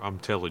ex-teacher. I'm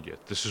telling you,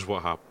 this is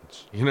what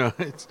happens. You know.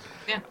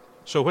 Yeah.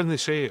 So when they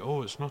say,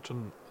 "Oh, it's not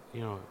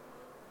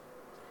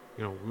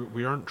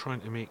we aren't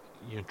trying to make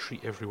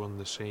treat everyone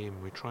the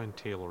same. We try and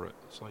tailor it."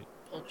 It's like,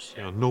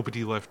 Bullshit.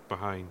 nobody left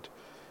behind.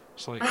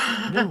 It's like,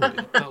 no,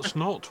 that's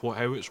not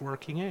how it's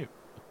working out.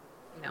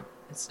 No,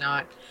 it's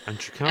not. And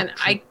you can't And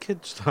treat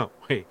kids that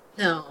way.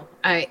 No,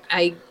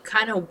 I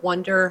kind of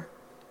wonder,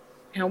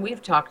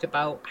 we've talked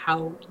about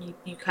how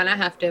you kind of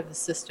have to have a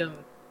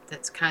system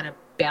that's kind of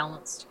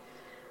balanced.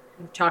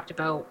 We've talked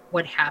about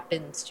what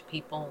happens to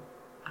people.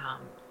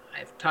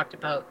 I've talked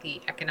about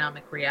the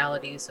economic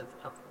realities of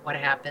what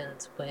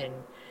happens when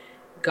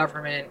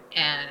government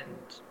and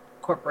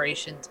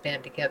corporations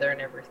band together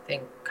and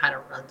everything kind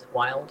of runs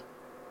wild.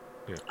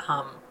 Yeah.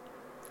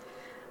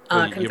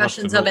 Well, you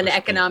Confessions must have of an noticed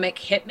Economic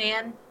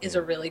Hitman is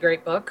a really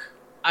great book.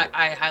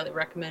 I highly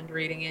recommend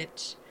reading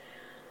it.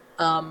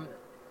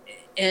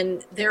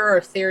 And there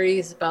are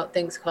theories about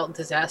things called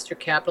disaster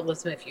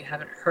capitalism. If you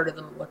haven't heard of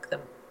them, look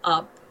them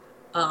up.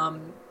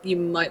 You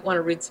might want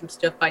to read some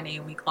stuff by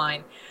Naomi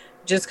Klein.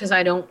 Just because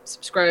I don't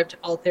subscribe to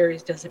all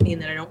theories doesn't mean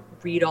that I don't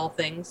read all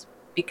things,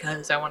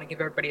 because I want to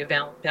give everybody a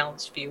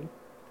balanced view.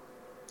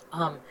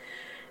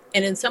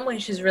 And in some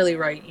ways, she's really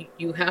right.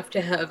 You have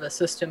to have a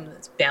system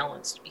that's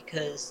balanced,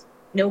 because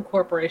no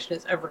corporation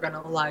is ever going to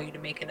allow you to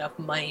make enough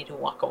money to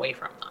walk away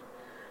from them,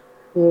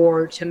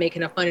 or to make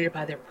enough money to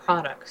buy their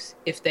products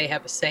if they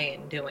have a say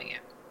in doing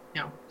it.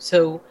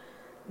 So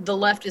the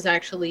left has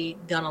actually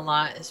done a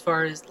lot as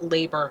far as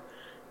labor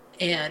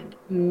and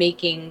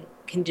making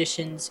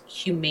conditions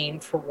humane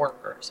for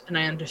workers, and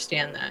I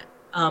understand that.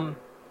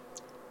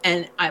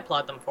 And I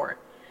applaud them for it.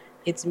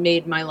 It's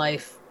made my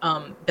life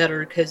better,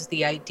 because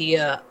the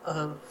idea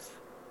of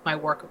my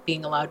work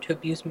being allowed to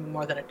abuse me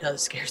more than it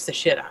does scares the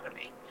shit out of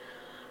me.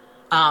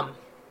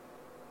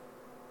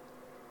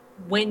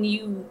 When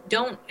you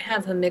don't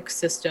have a mixed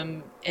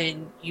system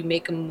and you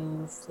make a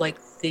move like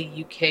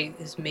the UK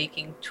is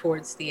making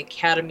towards the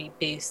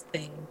academy-based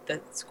thing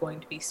that's going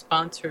to be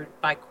sponsored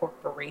by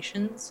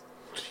corporations,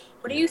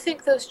 what do you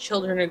think those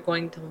children are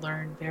going to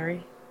learn,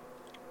 Barry?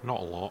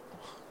 Not a lot.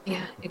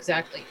 Yeah,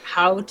 exactly.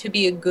 How to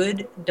be a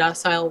good,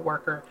 docile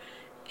worker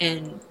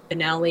and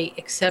banally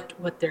accept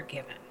what they're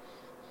given.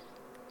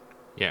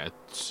 Yeah,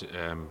 it's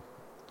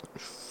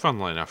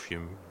funnily enough,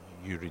 you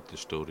read the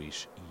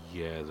stories.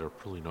 Yeah, they're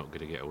probably not going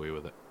to get away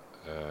with it.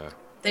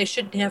 They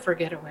should never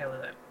get away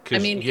with it. I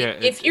mean, yeah,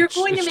 if you're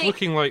going to it's make...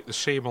 looking like the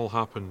same will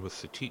happen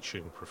with the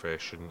teaching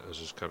profession as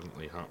is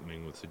currently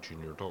happening with the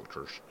junior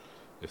doctors,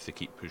 if they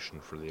keep pushing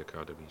for the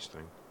academies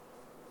thing.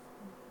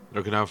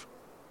 They're going to have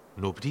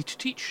nobody to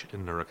teach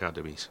in their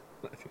academies.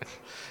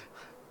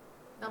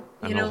 No,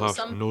 And they'll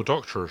have no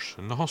doctors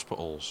in the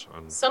hospitals.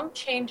 And some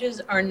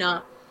changes are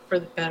not for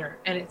the better,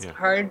 and it's Yeah.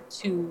 hard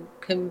to...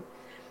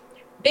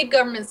 Big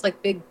government's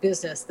like big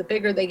business. The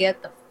bigger they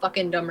get, the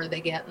fucking dumber they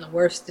get, and the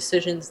worse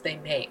decisions they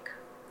make.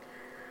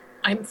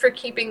 I'm for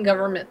keeping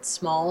government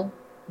small,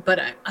 but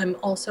I'm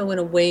also in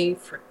a way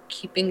for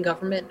keeping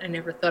government. I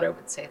never thought I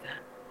would say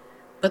that.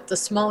 But the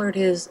smaller it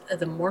is,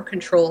 the more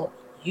control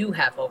you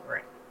have over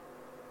it.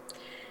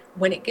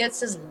 When it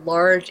gets as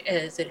large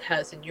as it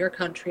has in your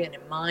country and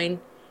in mine,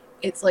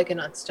 it's like an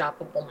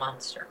unstoppable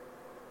monster.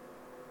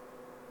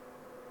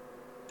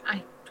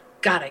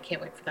 God, I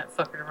can't wait for that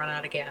fucker to run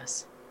out of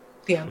gas.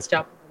 The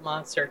unstoppable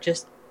monster.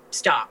 Just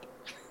stop.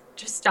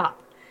 Just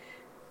stop.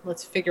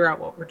 Let's figure out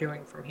what we're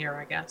doing from here,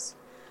 I guess.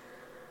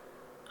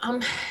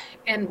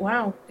 And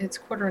wow, it's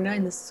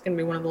 8:45. This is going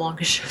to be one of the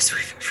longest shows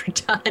we've ever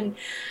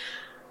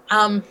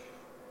done.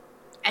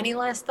 Any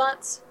last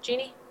thoughts,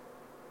 Jeannie?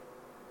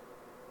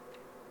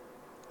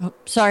 Oh,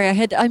 sorry, I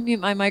had to unmute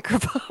my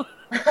microphone.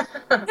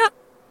 Yeah.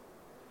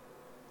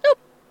 Nope.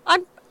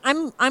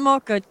 I'm all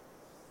good.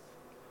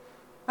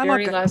 I'm all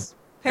Very good. last.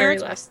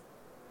 Parents, Very last.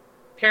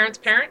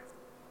 Parent.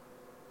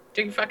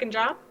 Do your fucking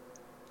job.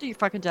 do your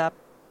fucking job.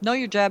 Know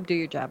your job, do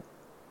your job.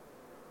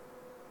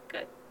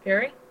 Good.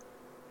 Barry,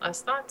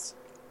 last thoughts.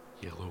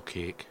 yellow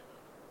cake.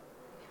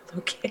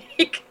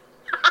 Okay.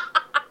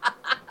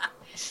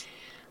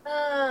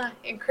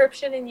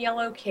 Encryption and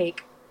yellow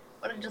cake.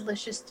 What a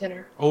delicious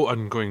dinner. Oh,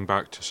 and going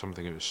back to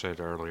something that was said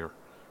earlier,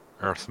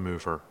 Earth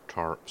Mover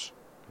tarps.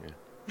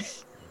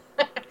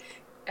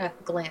 Yeah.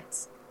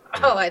 Glance. Yeah.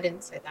 Oh, I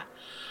didn't say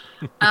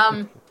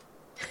that.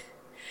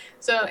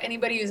 So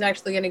anybody who's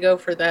actually going to go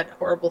for that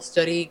horrible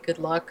study, good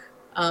luck.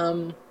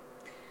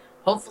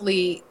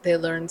 Hopefully they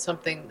learn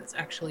something that's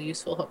actually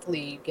useful. Hopefully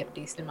you get a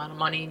decent amount of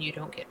money and you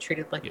don't get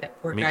treated like Yeah.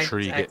 that poor Make guy. sure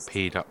you that's get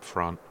paid up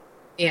front.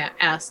 Yeah,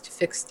 asked to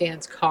fix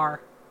Stan's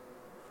car.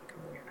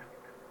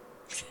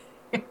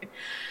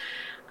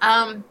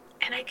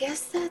 And I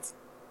guess that's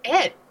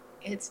it.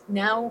 It's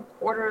now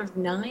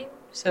 9:15,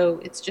 so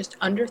it's just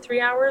under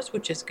 3 hours,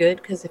 which is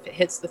good because if it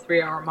hits the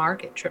 3 hour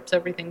mark, it trips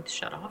everything to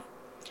shut off.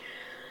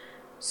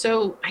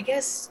 So I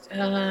guess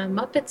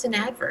Muppets and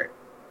advert.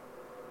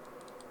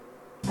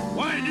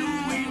 Why do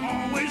we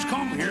always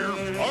come here?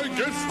 I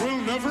guess we'll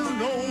never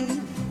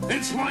know.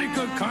 It's like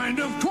a kind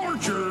of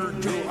torture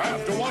to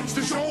have to watch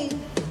the show.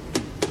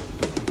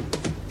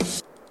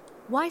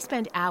 Why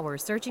spend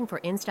hours searching for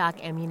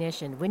in-stock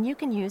ammunition when you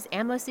can use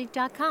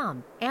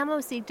AmmoSeek.com?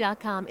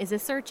 AmmoSeek.com is a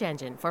search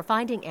engine for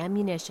finding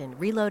ammunition,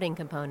 reloading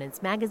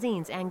components,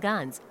 magazines, and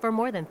guns for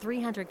more than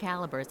 300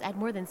 calibers at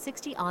more than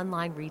 60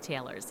 online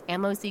retailers.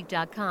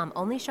 AmmoSeek.com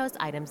only shows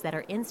items that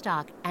are in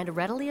stock and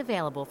readily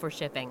available for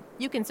shipping.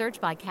 You can search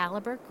by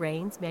caliber,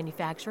 grains,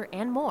 manufacturer,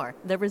 and more.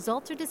 The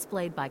results are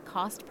displayed by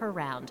cost per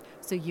round,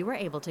 so you are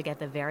able to get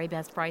the very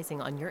best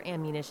pricing on your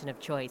ammunition of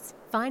choice.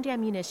 Find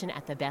ammunition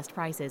at the best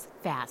prices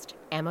fast.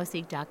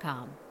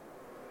 AmmoSeek.com.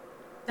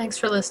 Thanks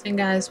for listening,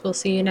 guys. We'll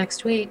see you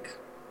next week.